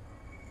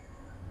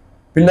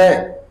 പിന്നെ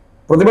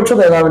പ്രതിപക്ഷ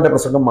നേതാവിൻ്റെ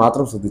പ്രസംഗം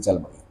മാത്രം ശ്രദ്ധിച്ചാൽ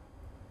മതി.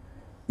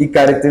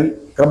 ഇക്കാര്യത്തിൽ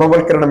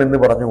ക്രമവൽക്കരണം എന്ന്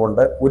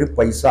പറഞ്ഞുകൊണ്ട് ഒരു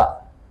പൈസ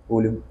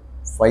പോലും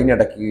ഫൈൻ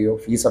അടയ്ക്കുകയോ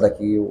ഫീസ്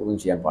അടയ്ക്കുകയോ ഒന്നും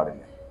ചെയ്യാൻ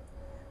പാടില്ല.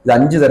 ഇത്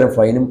 5 തരം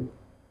ഫൈനും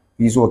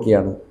ഫീസും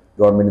ഒക്കെയാണ്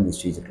ഗവൺമെൻറ്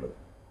നിശ്ചയിച്ചിട്ടുള്ളത്.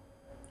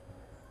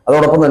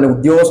 അതോടൊപ്പം തന്നെ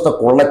ഉദ്യോഗസ്ഥ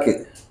കൊള്ളയ്ക്ക്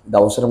ഇത്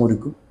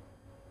അവസരമൊരുക്കും.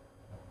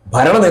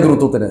 ഭരണ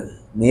നേതൃത്വത്തിന്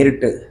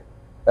നേരിട്ട്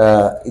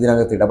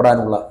ഇതിനകത്ത്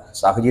ഇടപെടാനുള്ള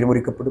സാഹചര്യം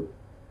ഒരുക്കപ്പെടും.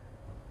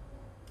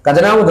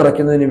 ഖജനാവ്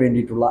നിറയ്ക്കുന്നതിന്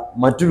വേണ്ടിയിട്ടുള്ള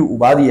മറ്റൊരു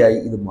ഉപാധിയായി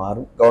ഇത്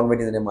മാറും.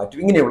 ഗവൺമെൻറ് ഇതിനെ മാറ്റും.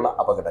 ഇങ്ങനെയുള്ള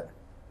അപകടങ്ങൾ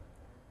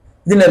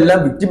ഇതിനെല്ലാം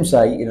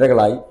വിക്ടിംസായി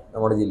ഇരകളായി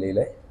നമ്മുടെ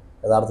ജില്ലയിലെ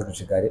യഥാർത്ഥ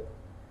കൃഷിക്കാർ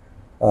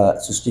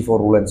 64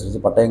 റൂൾ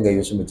അനുസരിച്ച് പട്ടയം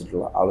കൈവശം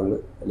വെച്ചിട്ടുള്ള ആളുകൾ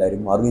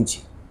എല്ലാവരും മാറുകയും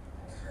ചെയ്യും.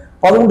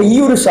 അപ്പം അതുകൊണ്ട് ഈ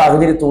ഒരു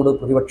സാഹചര്യത്തോട്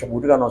പ്രതിപക്ഷം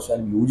ഒരു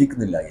കാരണവശാലും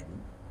യോജിക്കുന്നില്ല എന്നും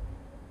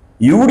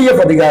UDF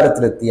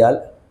അധികാരത്തിലെത്തിയാൽ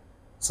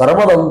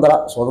സർവതന്ത്ര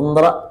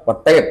സ്വതന്ത്ര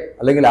പട്ടയം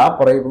അല്ലെങ്കിൽ ആ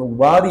പറയുന്ന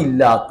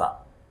ഉപാധിയില്ലാത്ത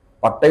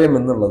പട്ടയം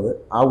എന്നുള്ളത്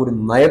ആ ഒരു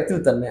നയത്തിൽ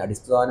തന്നെ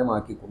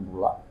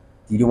അടിസ്ഥാനമാക്കിക്കൊണ്ടുള്ള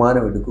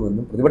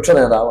തീരുമാനമെടുക്കുമെന്നും പ്രതിപക്ഷ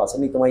നേതാവ്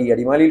അസന്നിഗ്ധമായി ഈ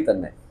അടിമാലിയിൽ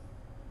തന്നെ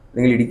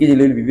അല്ലെങ്കിൽ ഇടുക്കി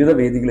ജില്ലയിൽ വിവിധ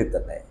വേദികളിൽ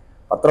തന്നെ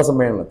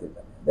പത്രസമ്മേളനത്തിൽ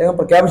തന്നെ അദ്ദേഹം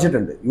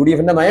പ്രഖ്യാപിച്ചിട്ടുണ്ട്.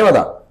 UDFന്റെ നയം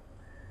അതാണ്.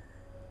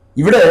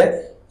 ഇവിടെ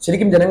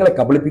ശരിക്കും ജനങ്ങളെ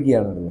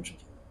കബളിപ്പിക്കുകയാണ് പ്രതിപക്ഷം.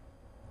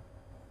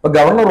 ഇപ്പൊ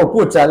ഗവർണർ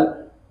ഒപ്പുവെച്ചാൽ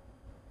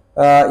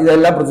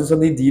ഇതെല്ലാം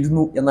പ്രതിസന്ധി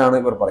തീരുന്നു എന്നാണ്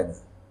ഇവർ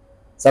പറയുന്നത്.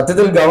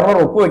 സത്യത്തിൽ ഗവർണർ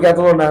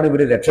ഒപ്പുവെക്കാത്തതുകൊണ്ടാണ്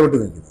ഇവർ രക്ഷപ്പെട്ടു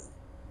നിൽക്കുന്നത്.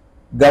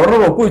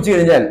 ഗവർണർ ഒപ്പുവെച്ച്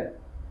കഴിഞ്ഞാൽ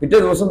പിറ്റേ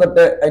ദിവസം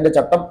തൊട്ട് അതിന്റെ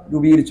ചട്ടം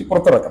രൂപീകരിച്ച്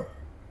പുറത്തിറക്കണം.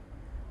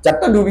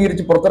 ചട്ടം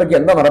രൂപീകരിച്ച് പുറത്തിറക്കി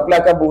എന്താ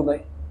നടപ്പിലാക്കാൻ പോകുന്നത്?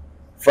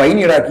 ഫൈൻ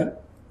ഈടാക്കി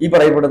ഈ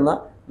പറയപ്പെടുന്ന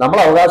നമ്മൾ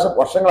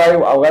വർഷങ്ങളായി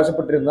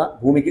അവകാശപ്പെട്ടിരുന്ന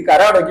ഭൂമിക്ക്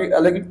കരാടക്കി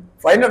അല്ലെങ്കിൽ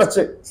ഫൈൻ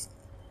അടച്ച്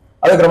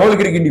അത്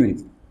ക്രമവൽക്കരിക്കേണ്ടി വരും.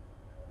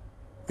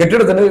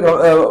 കെട്ടിടത്തിന്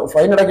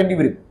ഫൈൻ അടയ്ക്കേണ്ടി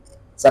വരും.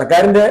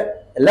 സർക്കാരിന്റെ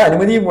എല്ലാ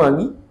അനുമതിയും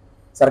വാങ്ങി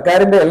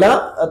സർക്കാരിന്റെ എല്ലാ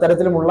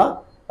തരത്തിലുമുള്ള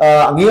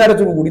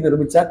അംഗീകാരത്തോടു കൂടി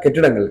നിർമ്മിച്ച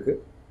കെട്ടിടങ്ങൾക്ക്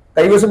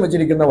കൈവശം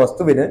വെച്ചിരിക്കുന്ന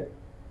വസ്തുവിന്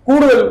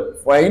കൂടുതൽ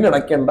ഫൈൻ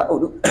അടയ്ക്കേണ്ട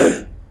ഒരു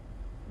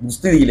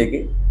സ്ഥിതിയിലേക്ക്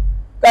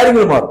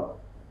കാര്യങ്ങൾ മാറും.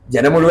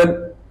 ജനം മുഴുവൻ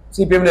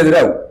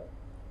CPM-നെതിരാകും.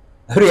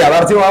 ഒരു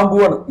യാഥാർത്ഥ്യമാകാൻ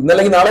പോവാണ്.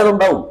 ഇന്നല്ലെങ്കിൽ നാളെ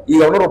അതുണ്ടാവും. ഈ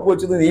ഗവർണർ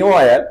ഒപ്പുവെച്ചത്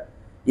നിയമമായാൽ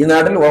ഈ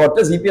നാട്ടിൽ ഒറ്റ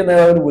CPM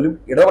നേതാവിന് പോലും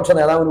ഇടതുപക്ഷ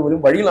നേതാവിന് പോലും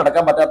വഴിയിൽ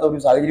നടക്കാൻ പറ്റാത്ത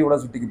ഒരു സാഹചര്യം ഇവിടെ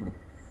സൃഷ്ടിക്കപ്പെടും.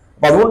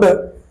 അപ്പൊ അതുകൊണ്ട്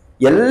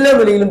എല്ലാ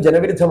നിലയിലും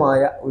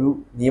ജനവിരുദ്ധമായ ഒരു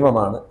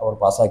നിയമമാണ് അവർ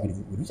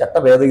പാസ്സാക്കിയിരിക്കുന്നത്. ഒരു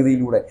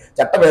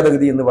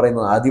ചട്ടഭേദഗതി എന്ന്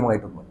പറയുന്നത്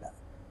ആദ്യമായിട്ടൊന്നുമല്ല.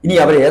 ഇനി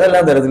അവർ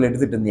ഏതെല്ലാം തരത്തിൽ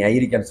എടുത്തിട്ട്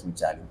ന്യായീകരിക്കാൻ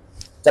ശ്രമിച്ചാലും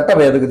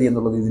ചട്ടഭേദഗതി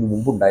എന്നുള്ളത് ഇതിനു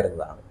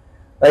മുമ്പുണ്ടായിരുന്നതാണ്.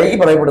 ഈ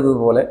പറയപ്പെടുന്നത്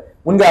പോലെ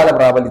മുൻകാല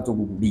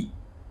പ്രാബല്യത്തോടുകൂടി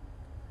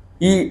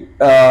ഈ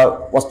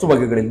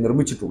വസ്തുവകകളിൽ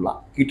നിർമ്മിച്ചിട്ടുള്ള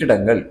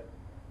കെട്ടിടങ്ങൾ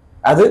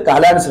അത്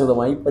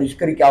കാലാനുസൃതമായി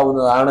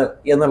പരിഷ്കരിക്കാവുന്നതാണ്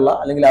എന്നുള്ള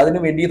അല്ലെങ്കിൽ അതിനു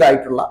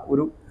വേണ്ടിയതായിട്ടുള്ള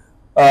ഒരു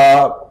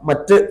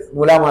മറ്റ്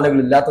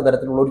നൂലാമാലകളില്ലാത്ത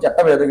തരത്തിലുള്ള ഒരു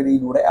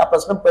ചട്ടഭേദഗതിയിലൂടെ ആ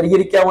പ്രശ്നം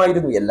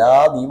പരിഹരിക്കാമായിരുന്നു. എല്ലാ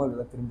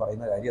നിയമവിദഗ്ധരും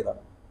പറയുന്ന കാര്യം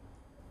അതാണ്.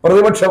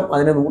 പ്രതിപക്ഷം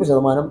അതിനെ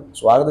 100%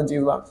 സ്വാഗതം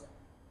ചെയ്തതാണ്.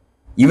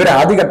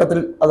 ആദ്യഘട്ടത്തിൽ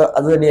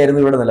അത്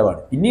തന്നെയായിരുന്നു ഇവരുടെ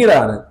നിലപാട്.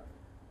 പിന്നീടാണ്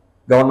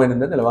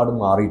ഗവൺമെന്റിന്റെ നിലപാട്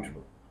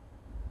മാറിയിട്ടുള്ളത്.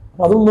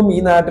 അപ്പം അതൊന്നും ഈ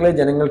നാട്ടിലെ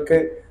ജനങ്ങൾക്ക്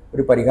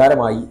ഒരു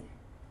പരിഹാരമായി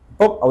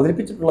ഇപ്പം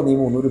അവതരിപ്പിച്ചിട്ടുള്ള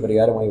നിയമം ഒന്നും ഒരു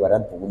പരിഹാരമായി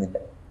വരാൻ പോകുന്നില്ല.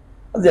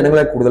 അത്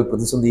ജനങ്ങളെ കൂടുതൽ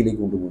പ്രതിസന്ധിയിലേക്ക്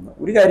കൊണ്ടുപോകുന്ന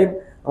ഒരു കാര്യം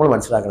നമ്മൾ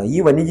മനസ്സിലാക്കണം. ഈ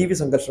വന്യജീവി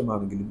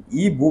സംഘർഷമാണെങ്കിലും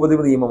ഈ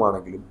ഭൂപതിവ്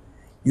നിയമമാണെങ്കിലും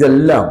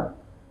ഇതെല്ലാം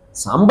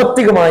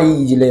സാമ്പത്തികമായി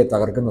ഈ ജില്ലയെ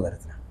തകർക്കുന്ന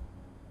തരത്തിലാണ്.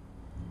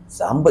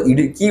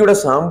 ഇടുക്കിയുടെ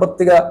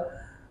സാമ്പത്തിക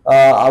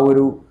ആ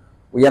ഒരു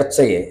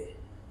ഉയർച്ചയെ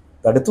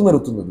തടുത്തു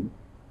നിർത്തുന്നതും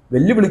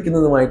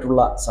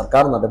വെല്ലുവിളിക്കുന്നതുമായിട്ടുള്ള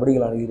സർക്കാർ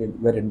നടപടികളാണ്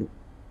ഇവ രണ്ടും.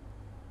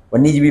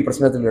 വന്യജീവി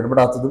പ്രശ്നത്തിൽ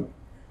ഇടപെടാത്തതും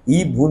ഈ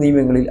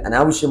ഭൂനിയമങ്ങളിൽ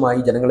അനാവശ്യമായി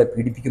ജനങ്ങളെ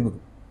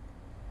പീഡിപ്പിക്കുന്നതും.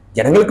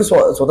 ജനങ്ങൾക്ക്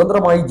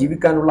സ്വതന്ത്രമായി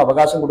ജീവിക്കാനുള്ള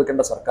അവകാശം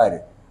കൊടുക്കേണ്ട സർക്കാർ,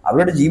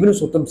 അവരുടെ ജീവനും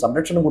സ്വത്തും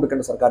സംരക്ഷണം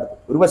കൊടുക്കേണ്ട സർക്കാർ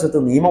ഒരു വശത്ത്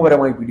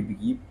നിയമപരമായി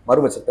പീഡിപ്പിക്കുകയും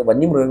മറുവശത്ത്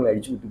വന്യമൃഗങ്ങളെ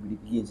അഴിച്ചുവിട്ട്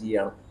പീഡിപ്പിക്കുകയും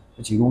ചെയ്യുകയാണ്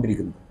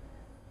ചെയ്തുകൊണ്ടിരിക്കുന്നത്.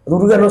 അത്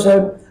ഒരു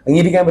കാരണവശാലും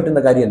അംഗീകരിക്കാൻ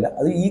പറ്റുന്ന കാര്യമല്ല.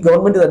 അത് ഈ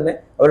ഗവൺമെൻറ് തന്നെ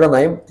അവരുടെ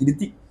നയം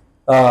തിരുത്തി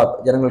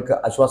ജനങ്ങൾക്ക്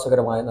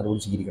ആശ്വാസകരമായ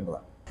നടപടി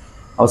സ്വീകരിക്കേണ്ടതാണ്.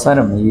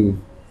 അവസാനം ഈ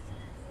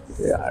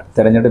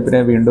തെരഞ്ഞെടുപ്പിനെ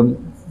വീണ്ടും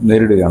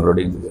നേരിടുകയാണല്ലോ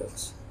ഡീൻ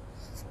കുര്യാക്കോസ്.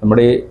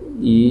 നമ്മുടെ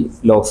ഈ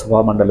ലോക്സഭാ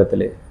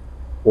മണ്ഡലത്തിലെ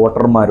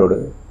വോട്ടർമാരോട്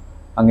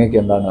അങ്ങേക്ക്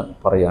എന്താണ്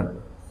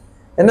പറയാനുള്ളത്?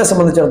 എന്നെ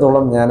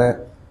സംബന്ധിച്ചിടത്തോളം ഞാൻ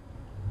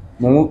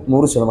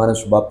 100%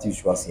 ശുഭാപ്തി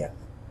വിശ്വാസിയാണ്.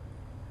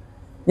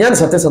 ഞാൻ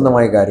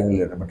സത്യസന്ധമായ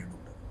കാര്യങ്ങളിൽ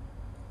ഇടപെട്ടിട്ടുണ്ട്.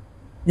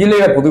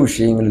 ജില്ലയിലെ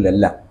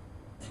പൊതുവിഷയങ്ങളിലെല്ലാം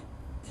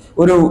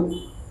ഒരു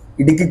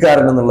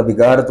ഇടുക്കിക്കാരൻ എന്നുള്ള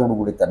വികാരത്തോടു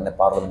കൂടി തന്നെ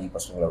പാർലമെന്റിൽ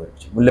പ്രശ്നങ്ങൾ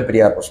അവതരിപ്പിച്ചു.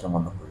 മുല്ലപ്പെരിയാർ പ്രശ്നം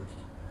വന്നപ്പോഴും,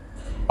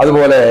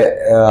 അതുപോലെ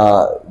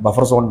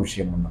ബഫർ സോൺ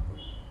വിഷയം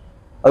വന്നപ്പോഴും,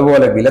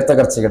 അതുപോലെ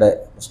വിലത്തകർച്ചയുടെ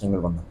പ്രശ്നങ്ങൾ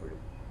വന്നപ്പോഴും,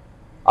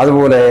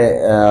 അതുപോലെ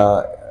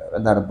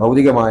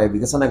ഭൗതികമായ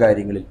വികസന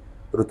കാര്യങ്ങളിൽ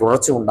ഒരു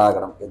തുടർച്ച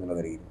ഉണ്ടാകണം എന്നുള്ള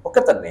നിലയിൽ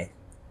ഒക്കെ തന്നെ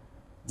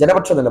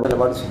ജനപക്ഷ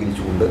നിലപാട്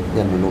സ്വീകരിച്ചുകൊണ്ട്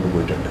ഞാൻ മുന്നോട്ട്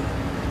പോയിട്ടുണ്ട്.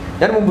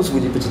 ഞാൻ മുമ്പ്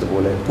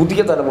സൂചിപ്പിച്ചതുപോലെ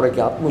പുതിയ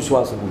തലമുറയ്ക്ക്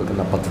ആത്മവിശ്വാസം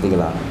കൊടുക്കുന്ന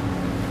പദ്ധതികളാണ്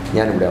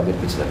ഞാനിവിടെ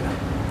അവതരിപ്പിച്ചതല്ല.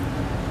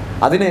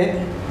 അതിനെ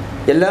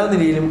എല്ലാ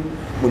നിലയിലും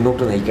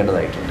മുന്നോട്ട്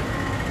നയിക്കേണ്ടതായിട്ടുണ്ട്.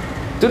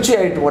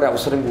 തീർച്ചയായിട്ടും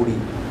ഒരവസരം കൂടി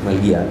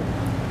നൽകിയാൽ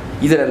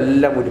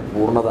ഇതിലെല്ലാം ഒരു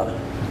പൂർണ്ണത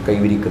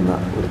കൈവരിക്കുന്ന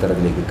ഒരു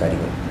തരത്തിലേക്ക്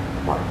കാര്യങ്ങൾ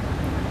മാറും.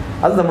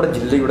 അത് നമ്മുടെ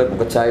ജില്ലയുടെ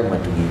മുഖച്ഛായ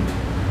മാറ്റുകയും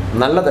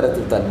നല്ല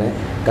തരത്തിൽ തന്നെ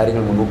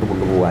കാര്യങ്ങൾ മുന്നോട്ട്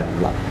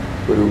കൊണ്ടുപോകാനുള്ള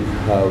ഒരു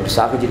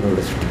സാഹചര്യം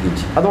ഇവിടെ സൃഷ്ടിക്കുകയും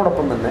ചെയ്യും.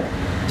 അതോടൊപ്പം തന്നെ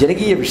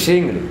ജനകീയ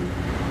വിഷയങ്ങളിൽ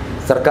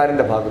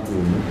സർക്കാരിൻ്റെ ഭാഗത്തു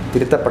നിന്നും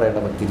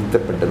തിരുത്തപ്പെടേണ്ടവർ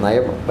തിരുത്തപ്പെട്ട്,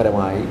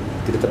 നയപരമായി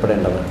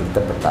തിരുത്തപ്പെടേണ്ടവർ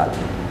തിരുത്തപ്പെട്ടാൽ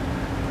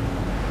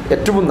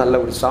ഏറ്റവും നല്ല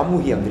ഒരു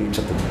സാമൂഹിക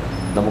അന്തരീക്ഷത്തിൽ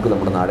നമുക്ക്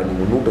നമ്മുടെ നാടിനെ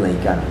മുന്നോട്ട്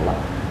നയിക്കാനുള്ള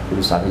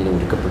ഒരു സാഹചര്യം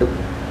ഒരുക്കപ്പെടും.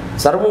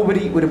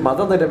 സർവോപരി ഒരു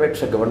മതനിരപേക്ഷ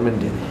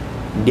ഗവൺമെൻറ്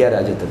ഇന്ത്യ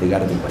രാജ്യത്ത്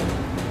അധികാരത്തിൽ വരും.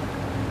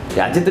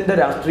 രാജ്യത്തിൻ്റെ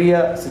രാഷ്ട്രീയ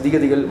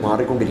സ്ഥിതിഗതികൾ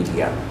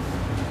മാറിക്കൊണ്ടിരിക്കുകയാണ്.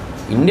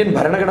 ഇന്ത്യൻ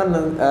ഭരണഘടന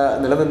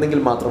നിലനിന്നെങ്കിൽ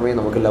മാത്രമേ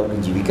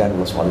നമുക്കെല്ലാവർക്കും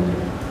ജീവിക്കാനുള്ള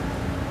സ്വാതന്ത്ര്യമുള്ളൂ.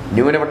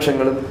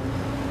 ന്യൂനപക്ഷങ്ങളും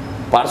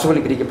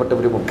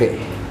പാർശ്വവൽക്കരിക്കപ്പെട്ടവരുമൊക്കെ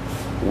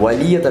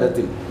വലിയ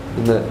തരത്തിൽ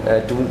ഇന്ന്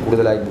ഏറ്റവും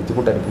കൂടുതലായി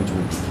ബുദ്ധിമുട്ട്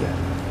അനുഭവിച്ചുകൊണ്ടിരിക്കുകയാണ്.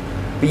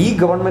 അപ്പോൾ ഈ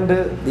ഗവൺമെൻറ്,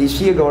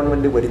 ദേശീയ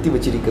ഗവൺമെൻറ് വരുത്തി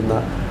വച്ചിരിക്കുന്ന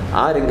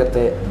ആ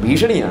രംഗത്തെ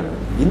ഭീഷണിയാണ്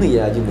ഇന്ന് ഈ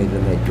രാജ്യം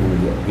നേരിടുന്ന ഏറ്റവും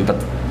വലിയ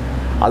വിപത്ത്.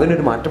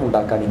 അതിനൊരു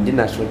മാറ്റമുണ്ടാക്കാൻ ഇന്ത്യൻ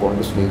നാഷണൽ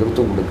കോൺഗ്രസ്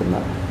നേതൃത്വം കൊടുക്കുന്ന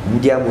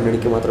ഇന്ത്യ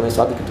മുന്നണിക്ക് മാത്രമേ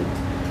സാധിക്കത്തുള്ളൂ.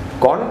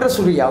 കോൺഗ്രസ്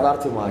ഒരു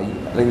യാഥാർത്ഥ്യമായി,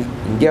 അല്ലെങ്കിൽ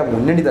ഇന്ത്യ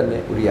മുന്നണി തന്നെ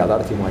ഒരു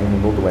യാഥാർത്ഥ്യമായി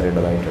മുന്നോട്ട്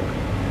വരേണ്ടതായിട്ടുണ്ട്.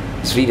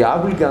 ശ്രീ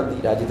രാഹുൽ ഗാന്ധി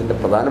രാജ്യത്തിൻ്റെ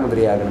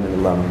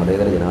പ്രധാനമന്ത്രിയാകണമെന്നുള്ളതാണ്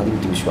മതേതര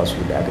ജനാധിപത്യ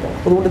വിശ്വാസികളുടെ ആഗ്രഹം.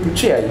 അതുകൊണ്ട്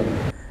തീർച്ചയായും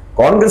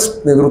കോൺഗ്രസ്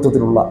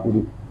നേതൃത്വത്തിലുള്ള ഒരു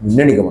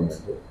മുന്നണി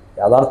ഗവൺമെൻറ്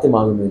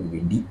യാഥാർത്ഥ്യമാകുന്നതിന്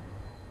വേണ്ടി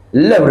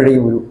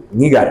എല്ലാവരുടെയും ഒരു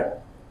അംഗീകാരം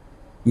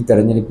ഈ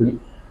തെരഞ്ഞെടുപ്പിൽ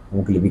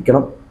നമുക്ക്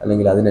ലഭിക്കണം,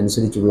 അല്ലെങ്കിൽ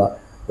അതിനനുസരിച്ചുള്ള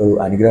ഒരു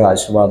അനുഗ്രഹ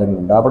ആശീർവാദങ്ങൾ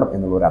ഉണ്ടാവണം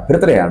എന്നുള്ള ഒരു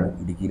അഭ്യർത്ഥനയാണ്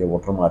ഇടുക്കിയിലെ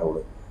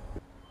വോട്ടർമാരോട്.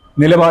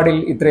 നിലപാടിൽ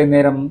ഇത്രയും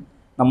നേരം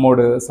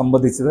നമ്മോട്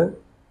സംബന്ധിച്ചത്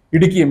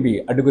ഇടുക്കി MP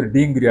അഡ്വക്കേറ്റ്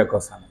ഡീൻ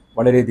കുര്യാക്കോസാണ്.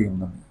 വളരെയധികം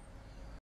നന്ദി.